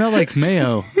do you smell like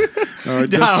mayo? I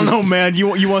don't know, man. You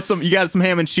want some? You got some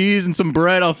ham and cheese and some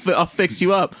bread? I'll fix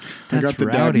you up. I That's got the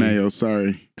rowdy. dad mayo.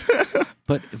 Sorry.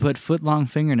 But foot long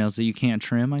fingernails that you can't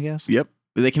trim, I guess. Yep.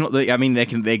 They can.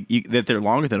 That they're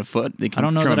longer than a foot. They can. I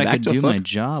don't know trim that them I back could to a do foot. my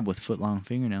job with foot long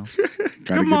fingernails.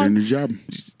 Gotta Come get a on. new job.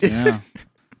 Yeah.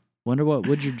 Wonder what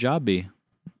would your job be?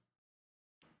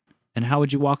 And how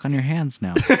would you walk on your hands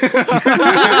now?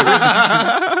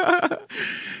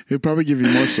 It'd probably give you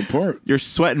more support. You're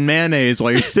sweating mayonnaise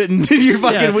while you're sitting in your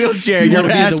fucking Yeah. wheelchair. You Your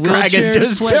wanna be in ass the crack is wheelchair,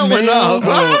 just sweat filling mayo? up.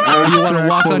 Or you want to crack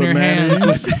walk full on of your hands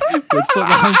mayonnaise. with foot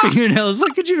long fingernails?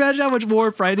 Like, could you imagine how much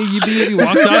more frightening you'd be if you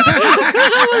walked on?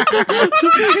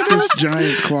 This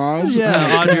giant claws. Yeah,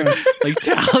 Oh, on your God. like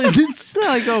talons. It's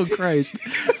like, oh Christ.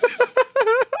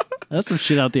 That's some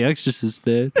shit out The Exorcist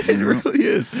did. It really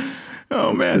is.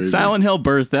 Oh man, crazy. Silent Hill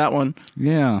birthed that one.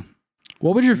 Yeah.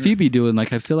 What would your feet be doing?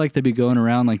 Like, I feel like they'd be going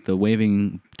around like the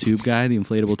waving tube guy, the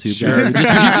inflatable tube guy. It would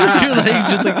just be, your legs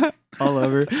just like all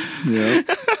over. Yeah.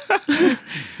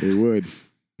 It would.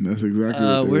 That's exactly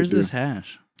what they Where's would do. this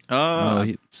hash? Oh,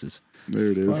 This is There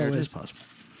it is. far away as possible.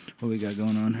 What we got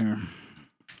going on here?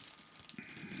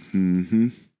 Mm-hmm.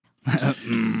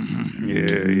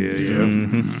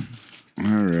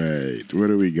 All right. What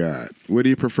do we got? What do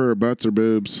you prefer, butts or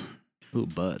boobs? Ooh,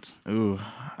 butts. ooh,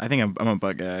 I think I'm a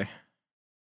butt guy.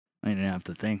 I didn't have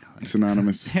to think. Like,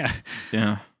 Synonymous. yeah.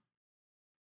 Yeah,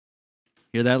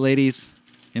 Hear that, ladies?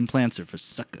 Implants are for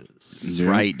suckers. that's Yeah.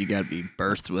 right. You got to be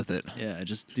birthed with it. Yeah,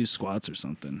 just do squats or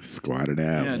something. Squat it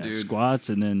out. Yeah, Yeah, dude. squats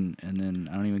and then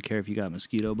I don't even care if you got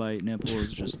mosquito bite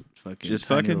nipples, just fucking Just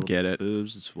tiny fucking little get it.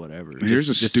 boobs, it's whatever. Here's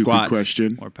a Just stupid squats.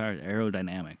 question. More power,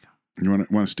 aerodynamic. You want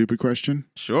a stupid question?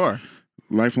 Sure.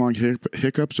 lifelong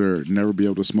hiccups or never be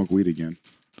able to smoke weed again?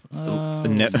 Oh,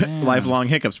 man. Lifelong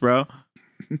hiccups, bro.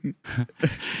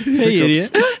 Hey,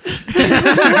 idiot.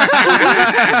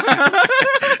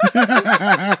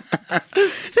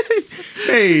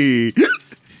 Hey,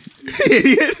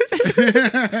 idiot.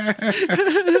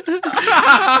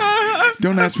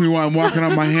 Don't ask me why I'm walking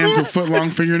on my hands with foot-long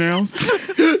fingernails.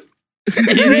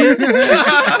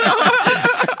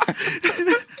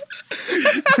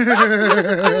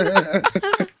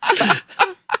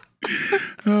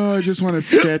 Oh, I just want a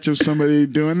sketch of somebody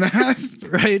doing that.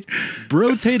 Right?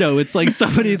 Brotato. It's like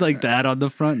somebody like that on the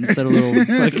front instead of little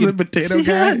fucking The potato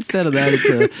guy. Instead of that,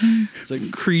 it's a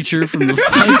creature from the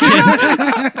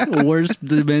fucking worst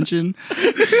dimension.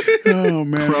 Oh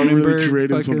man, I'm really Cronenberg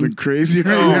creating fucking- something crazy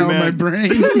right now in my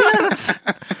brain.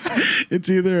 It's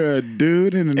either a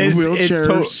dude in a It's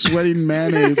wheelchair sweating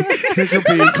mayonnaise,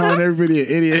 hiccuping, calling everybody an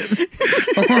idiot,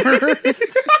 or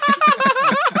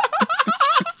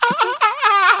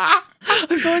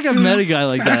I feel like I met a guy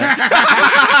like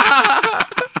that.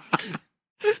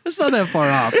 It's not that far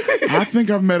off. I think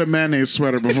I've met a mayonnaise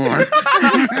sweater before.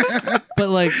 But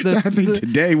like I think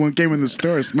today one came in the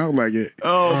store, it smelled like it.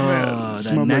 Oh man. that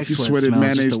Smelled like neck you sweat sweated smell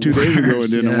is mayonnaise just 2 the days ago and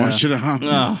worst. didn't Yeah. wash it off.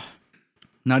 Ugh.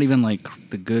 Not even like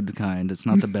the good kind. It's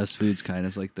not the best foods kind.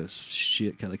 It's like the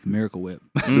shit kind, like Miracle Whip.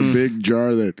 The big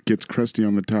jar that gets crusty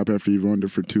on the top after you've owned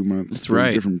it for 2 months. That's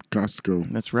right. From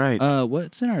Costco. That's right.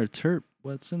 What's in our terp?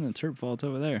 What's in the terp vault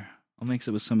over there? I'll mix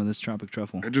it with some of this tropic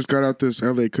truffle. I just got out this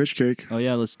LA Kush cake. Oh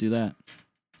yeah, let's do that.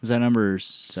 Is that number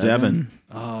 7? 7.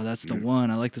 Oh, that's the one.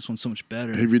 I like this one so much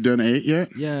better. Have you done 8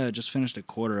 yet? Yeah, I just finished a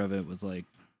quarter of it with like,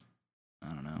 I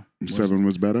don't know. 7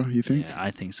 was better, you think? Yeah, I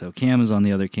think so. Cam is on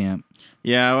the other camp.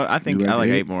 Yeah, well, I think You like I like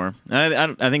 8? 8 more.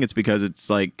 I think it's because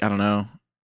it's like I don't know.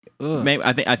 Ugh. Maybe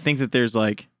I think that there's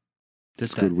like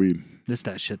This Good weed.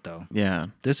 that shit though. yeah.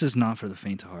 This is not for the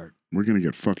faint of heart. We're going to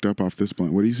get fucked up off this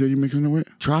blunt. What do you say you're mixing it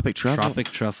with? Tropic truffle. Tropic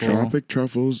truffle. Tropic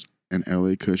truffles and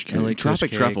LA Kush cake. LA Kush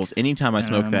Tropic cake. truffles. Anytime I And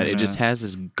smoke I'm that, it gonna- just has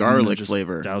this I'm gonna garlic just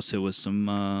flavor. Douse it with some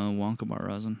Wonka bar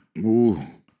rosin. Ooh,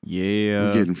 Yeah.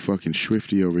 we're getting fucking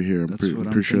swifty over here. I'm That's pretty, what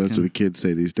I'm pretty sure that's what thinking. the kids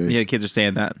say these days. Yeah, kids are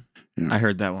saying that. Yeah. I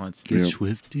heard that once. Yeah.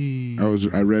 Swifty.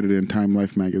 I read it in Time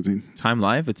Life magazine. Time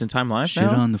Life? It's in Time Life Shit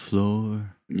now? on the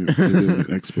floor. Yeah, they did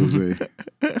an expose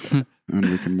on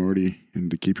Rick and Morty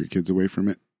and to keep your kids away from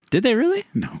it. Did they really?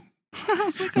 No. I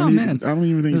was like, I oh don't man. even- I don't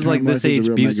even think This is like Time this Life is age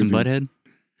a real Beavis and magazine.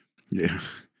 Butthead. Yeah.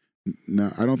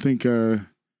 No, I don't think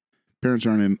parents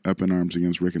aren't up in arms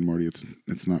against Rick and Morty.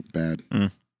 It's not bad.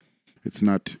 Mm. It's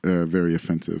not very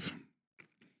offensive.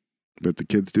 But the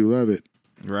kids do love it.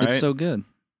 Right? It's so good.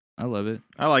 I love it.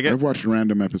 I like it. I've watched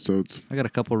random episodes. I got a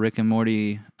couple Rick and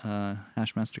Morty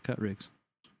Hashmaster cut rigs.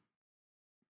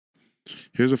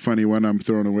 Here's a funny one I'm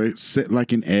throwing away. Sit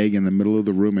like an egg in the middle of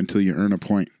the room until you earn a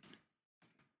point.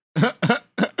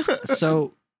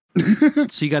 So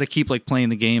you got to keep like playing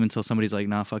the game until somebody's like,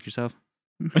 "Nah, fuck yourself."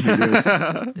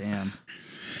 Damn.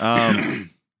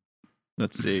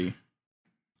 Let's see.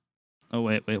 Oh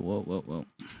wait, whoa.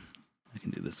 I can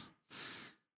do this.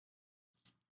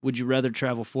 Would you rather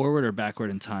travel forward or backward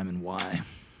in time, and why?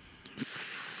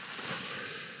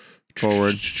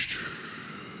 Forward.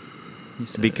 You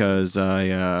said Because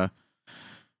I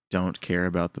don't care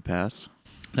about the past.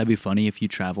 that'd be funny if you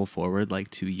travel forward like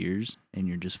 2 years and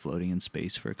you're just floating in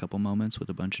space for a couple moments with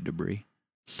a bunch of debris.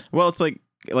 Well, it's like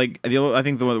I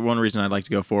think the one reason I'd like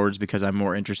to go forward is because I'm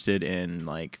more interested in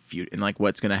like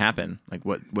what's going to happen, like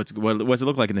what's it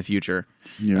look like in the future.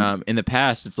 Yeah. In the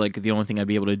past, it's like the only thing I'd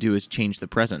be able to do is change the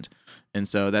present, and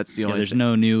so that's the Yeah, only. there's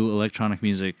no new electronic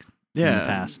music in Yeah. the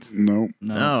past. No.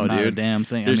 No, not a dude. damn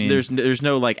thing. There's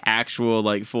no like actual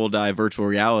like full dive virtual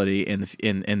reality in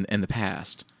the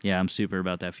past, Yeah, I'm super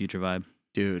about that future vibe.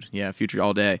 dude. Yeah, future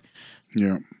all day.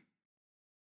 Yeah.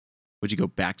 Would you go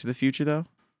back to the future though?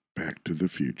 Back to the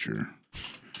Future.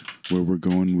 Where we're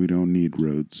going, we don't need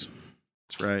roads.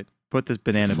 That's right. Put this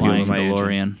banana peel Flying in my engine.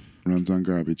 DeLorean. Runs on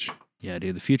garbage. Yeah,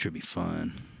 dude, the future would be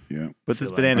fun. Yeah. Put this Feel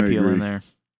like- banana I peel in agree.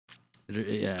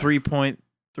 there. Yeah. 3.31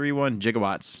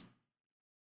 gigawatts.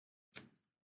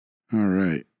 All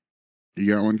right.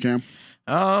 You got one, Cam?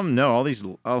 No, all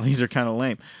these are kind of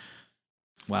lame.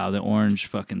 Wow, the orange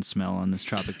fucking smell on this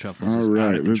tropic truffle is All just out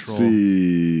right. of Let's control.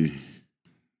 see.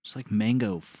 It's like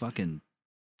mango fucking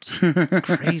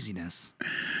craziness.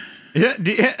 Yeah,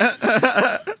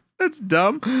 that's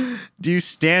dumb. Do you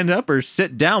stand up or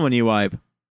sit down when you wipe?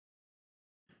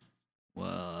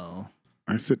 Well,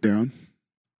 I sit down.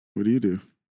 What do you do?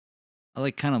 I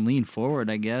like kind of lean forward,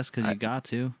 I guess, because you got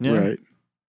to. Yeah. Right.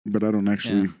 But I don't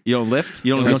actually. Yeah. You don't lift. You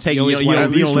You don't always- take. you You always don't,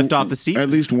 wipe- you don't lift off the seat. At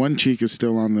least one cheek is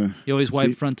still on the. You always wipe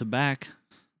seat. front to back.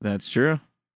 That's true.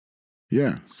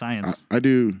 Yeah, Science. I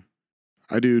do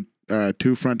 2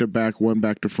 front to back, 1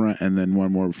 back to front, and then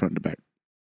 1 more front to back.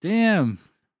 Damn.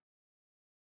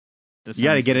 That You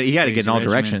got to sounds get it. You got to get in all crazy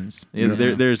regimen. directions.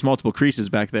 Yeah. There's multiple creases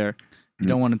back there. You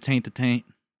don't want to taint the taint.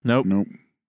 Nope. Nope.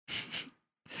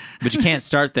 But you can't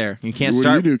start there. You can't What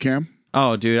start. do you do, Cam?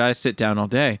 Oh, dude, I sit down all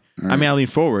day. All I right. mean, I lean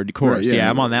forward, of course. Right, yeah.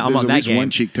 I'm on that. I'm There's on at that least game. one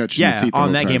cheek touching the Yeah, seat the on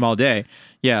whole that time. game all day.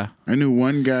 Yeah. I knew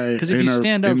one guy. Because if in you our-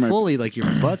 stand up in my- fully, like your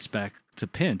butt's back to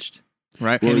pinched.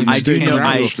 Right. Well, you I stay do know.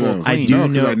 crouched, though. I No, do 'cause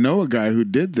know. I know a guy who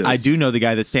did this. I do know the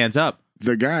guy that stands up.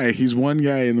 The guy, he's one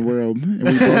guy in the world, and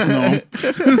we both know him.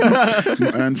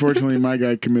 Unfortunately, my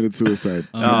guy committed suicide.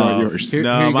 How about yours? Here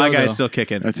no, you my go, guy's though. still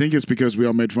kicking. I think it's because we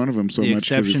all made fun of him so The much.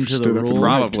 'cause he exception to the stood up and rule.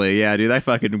 lied. Probably. Yeah, dude. That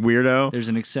fucking weirdo. There's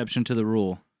an exception to the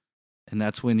rule, and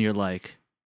that's when you're like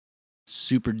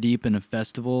super deep in a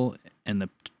festival and the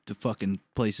fucking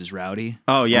place is rowdy.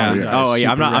 Oh yeah. Oh, yeah. Oh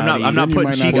yeah. I'm Super not rowdy. putting Then you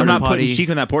might cheek. not I'm not get- putting Potty. cheek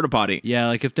on that porta potty. Yeah,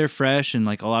 like if they're fresh and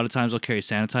like a lot of times I'll carry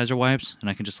sanitizer wipes and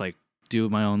I can just like do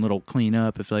my own little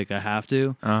cleanup if like I have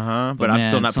to. But I'm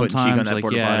still man, not putting cheek on sometimes, that like,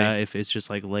 porta yeah, potty. if it's just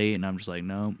like late and I'm just like,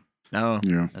 no, No,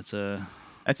 Yeah. that's a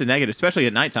that's a negative, especially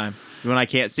at nighttime when I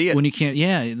can't see it. when you can't.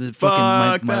 Yeah, the fucking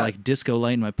Fuck my that. like disco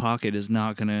light in my pocket is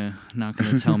not gonna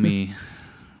tell me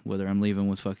whether I'm leaving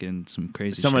with fucking some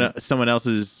crazy shit. Someone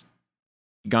else's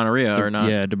gonorrhea or not.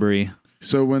 Yeah, debris.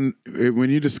 So when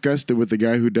you discussed it with the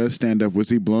guy who does stand up, was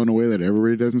he blown away that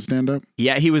everybody doesn't stand up?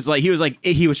 Yeah, he was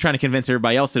trying to convince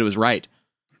everybody else that it was right.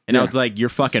 And I Yeah. was like, you're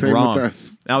fucking Same wrong. with us.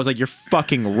 And I was like, you're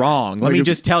fucking wrong. Let Like me if-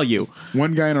 just tell you.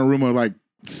 One guy in a room of like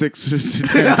 6 to 10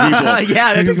 people.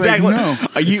 Yeah, that's He's like, exactly. no.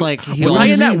 Are you, It's like he was I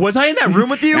wants- in that? Was I in that room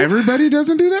with you? Everybody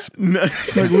doesn't do that?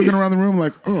 Like looking around the room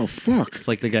like, oh, fuck. It's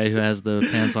like the guy who has the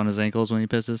pants on his ankles when he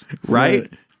pisses.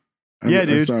 Right? Yeah, I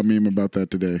dude. saw a meme about that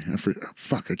today.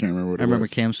 Fuck, I can't remember what I it remember was.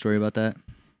 Cam's story about that.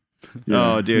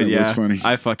 Yeah, Oh, dude, that yeah. was funny.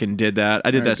 I fucking did that. I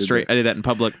did that did straight. that. I did that in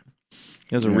public.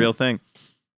 It was a Yeah. real thing.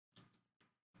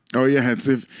 Oh yeah, it's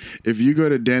if you go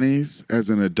to Denny's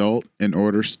as an adult and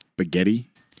order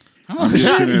spaghetti, I'm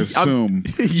just gonna assume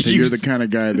that you're the kind of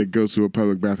guy that goes to a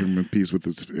public bathroom in peace with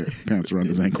his pants around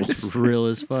his ankles. Real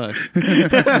as fuck.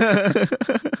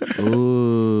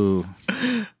 Ooh.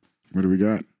 What do we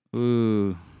got?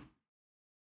 Ooh.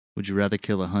 Would you rather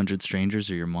kill 100 strangers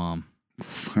or your mom?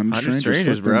 100 strangers,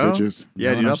 strangers, bro. fuck them bitches. Yeah,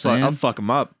 Know dude, what I'll I'm saying? fuck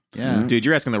him up. Yeah. Dude,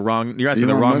 you're asking the wrong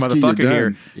Elon Musk, motherfucker you're here.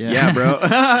 done. Yeah, bro.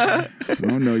 I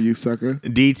don't know you, sucker.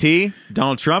 DT,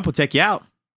 Donald Trump will take you out.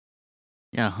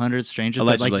 Yeah, 100 strangers.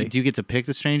 But, Allegedly. like, do you get to pick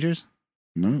the strangers?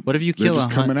 No, What if you they're kill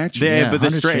just coming at you. Yeah, Yeah, but the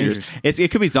 100 strangers. strangers.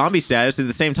 It could be zombie status at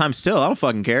the same time. Still, I don't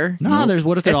fucking care. No, Nope. there's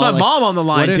what if they're It's all my like, mom on the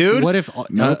line, what if, dude. What if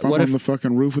Nope, I'm what on if the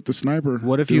fucking roof with the sniper.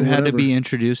 what if doing you had to whatever. be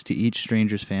introduced to each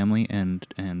stranger's family and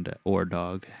or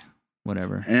dog,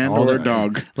 whatever, and All or their-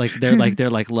 dog? like they're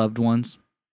like loved ones.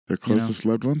 Their closest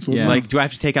loved ones? Yeah. Like, do I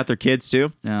have to take out their kids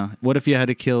too? No. What if you had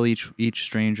to kill each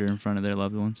stranger in front of their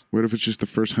loved ones? What if it's just the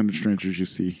first 100 strangers you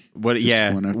see? What? Just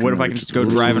Yeah. one after What if I another, can just just go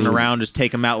boom. driving around, just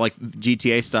take them out like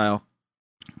GTA style?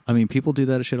 I mean, people do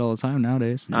that shit all the time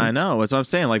nowadays. I know. That's what I'm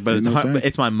saying. Like, but Ain't no thing.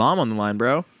 it's my mom on the line,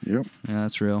 bro. Yep. Yeah,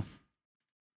 that's real.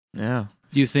 Yeah.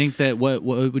 Do you think that what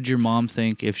would your mom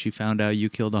think if she found out you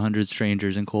killed 100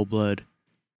 strangers in cold blood?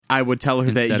 I would tell her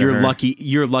Instead that of you're her. lucky.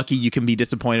 You're lucky. You can be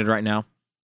disappointed right now.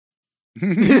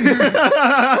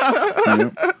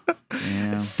 Yep.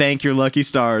 Yeah. Thank your lucky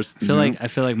stars. I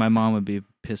feel like my mom would be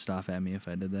pissed off at me if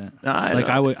I did that.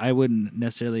 I wouldn't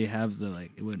necessarily have the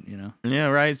it wouldn't, Yeah,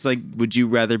 right. It's like, would you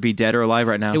rather be dead or alive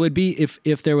right now? It would be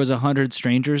if there was 100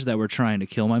 strangers that were trying to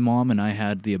kill my mom and I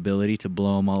had the ability to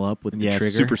blow them all up with the yeah,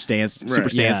 trigger. super stance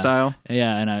Yeah. style.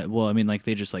 Yeah, and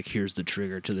they just here's the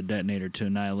trigger to the detonator to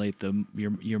annihilate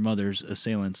your mother's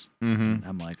assailants. Mm-hmm.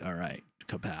 I'm like, all right,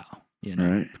 kapow,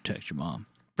 Right. protect your mom.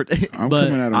 I'm But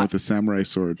coming at him with a samurai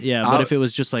sword. Yeah, but if it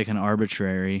was just like an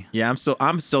arbitrary, Yeah,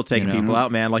 I'm still taking You know? people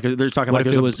out, man. Like they're talking What like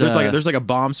if it was, there's like a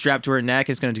bomb strapped to her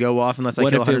neck. It's going to go off unless I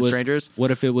kill 100 strangers.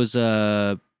 What if it was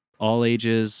all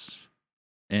ages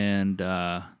and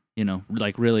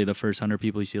like really the first 100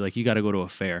 people you see, like you got to go to a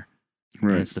fair.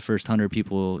 And Right. it's the first 100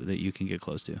 people that you can get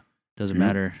close to. Doesn't Yeah.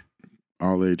 matter.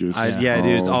 All ages. Yeah,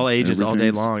 dude, it's all ages, all day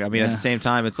everything's- long. I mean, at Yeah. the same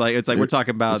time, it's like we're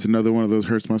talking about. It's another one of those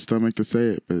hurts my stomach to say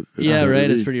it, but it's Yeah, what it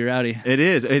right. It's is. pretty rowdy. It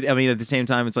is. I mean, at the same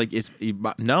time, it's like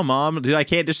no, mom, dude, I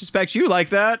can't disrespect you like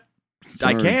that.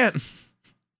 I Sorry. can't.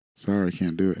 Sorry, I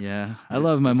can't do it. Yeah, I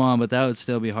love my mom, but that would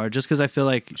still be hard. Just because I feel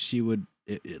like she would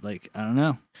like I don't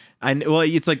know. Well,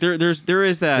 it's like there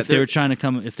is that. If they're trying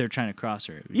to cross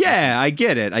her. Yeah, I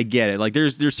get it. Like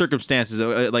there's circumstances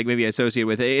like maybe associated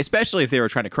with it, especially if they were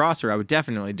trying to cross her. I would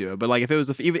definitely do it. But like if it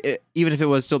was even if it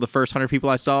was still the first 100 people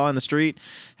I saw in the street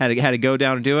had to go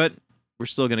down and do it, we're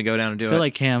still gonna go down and do it. I feel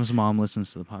like Cam's mom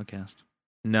listens to the podcast.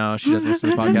 No, she doesn't listen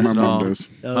to the podcast My at mom all. does.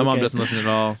 My mom doesn't listen at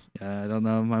all. Yeah, I don't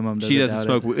know. My mom doesn't. She doesn't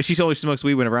smoke. She only smokes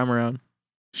weed whenever I'm around.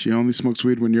 She only smokes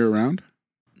weed when you're around?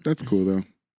 That's cool, though.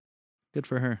 Good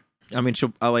for her. I mean,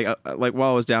 she'll like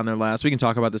while I was down there last. We can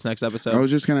talk about this next episode. I was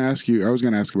just going to ask you. I was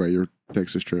going to ask about your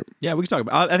Texas trip. Yeah, we can talk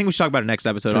about. I think we should talk about it next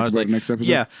episode. Talk honestly, about next episode?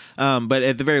 Yeah. But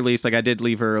at the very least, like I did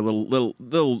leave her a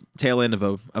little tail end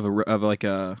of like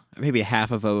maybe a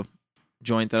half of a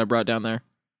joint that I brought down there.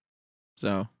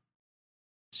 So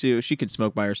she could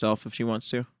smoke by herself if she wants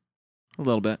to, a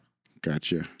little bit.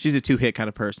 Gotcha. She's a 2-hit kind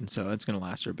of person, so it's gonna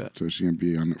last her a bit. So she's going to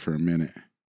be on it for a minute.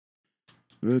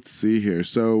 Let's see here.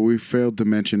 So I failed to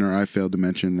mention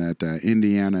that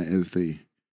Indiana is the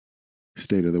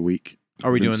state of the week.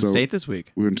 Are we Been doing the state this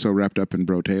week? We've been so wrapped up in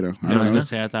Brotato. I was gonna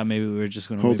say I thought maybe we were just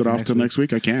gonna Hold wait it for off till next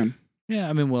week. I can. Yeah,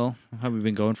 I mean, well, have we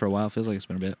been going for a while? Feels like it's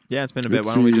been a bit. Yeah, it's been a bit. Let's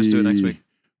Why don't we just do it next see. week?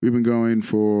 We've been going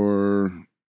for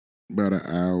about an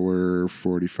hour,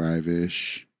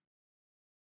 45-ish.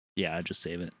 Yeah, I'd just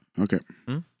save it. Okay.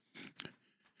 Hmm?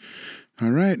 All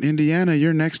right, Indiana,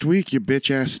 you're next week, you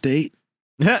bitch-ass state.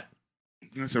 That's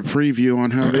a preview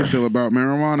on how they feel about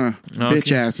marijuana. Okay.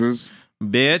 Bitch asses.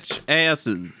 Bitch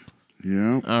asses.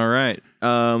 Yeah. All right.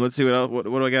 Let's see what else. What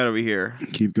do I got over here?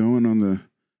 Keep going on the...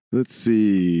 Let's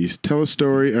see. Tell a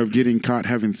story of getting caught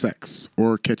having sex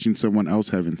or catching someone else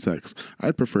having sex.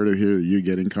 I'd prefer to hear you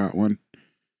getting caught one.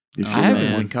 If I you haven't have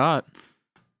been one. caught.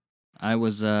 I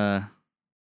was we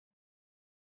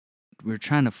were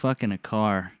trying to fuck in a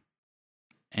car,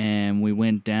 and we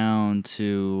went down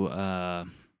to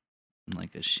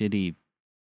like a shitty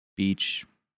beach.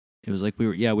 It was like we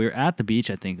were at the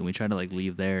beach, I think, and we tried to like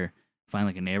leave there, find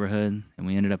like a neighborhood, and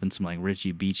we ended up in some like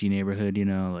richy beachy neighborhood, you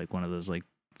know, like one of those like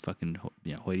fucking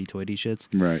hoity-toity shits.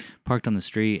 Right. Parked on the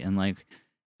street, and like it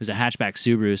was a hatchback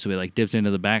Subaru, so we like dipped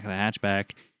into the back of the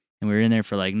hatchback, and we were in there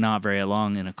for like not very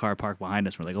long, and a car parked behind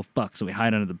us. We're like, oh fuck, so we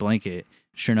hide under the blanket.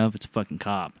 Sure enough, it's a fucking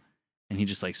cop, and he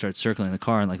just like starts circling the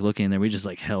car and like looking in there. We just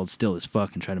like held still as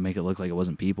fuck and tried to make it look like it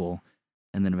wasn't people,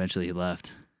 and then eventually he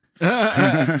left.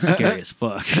 Scary as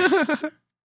fuck.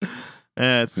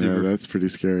 That's super. Yeah, that's pretty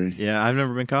scary. Yeah, I've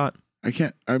never been caught.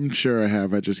 I'm sure I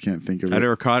have. I just can't think of it. I've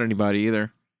never caught anybody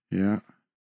either. Yeah.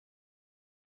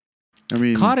 I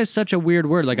mean, Caught is such a weird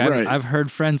word. Like Right. I've heard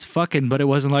friends fucking, but it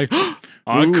wasn't like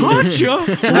I Ooh. caught you.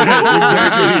 like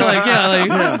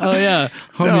oh yeah,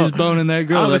 homie's boning that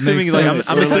girl. I'm That assuming, makes like, sense.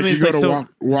 I'm or assuming like it's you like go to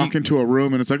so. walk into a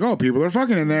room and it's like, oh, people are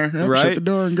fucking in there. Yep, Right. Shut the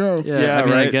door and go. yeah, I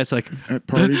mean, I right. guess like At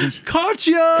parties. And Caught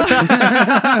you. Ooh.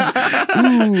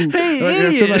 Hey, Like, I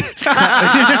feel idiot.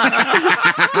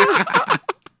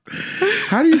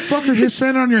 How do you fucking hit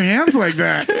sand on your hands like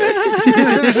that?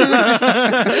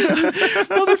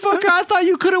 motherfucker, I thought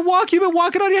you couldn't walk. You've been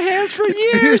walking on your hands for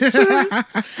years.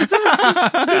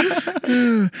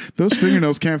 Those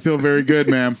fingernails can't feel very good,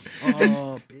 ma'am.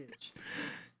 Oh, bitch.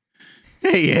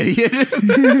 Hey, idiot.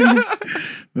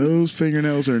 Those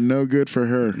fingernails are no good for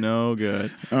her. No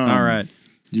good. Um, All right.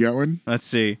 You got one? Let's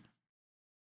see.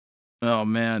 Oh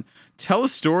man, tell a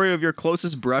story of your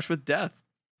closest brush with death.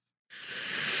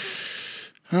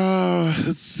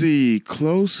 Let's see.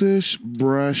 Closest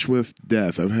brush with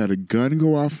death. I've had a gun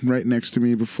go off right next to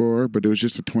me before, but it was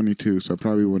just a 22, so I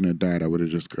probably wouldn't have died. I would have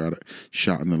just got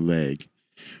shot in the leg.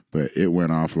 But it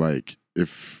went off like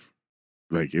if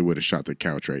it would have shot the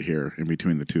couch right here in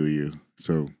between the two of you.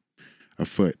 So a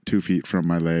foot, 2 feet from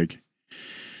my leg.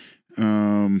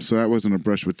 So that wasn't a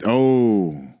brush with.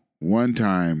 Oh, one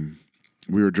time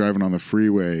we were driving on the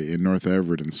freeway in North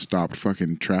Everett and stopped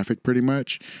fucking traffic pretty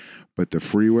much. But the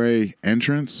freeway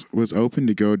entrance was open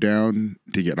to go down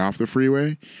to get off the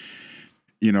freeway.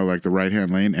 You know, like the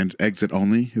right-hand lane and exit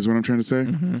only is what I'm trying to say.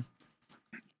 Mm-hmm.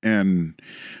 And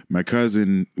my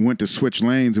cousin went to switch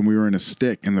lanes and we were in a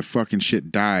stick and the fucking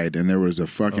shit died. And there was a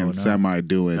fucking semi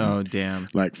doing Oh damn.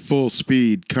 like full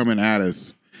speed coming at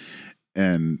us.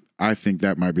 And I think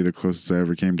that might be the closest I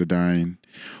ever came to dying.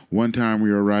 One time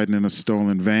we were riding in a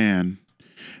stolen van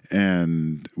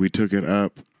and we took it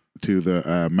up to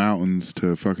the mountains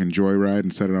to fucking joyride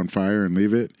and set it on fire and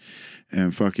leave it.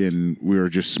 And fucking we were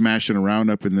just smashing around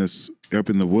up in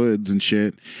the woods and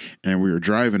shit. And we were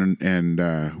driving and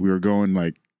we were going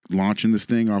like launching this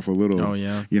thing off a little, Oh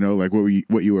yeah. you know, like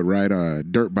what you would ride a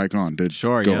dirt bike on to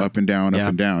Sure, go yeah. up and down,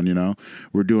 Yeah. you know.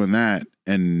 We're doing that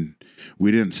and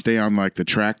we didn't stay on like the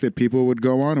track that people would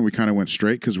go on, and we kind of went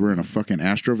straight because we're in a fucking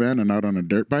Astrovan and not on a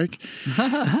dirt bike.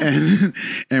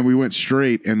 and we went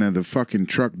straight, and then the fucking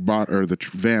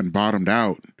van bottomed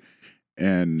out.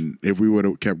 And if we would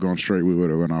have kept going straight, we would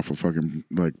have went off a fucking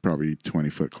like probably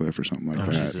 20-foot cliff or something like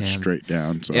that, Jesus. straight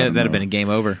down. So Yeah, that'd have been a game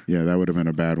over. Yeah, that would have been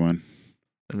a bad one.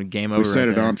 That'd been game over. We set right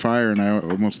it there. on fire, and I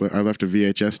left a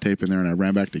VHS tape in there, and I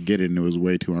ran back to get it, and it was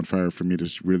way too on fire for me to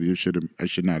really I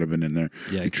should not have been in there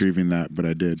Yikes. retrieving that, but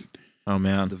I did. Oh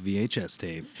man, The VHS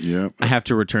tape. Yep. I have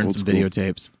to return Old some school.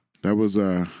 videotapes. That was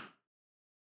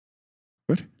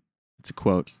what? It's a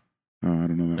quote. Oh, I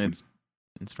don't know that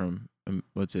It's from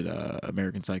what's it?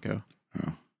 American Psycho.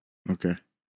 one. Oh, okay.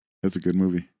 That's a good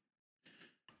movie.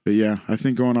 But yeah, I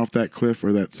think going off that cliff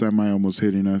or that semi almost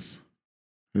hitting us,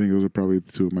 I think those are probably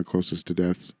the two of my closest to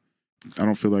deaths. I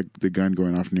don't feel like the gun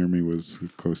going off near me was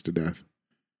close to death.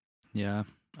 Yeah.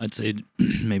 I'd say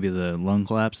maybe the lung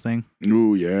collapse thing.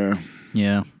 Ooh, yeah.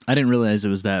 Yeah. I didn't realize it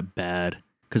was that bad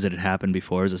because it had happened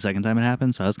before. It was the second time it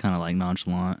happened. So I was kind of like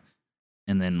nonchalant.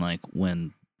 And then like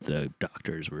when the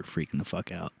doctors were freaking the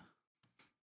fuck out.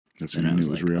 That's when And you I knew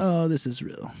was it was like, real. oh, this is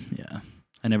real. Yeah.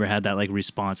 I never had that like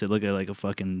response. It looked like a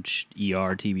fucking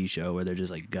ER TV show where they're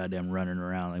just like goddamn running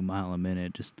around like a mile a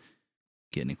minute, just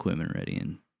getting equipment ready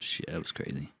and shit. It was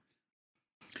crazy.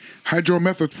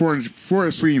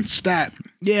 Hydromethamphetamine stat.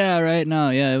 Yeah, right. No,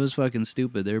 yeah, it was fucking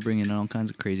stupid. They were bringing in all kinds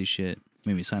of crazy shit.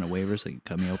 Made me sign a waiver so they could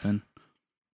cut me open.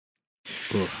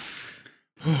 Oof.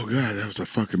 Oh, God, that was a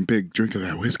fucking big drink of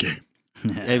that whiskey.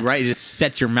 Hey, right, you just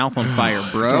set your mouth on fire,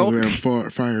 It's all the bro. way on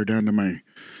fire down to my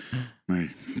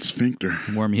sphincter,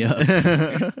 Warm you up.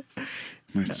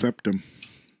 my septum.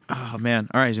 Oh man!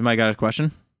 All right, somebody got a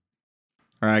question?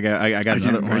 All right, I got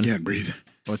another one. I can't breathe.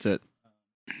 What's it?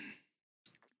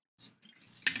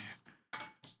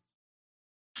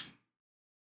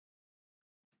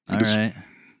 All right.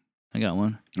 I got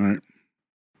one. All right.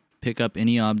 Pick up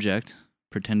any object,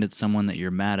 pretend it's someone that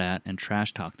you're mad at, and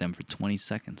trash talk them for 20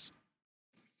 seconds.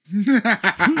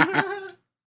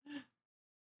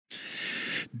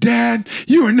 Dad,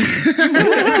 you are.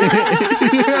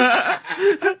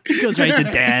 It goes right to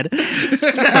dad.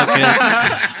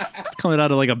 Coming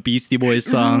out of like a Beastie Boys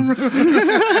song.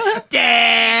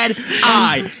 Dad,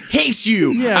 I hate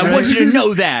you. Yeah, I right. want you to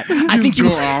know that. I think you.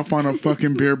 go off on a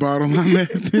fucking beer bottle on that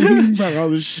thing about all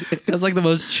this shit. That's like the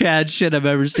most Chad shit I've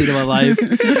ever seen in my life.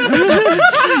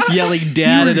 Yelling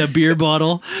dad at a beer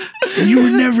bottle. You were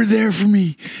never there for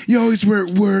me. You always were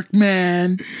at work,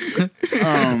 man.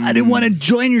 I didn't want to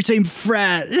join your same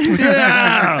frat.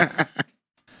 Yeah.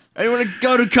 I don't want to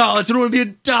go to college. I don't want to be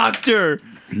a doctor.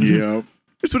 Yep.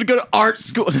 I just want to go to art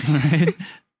school. Right?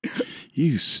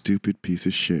 You stupid piece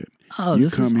of shit. Oh, You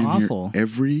this come is in awful. here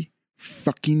every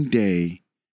fucking day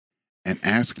and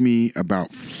ask me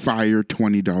about fire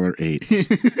 $20 eights.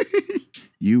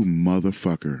 You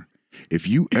motherfucker. If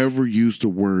you ever use the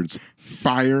words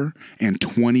fire and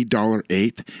 $20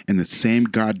 eighth in the same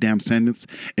goddamn sentence,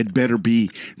 it better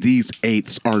be these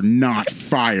eighths are not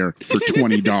fire for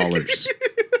 $20.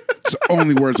 It's the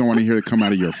only words I want to hear to come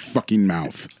out of your fucking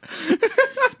mouth.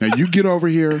 Now you get over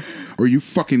here or you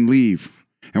fucking leave.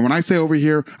 And when I say over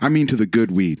here, I mean to the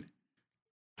good weed.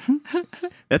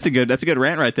 That's a good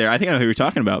rant right there. I think I know who you're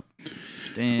talking about.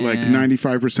 Damn. Like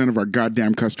 95% of our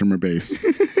goddamn customer base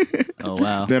Oh,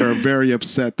 wow. that are very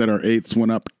upset that our eighths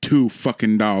went up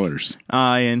 $2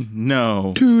 I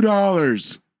know.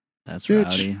 $2. That's Bitch.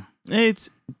 rowdy. It's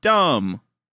dumb.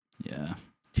 Yeah.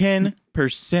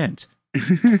 10%.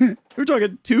 We're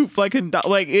talking two fucking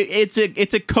like it's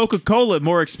a Coca-Cola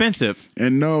more expensive.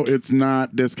 And no, it's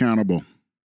not discountable.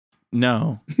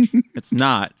 No, it's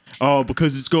not. Oh,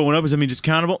 because it's going up, does that mean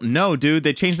discountable? No, dude,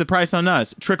 they changed the price on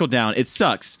us. Trickle down. It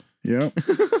sucks. Yep.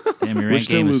 Damn, your We're rank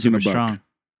still game is losing super a buck. strong.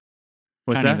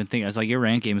 What's I'm trying that? to even think. I was like, your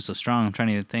rank game is so strong. I'm trying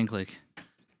to even think like,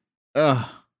 Ugh.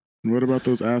 What about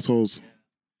those assholes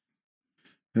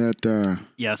that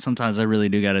yeah, sometimes I really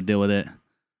do got to deal with it.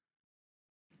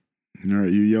 all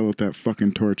right, you yell at that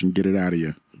fucking torch and get it out of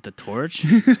you. The torch?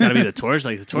 It's got to be the torch.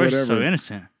 Like, the torch is so Whatever.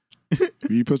 innocent.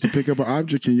 You're supposed to pick up an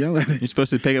object and yell at it, You're supposed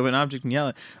to pick up an object and yell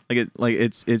it.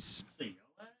 It's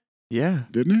yeah.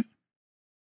 didn't it?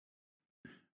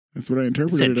 That's what I It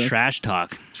interpreted said it as. trash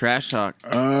talk. Trash talk.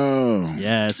 Oh.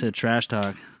 Yeah, it said trash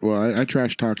talk. Well, I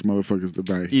trash talked motherfuckers to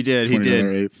buy He did. He $20 did.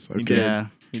 eighths. He Okay. did. Yeah.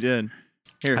 He did.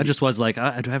 Here. I just was like, do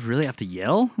I really have to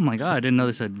yell? I'm like, oh, I didn't know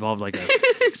this involved like a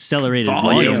accelerated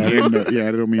Volume. volume I here. didn't know-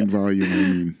 I don't mean volume. I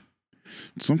mean,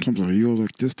 sometimes I yell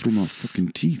like this through my fucking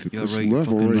teeth at You're this right,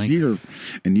 level fucking, right like- here.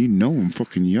 And you know I'm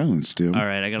fucking yelling still. All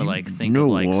right, I gotta like think of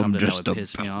like something that would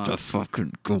piss me off.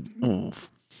 fucking go off.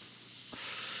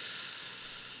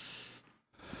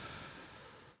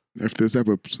 After this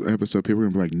episode, people are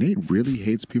gonna be like, Nate really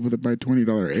hates people that buy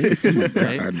 $20 eggs. Oh my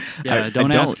Right? God. Yeah, I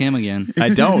don't ask don't. him again. I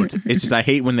don't. It's just I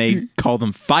hate when they call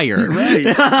them fire. Right.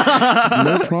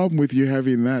 No problem with you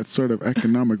having that sort of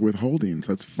economic withholdings.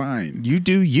 That's fine. You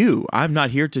do you. I'm not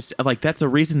here to like. That's a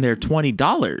reason they're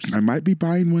 $20. I might be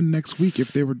buying one next week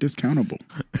if they were discountable.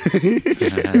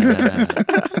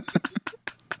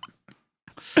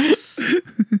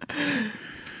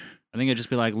 I think I'd just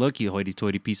be like, look, you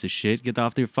hoity-toity piece of shit, get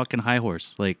off your fucking high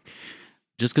horse. Like,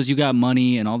 just because you got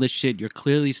money and all this shit, you're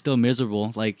clearly still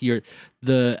miserable. Like,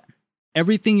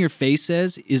 everything your face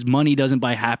says is money doesn't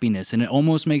buy happiness. And it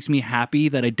almost makes me happy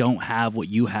that I don't have what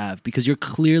you have because you're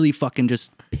clearly fucking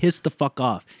just pissed the fuck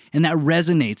off. And that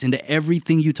resonates into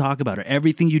everything you talk about or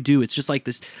everything you do. It's just like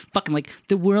this fucking like,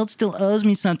 the world still owes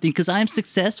me something because I'm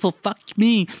successful. Fuck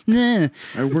me. Nah.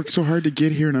 I worked so hard to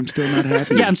get here and I'm still not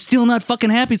happy. Yeah, I'm still not fucking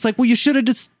happy. It's like, well, you should have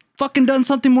just fucking done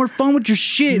something more fun with your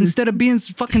shit instead of being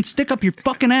fucking stick up your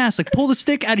fucking ass. Like, pull the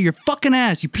stick out of your fucking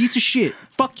ass, you piece of shit.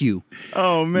 Fuck you.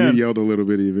 Oh You man, yelled a little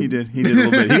bit even. he did a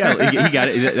little bit. He got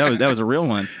it. That was a real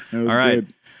one. That was All right.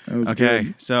 good. That was Okay,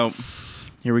 good. so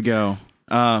here we go.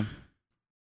 I'm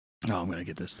gonna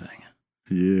get this thing.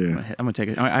 Yeah. I'm gonna take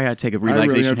it. I gotta take a I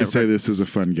relaxation. really have to hit say real this is a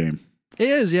fun game. It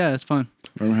is, yeah, it's fun.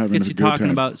 I'm having It's a you good talking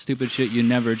time. about stupid shit you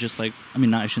never just like, I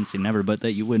mean, I shouldn't say never, but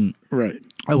that you wouldn't, Right.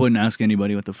 I wouldn't ask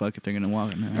anybody what the fuck if they're going to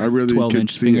walk in I really 12-inch could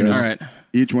see fingernails. us, All right.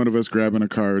 each one of us grabbing a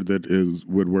card that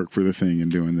would work for the thing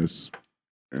and doing this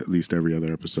at least every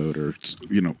other episode or,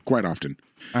 quite often.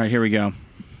 All right, here we go.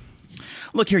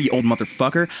 Look here, you old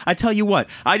motherfucker. I tell you what,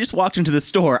 I just walked into the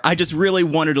store. I just really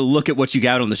wanted to look at what you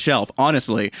got on the shelf,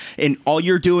 honestly. And all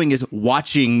you're doing is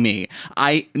watching me.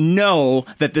 I know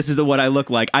that this is what I look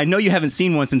like. I know you haven't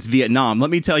seen one since Vietnam. Let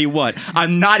me tell you what,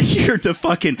 I'm not here to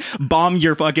fucking bomb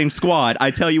your fucking squad.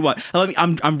 I tell you what,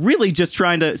 I'm really just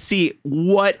trying to see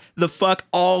what the fuck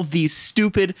all these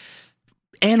stupid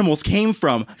animals came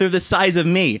from. They're the size of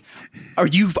me. Are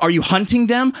you hunting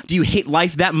them? Do you hate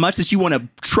life that much that you want to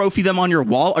trophy them on your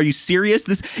wall? Are you serious?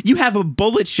 You have a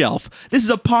bullet shelf. This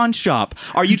is a pawn shop.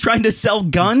 Are you trying to sell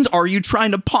guns or are you trying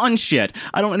to pawn shit?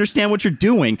 I don't understand what you're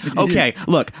doing. Okay,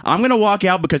 look, I'm going to walk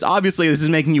out because obviously this is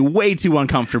making you way too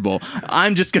uncomfortable.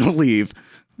 I'm just going to leave.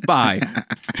 Bye.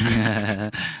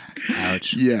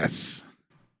 Ouch. Yes.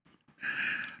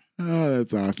 Oh,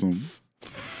 that's awesome.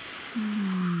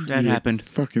 That happened.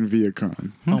 Fucking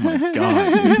Viacom. Oh my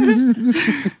God.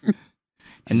 And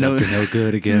He's no, up to no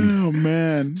good again. Oh,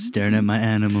 man. Staring at my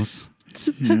animals.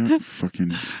 Yeah, fucking.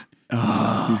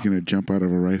 He's going to jump out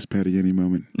of a rice paddy any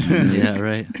moment. Yeah,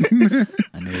 right.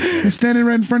 I know He's standing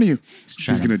right in front of you.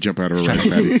 trying He's to- going to jump out of a rice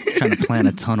paddy. trying to plan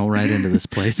a tunnel right into this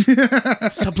place.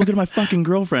 stop looking at my fucking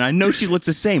girlfriend. I know she looks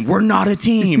the same. We're not a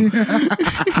team.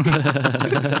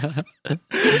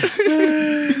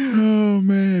 Oh,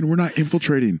 man. We're not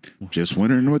infiltrating. Just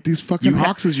wondering what these fucking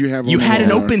boxes you have You on had the an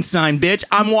wall are. open sign, bitch.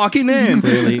 I'm walking in.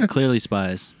 Clearly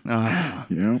spies.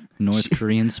 Yeah. North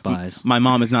Korean spies. My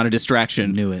mom is not a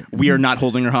distraction. Knew it. We are not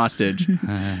holding her hostage.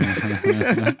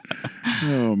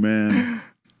 Oh, man.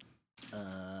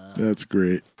 That's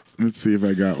great. Let's see if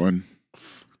I got one.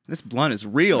 This blunt is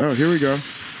real. Oh, here we go.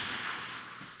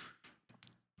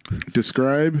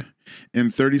 Describe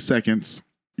in 30 seconds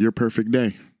your perfect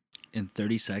day. In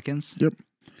 30 seconds? Yep.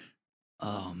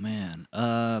 Oh, man.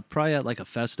 Probably at like a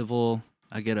festival.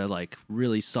 I get a like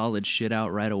really solid shit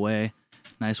out right away.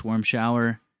 Nice warm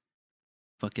shower.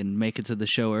 Fucking make it to the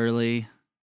show early.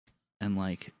 And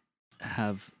like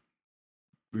have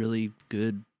really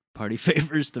good party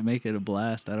favors to make it a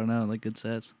blast. I don't know, like good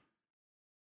sets.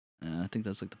 I think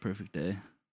that's like the perfect day.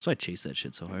 That's why I chase that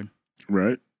shit so hard.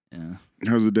 Right? Yeah.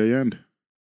 How's the day end?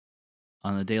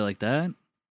 On a day like that,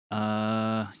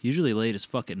 usually late as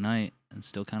fuck at night and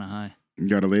still kind of high. You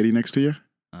got a lady next to you?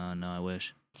 No, I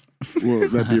wish. Well,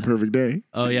 that'd be a perfect day.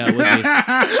 Oh yeah, it would be.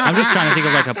 I'm just trying to think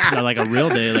of like a real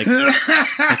day, like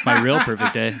my real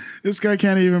perfect day. This guy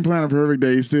can't even plan a perfect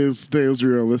day. He stays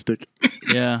realistic.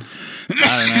 Yeah,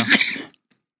 I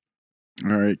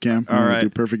don't know. All right, Cam. All you wanna right. do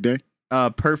perfect day?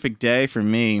 Perfect day for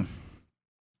me.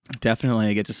 Definitely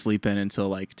I get to sleep in until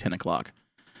like 10 o'clock.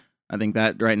 I think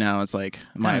that right now is like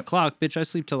 9 o'clock, bitch. I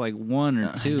sleep till like 1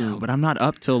 or 2. I know, but I'm not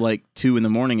up till like 2 in the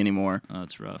morning anymore. Oh,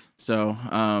 it's rough. So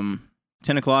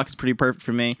 10 o'clock is pretty perfect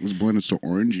for me. This blend is so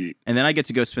orangey. And then I get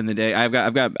to go spend the day. I've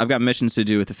got missions to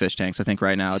do with the fish tanks. I think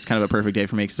right now it's kind of a perfect day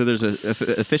for me. So there's a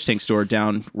fish tank store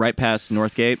down right past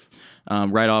Northgate,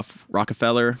 right off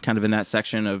Rockefeller, kind of in that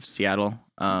section of Seattle.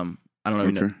 I don't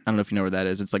know. Okay. I don't know if you know where that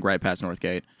is. It's like right past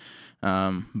Northgate.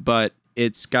 But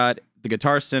it's got the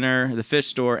Guitar Center, the fish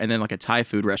store, and then like a Thai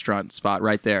food restaurant spot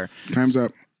right there. Time's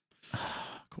up.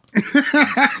 Cool.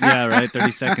 Yeah, right.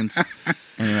 30 seconds.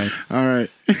 Anyway, All right.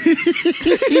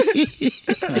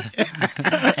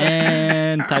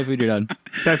 And Thai food, you're done.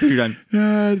 Thai food, you're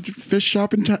done. Fish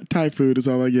shop and Thai food is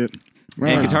all I get. All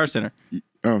And right. Guitar Center.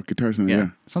 Oh, Guitar Center, yeah.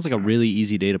 Sounds like a really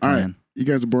easy day to All plan. right. You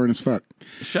guys are boring as fuck.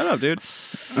 Shut up, dude.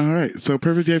 All right. So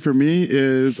perfect day for me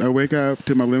is I wake up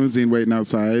to my limousine waiting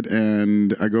outside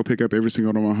and I go pick up every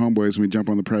single one of my homeboys and we jump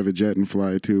on the private jet and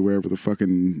fly to wherever the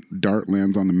fucking dart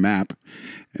lands on the map.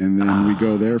 And then we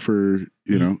go there for,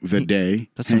 you know, the day.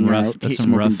 That's some hang rough. out, That's some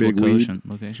smoking rough big weed,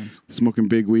 locations. smoking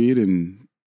big weed and,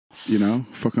 you know,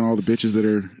 fucking all the bitches that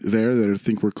are there that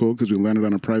think we're cool because we landed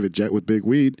on a private jet with big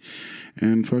weed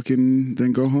and fucking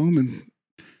then go home and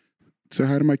say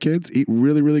hi to my kids, eat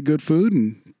really, really good food,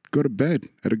 and go to bed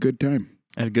at a good time.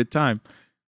 At a good time.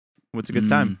 What's a good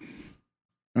time?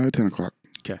 10 o'clock.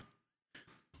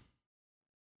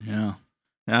 Yeah.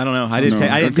 I don't know. I A didn't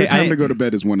good take. time to go to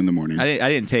bed is 1 in the morning. I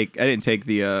didn't take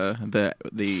the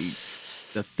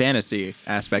fantasy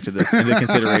aspect of this into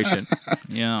consideration.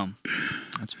 Yeah.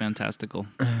 That's fantastical.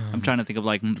 I'm trying to think of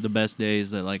like the best days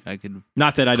that like I could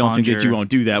Not that I don't think that you conjure won't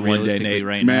do that one day, realistically Nate.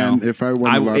 right Man, now. if I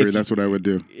won I- the lottery, if- that's what I would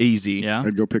do. Easy. Yeah.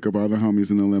 I'd go pick up all the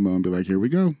homies in the limo and be like, here we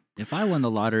go. If I won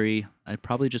the lottery, I'd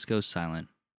probably just go silent.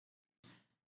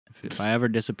 If I ever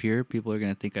disappear, people are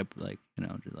gonna think I like, you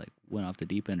know, just like went off the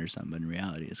deep end or something. But in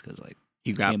reality, it's because like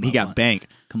He Came got up on- bank.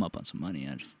 come up on some money,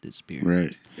 I just disappear.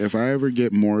 Right. If I ever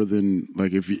get more than,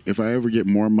 like, if I ever get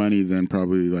more money than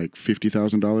probably like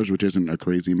 $50,000, which isn't a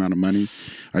crazy amount of money,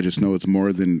 I just know it's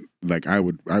more than, like, I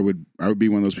would be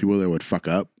one of those people that would fuck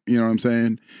up. You know what I'm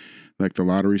saying? Like the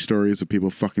lottery stories of people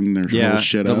fucking their Yeah. whole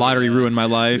shit The up. lottery ruined my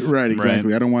life. Right,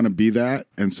 exactly. I don't want to be that.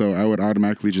 And so I would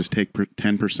automatically just take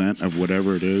 10% of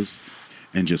whatever it is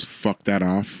and just fuck that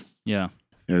off Yeah.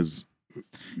 as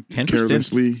 10%.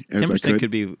 carelessly as I 10% could.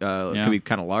 could be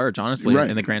kind of large, honestly, Right.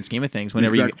 in the grand scheme of things.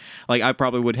 Whenever Exactly. you like, I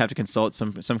probably would have to consult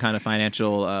some kind of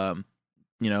financial,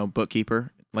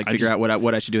 bookkeeper, like figure out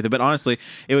what I should do with it. But honestly,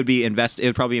 it would be It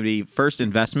would probably be first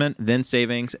investment, then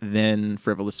savings, then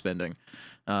frivolous spending.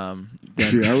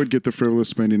 See, I would get the frivolous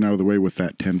spending out of the way with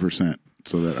that 10%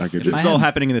 so that I could This just, is all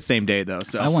happening in the same day, though.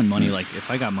 So If I won money, like if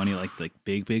I got money like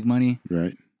big money,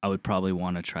 right? I would probably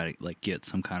want to try to like get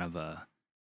some kind of a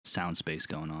sound space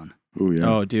going on. Oh, yeah.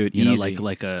 oh, dude, You know, easy.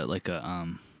 like a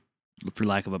for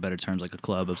lack of a better terms, like a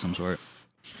club of some sort,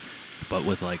 but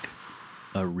with like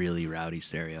a really rowdy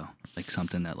stereo, like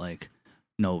something that like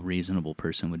no reasonable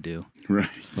person would do. Right.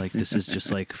 Like this is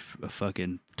just like a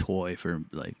fucking toy for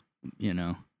like, you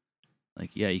know,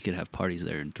 like yeah, you could have parties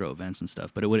there and throw events and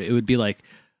stuff, but it would be like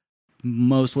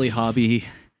mostly hobby,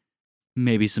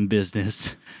 maybe some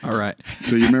business. all right.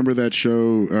 So you remember that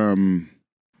show,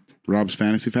 Rob's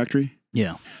Fantasy Factory?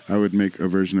 Yeah. I would make a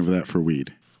version of that for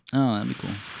weed. Oh, that'd be cool.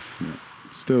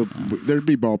 Still, there'd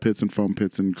be ball pits and foam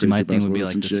pits and So crazy my thing basketball would be hoops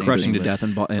like and the shit. same Crushing thing, to but- death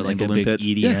and but like a balloon big pits.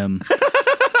 EDM,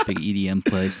 big EDM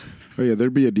place. Oh yeah,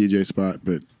 there'd be a DJ spot,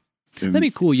 but and That'd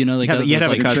be cool, you know. Like You'd have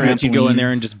a like cousin that you'd go in trampoline.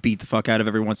 there and just beat the fuck out of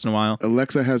every once in a while.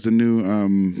 Alexa has a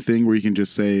new thing where you can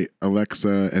just say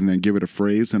Alexa and then give it a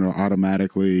phrase and it'll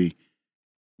automatically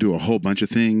do a whole bunch of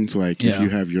things. Like if Yeah. you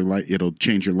have your light, it'll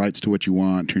change your lights to what you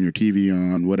want, turn your TV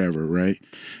on, whatever, right?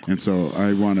 And so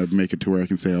I want to make it to where I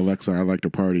can say, Alexa, I like to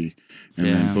party. And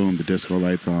then Yeah. boom, the disco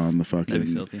lights on, the That'd be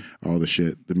fucking, filthy. all the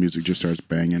shit. The music just starts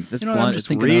banging. This You know what I'm blunt just is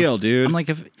thinking real, of? dude. I'm like,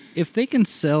 if they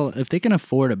can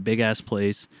afford a big ass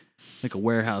place, like a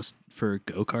warehouse for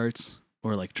go karts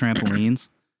or like trampolines,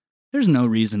 there's no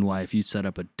reason why if you set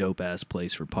up a dope ass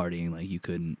place for partying, like you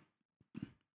couldn't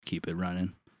keep it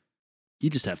running. You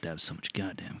just have to have so much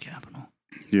goddamn capital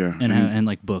Yeah. and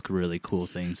like book really cool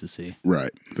things to see.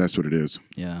 Right. That's what it is.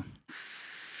 Yeah.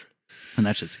 And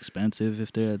that shit's expensive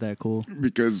if they're that cool.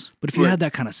 Because, But if you had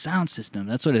that kind of sound system,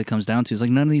 that's what it comes down to. It's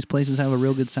like none of these places have a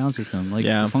real good sound system. Like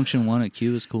Yeah. Function 1 at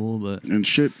Q is cool, but and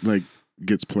shit like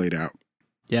gets played out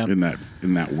yeah. in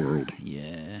that world.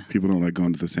 yeah. People don't like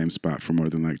going to the same spot for more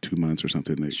than like 2 months or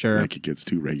something. They, Sure. Like it gets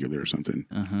too regular or something.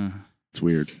 Uh-huh. It's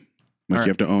weird. Like All you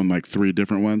have to own like 3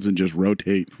 different ones and just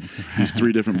rotate these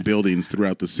 3 different buildings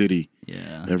throughout the city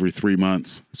Yeah. every 3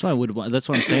 months. That's why I would want, that's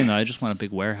what I'm saying though. I just want a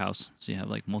big warehouse. So you have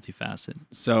like multifaceted.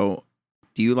 So,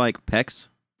 do you like pecs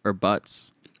or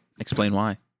butts? Explain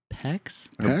why. Pecs?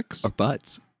 Pecs? Or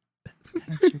butts.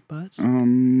 Pecs or butts?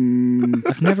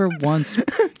 I've never once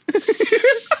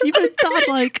even thought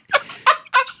like,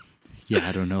 yeah,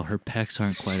 I don't know. Her pecs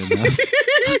aren't quite enough.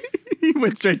 He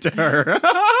went straight to her.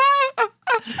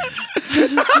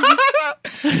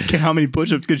 Okay, how many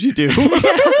push-ups could you do?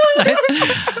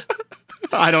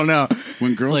 I don't know.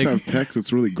 When girls like- have pecs,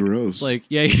 it's really gross. Like,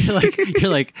 yeah, you're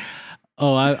like,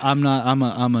 Oh, I'm not.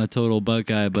 I'm a total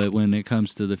Buckeye, but when it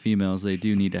comes to the females, they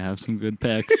do need to have some good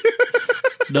pecs.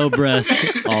 No breast,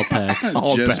 all pecs.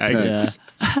 All Just pecs.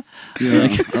 pecs.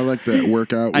 Yeah, I like that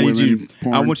workout I need women you.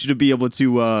 porn. I want you to be able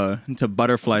to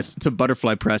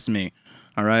butterfly press me.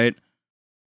 All right.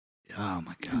 Oh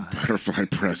my god! Butterfly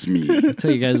press me. I'll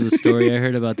tell you guys the story I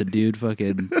heard about the dude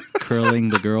fucking curling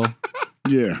the girl.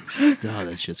 Yeah, Oh,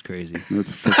 that shit's crazy.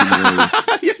 that's fucking hilarious.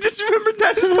 Yeah, just remembered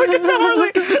that. It's fucking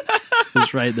gnarly.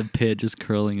 Just right in the pit, just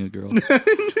curling a girl.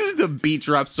 The beat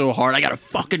drops so hard. I got a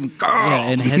fucking girl. Yeah,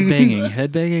 and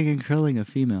headbanging and curling a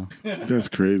female. That's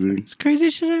crazy. It's the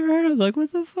craziest shit I ever heard of. Like,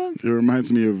 what the fuck? It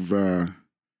reminds me of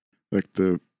like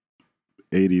the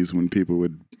 80s when people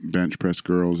would bench press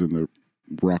girls in the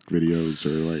rock videos,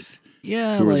 or like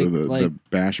Yeah, who were like, the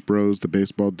Bash Bros, the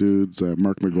baseball dudes,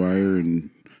 Mark McGuire and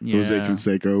Jose yeah.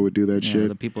 Canseco would do that Yeah, shit.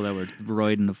 the people that were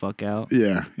roiding the fuck out.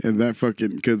 Yeah, and that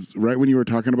fucking, because right when you were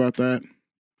talking about that,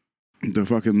 the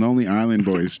fucking Lonely Island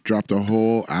Boys dropped a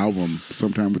whole album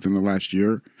sometime within the last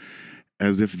year,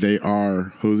 as if they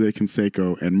are Jose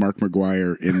Canseco and Mark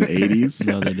McGuire in the 80s.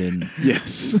 No, they didn't.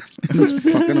 Yes, it's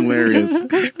fucking hilarious.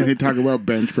 And they talk about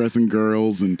bench pressing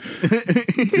girls and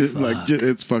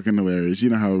it's fucking hilarious. You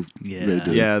know how Yeah. they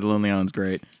do. Yeah, the Lonely Island's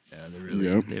great. Yeah, they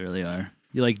Yep. really are.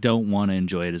 You like don't want to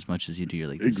enjoy it as much as you do. You're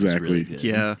like, this Exactly. Is really good.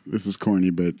 Yeah. This is corny,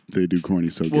 but they do corny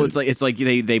so Well, good. it's like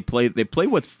they play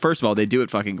what, first of all, they do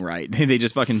it fucking right. They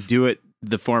just fucking do it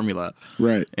the formula,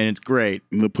 Right. and it's great.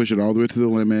 And they'll push it all the way to the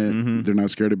limit. Mhm. They're not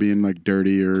scared of being like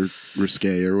dirty or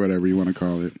risque or whatever you want to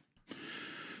call it.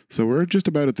 So we're just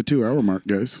about at the 2-hour mark,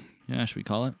 guys. Yeah, should we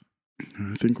call it?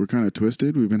 I think we're kind of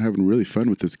twisted. We've been having really fun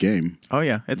with this game. Oh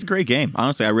yeah, it's a great game.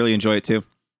 Honestly, I really enjoy it too.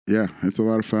 Yeah, it's a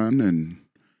lot of fun, and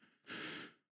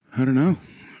I don't know.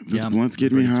 This Yeah, blunt's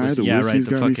getting me pretty high. twisted. The Yeah, right, whiskey's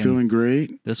the got me fucking- feeling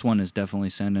great. This one is definitely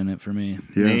sending it for me.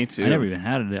 Yeah. Me too. I never even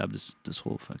had a dab this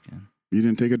whole fucking. You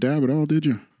didn't take a dab at all, did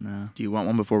you? No. Do you want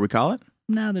one before we call it?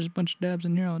 Nah, there's a bunch of dabs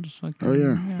in here. I'll just fucking. Oh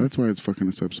yeah, that's why it's fucking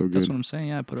us up so That's good. what I'm saying.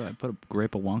 Yeah, I put a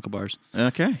grape of Wonka bars.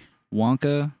 Okay.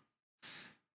 Wonka,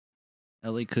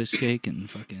 LA Kush Cake, and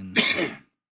fucking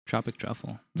Tropic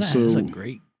Truffle. That's a So-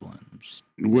 great blunt.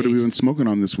 What have we been Amazed. smoking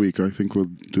on this week? I think we'll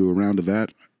do a round of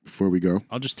that before we go.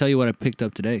 I'll just tell you what I picked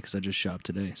up today because I just shopped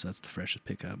today, so that's the freshest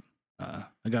pickup. I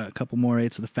got a couple more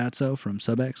eighths of the Fatso from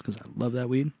Subex because I love that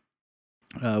weed.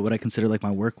 What I consider like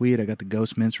my work weed, I got the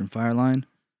Ghost Mints from Fireline.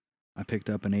 I picked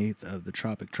up an eighth of the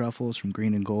Tropic Truffles from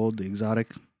Green and Gold, the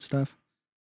exotic stuff,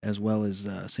 as well as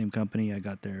same company. I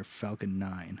got their Falcon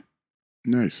 9.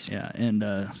 Nice. Yeah, and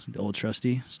the old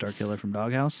trusty Star Killer from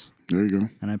Doghouse. There you go.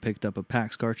 And I picked up a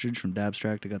PAX cartridge from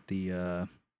Dabstract. I got the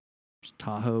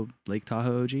Lake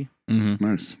Tahoe OG. Mm-hmm.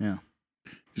 Nice. Yeah.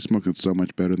 You're smoking so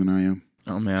much better than I am.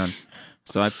 Oh man.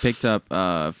 So I picked up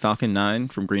Falcon 9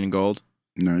 from Green and Gold.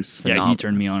 Nice. Yeah, Phenomenal. he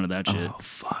turned me on to that shit. Oh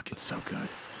fuck, it's so good.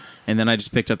 And then I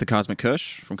just picked up the Cosmic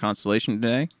Kush from Constellation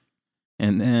today.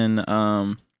 And then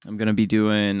I'm gonna be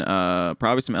doing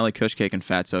probably some LA Kush Cake and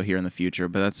Fatso here in the future.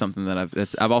 But that's something that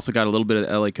I've also got a little bit of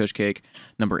LA Kush Cake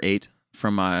number 8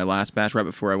 from my last batch right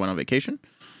before I went on vacation.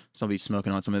 So I'll be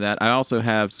smoking on some of that. I also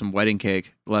have some wedding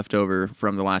cake left over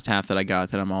from the last half that I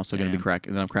got that I'm also gonna be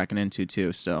cracking into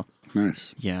too. So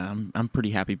Nice. yeah, I'm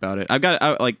pretty happy about it.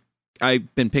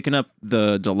 I've been picking up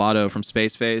the Gelato from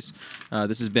Space Face.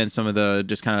 This has been some of the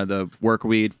just kind of the work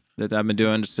weed that I've been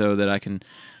doing just so that I can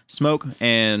smoke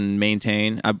and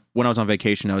maintain. When I was on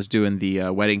vacation, I was doing the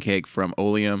wedding cake from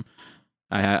Oleum.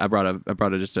 I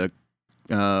brought just a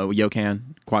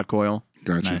Yokan quad coil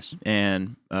Gotcha. Nice.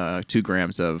 and 2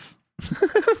 grams of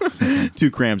 2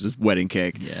 grams of wedding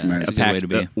cake. Yeah, Nice. that's A a good way Pax, to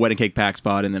be. wedding cake Pax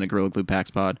pod and then a Gorilla Glue Pax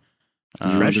pod.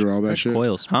 Did you run through all that Fresh shit?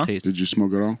 coils Huh? taste. Did you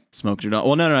smoke it all? Smoked it all.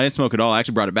 Well, no, I didn't smoke it all. I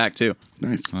actually brought it back too.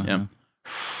 Nice. Uh-huh. Yeah.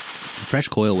 Fresh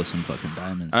coil with some fucking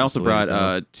diamonds. I That's also the way to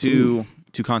brought go.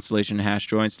 two Constellation hash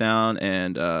joints down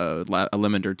and a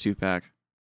Limiter 2-pack.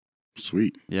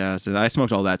 Sweet. Yeah, so I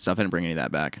smoked all that stuff. I didn't bring any of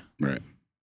that back. Right.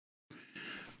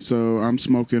 So I'm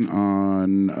smoking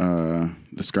on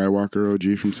the Skywalker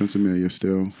OG from Sensimilia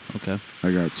still. Okay.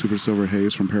 I got Super Silver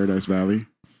Haze from Paradise Valley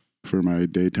for my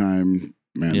daytime.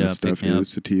 Man, Yeah, that stuff pick me up. is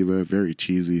sativa. Very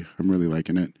cheesy. I'm really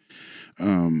liking it.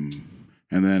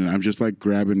 And then I'm just like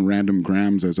grabbing random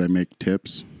grams as I make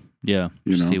tips. Yeah.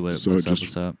 You know, See what's so up. just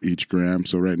What's up? each gram.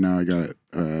 So right now I got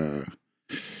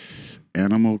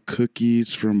Animal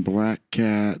Cookies from Black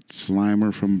Cat,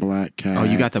 Slimer from Black Cat. Oh,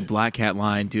 you got the Black Cat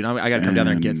line, dude. I got to come down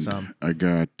there and get some. I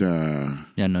got,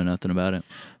 Yeah, know nothing about it.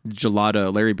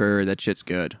 Gelato, Larry Bird, that shit's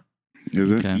good.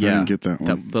 is it? Okay. I Yeah. didn't get that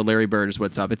one. The Larry Bird is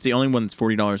what's up. It's the only one that's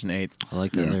 $40 an eighth. I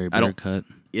like that Yeah. Larry I don't- Bird cut.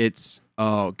 It's,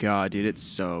 oh, God, dude, it's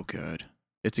so good.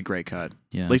 It's a great cut.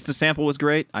 Yeah. At least the sample was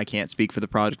great. I can't speak for the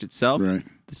product itself. Right.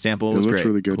 The sample It was looks great.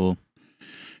 really good. Cool.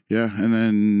 Yeah, and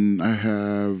then I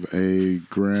have a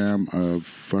gram of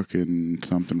fucking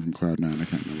something from Cloud9. I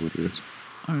can't remember what it is.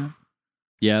 All right.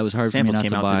 Yeah, it was hard Samples for me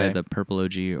came not to out buy today. the Purple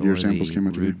OG or Your samples the came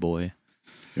out today? Rude Boy.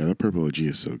 Yeah, that purple OG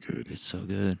is so good. It's so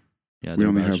good. Yeah, We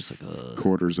only I have was just like, ugh.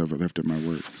 quarters of it left at my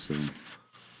work, so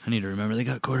I need to remember they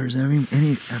got quarters any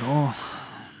at all.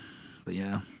 But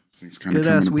yeah, things kind of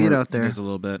good ass coming weed apart. out there. There's a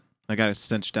little bit. I got it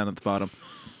cinched down at the bottom.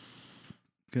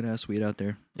 Good ass weed out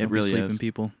there. It Don't be really sleeping is.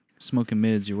 people smoking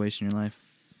mids. You're wasting your life.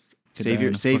 Could Save die your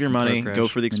in a save your fucking car money. crash. Go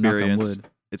for the And knock on experience. wood.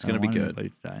 It's I gonna don't be want good. anybody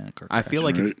to die in a car I crash. feel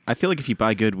like Right. I feel like if you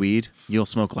buy good weed, you'll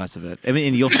smoke less of it. I mean,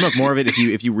 and you'll smoke more of it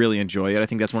if you really enjoy it. I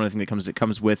think that's one of the things that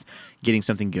comes with getting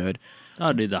something good.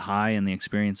 Oh, dude, the high and the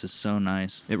experience is so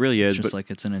nice. It really is. It's just But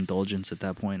like it's an indulgence at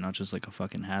that point, not just like a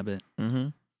fucking habit.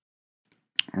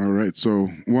 All right, so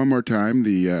one more time,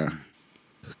 the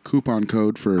coupon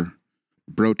code for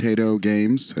Brotato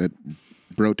Games at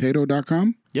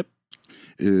brotato.com. Yep.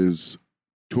 Is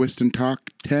Twist and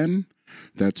Talk 10.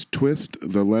 That's twist,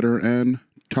 the letter N,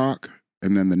 talk,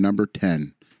 and then the number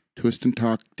 10. Twist and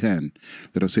Talk 10.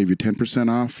 That'll save you 10%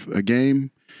 off a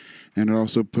game, and it'll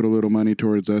also put a little money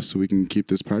towards us so we can keep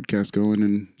this podcast going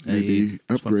and maybe Hey,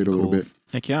 upgrade a fucking little cool. bit.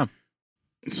 Heck yeah.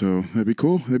 So that'd be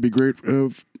cool. That'd be great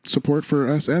support for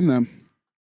us and them.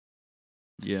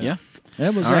 Yeah.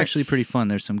 That was All right. actually pretty fun.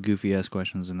 There's some goofy ass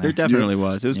questions in there. There definitely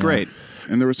was. It was Yeah. great.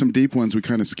 And there were some deep ones we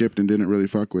kind of skipped and didn't really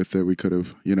fuck with that we could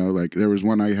have, like there was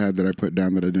one I had that I put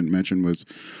down that I didn't mention was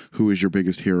who is your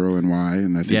biggest hero and why?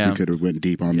 And I think Yeah. we could have went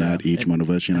deep on Yeah. that, each one of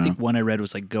us, I know. think one I read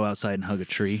was like go outside and hug a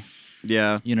tree.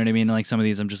 Yeah. You know what I mean? Like some of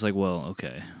these, I'm just like, well,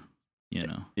 okay, you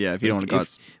know, Yeah. If you don't want to go,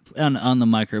 If- on the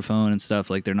microphone and stuff,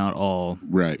 like they're not all,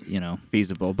 Right. you know.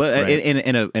 feasible. But Right.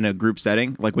 in a group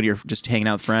setting, like when you're just hanging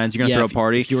out with friends, you're gonna Yeah, throw a if-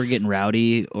 party. If you were getting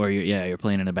rowdy or you're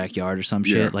playing in the backyard or some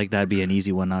Yeah. shit, like that'd be an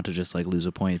easy one not to just like lose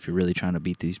a point if you're really trying to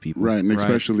beat these people. Right. And Right.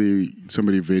 especially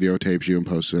somebody videotapes you and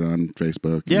posts it on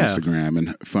Facebook and Yeah. Instagram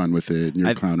and fun with it and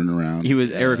you're clowning around.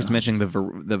 Eric was mentioning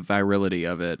the virility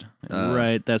of it.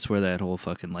 Right. That's where that whole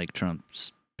fucking like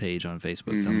Trump's page on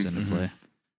Facebook comes into mhm. play.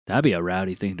 That'd be a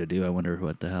rowdy thing to do. I wonder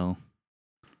what the hell.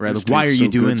 Right. This Like, why are tastes you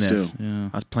so doing good this? still. Yeah.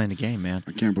 I was playing a game, man.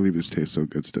 I can't believe this tastes so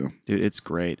good still. Dude, it's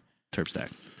great. Terp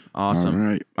stack. Awesome. All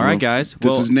right. All right, Well, guys. This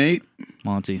Well, is Nate.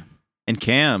 Monty, and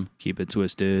Cam. keep it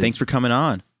twisted. Thanks for coming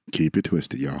on. Keep it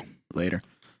twisted, y'all. Later.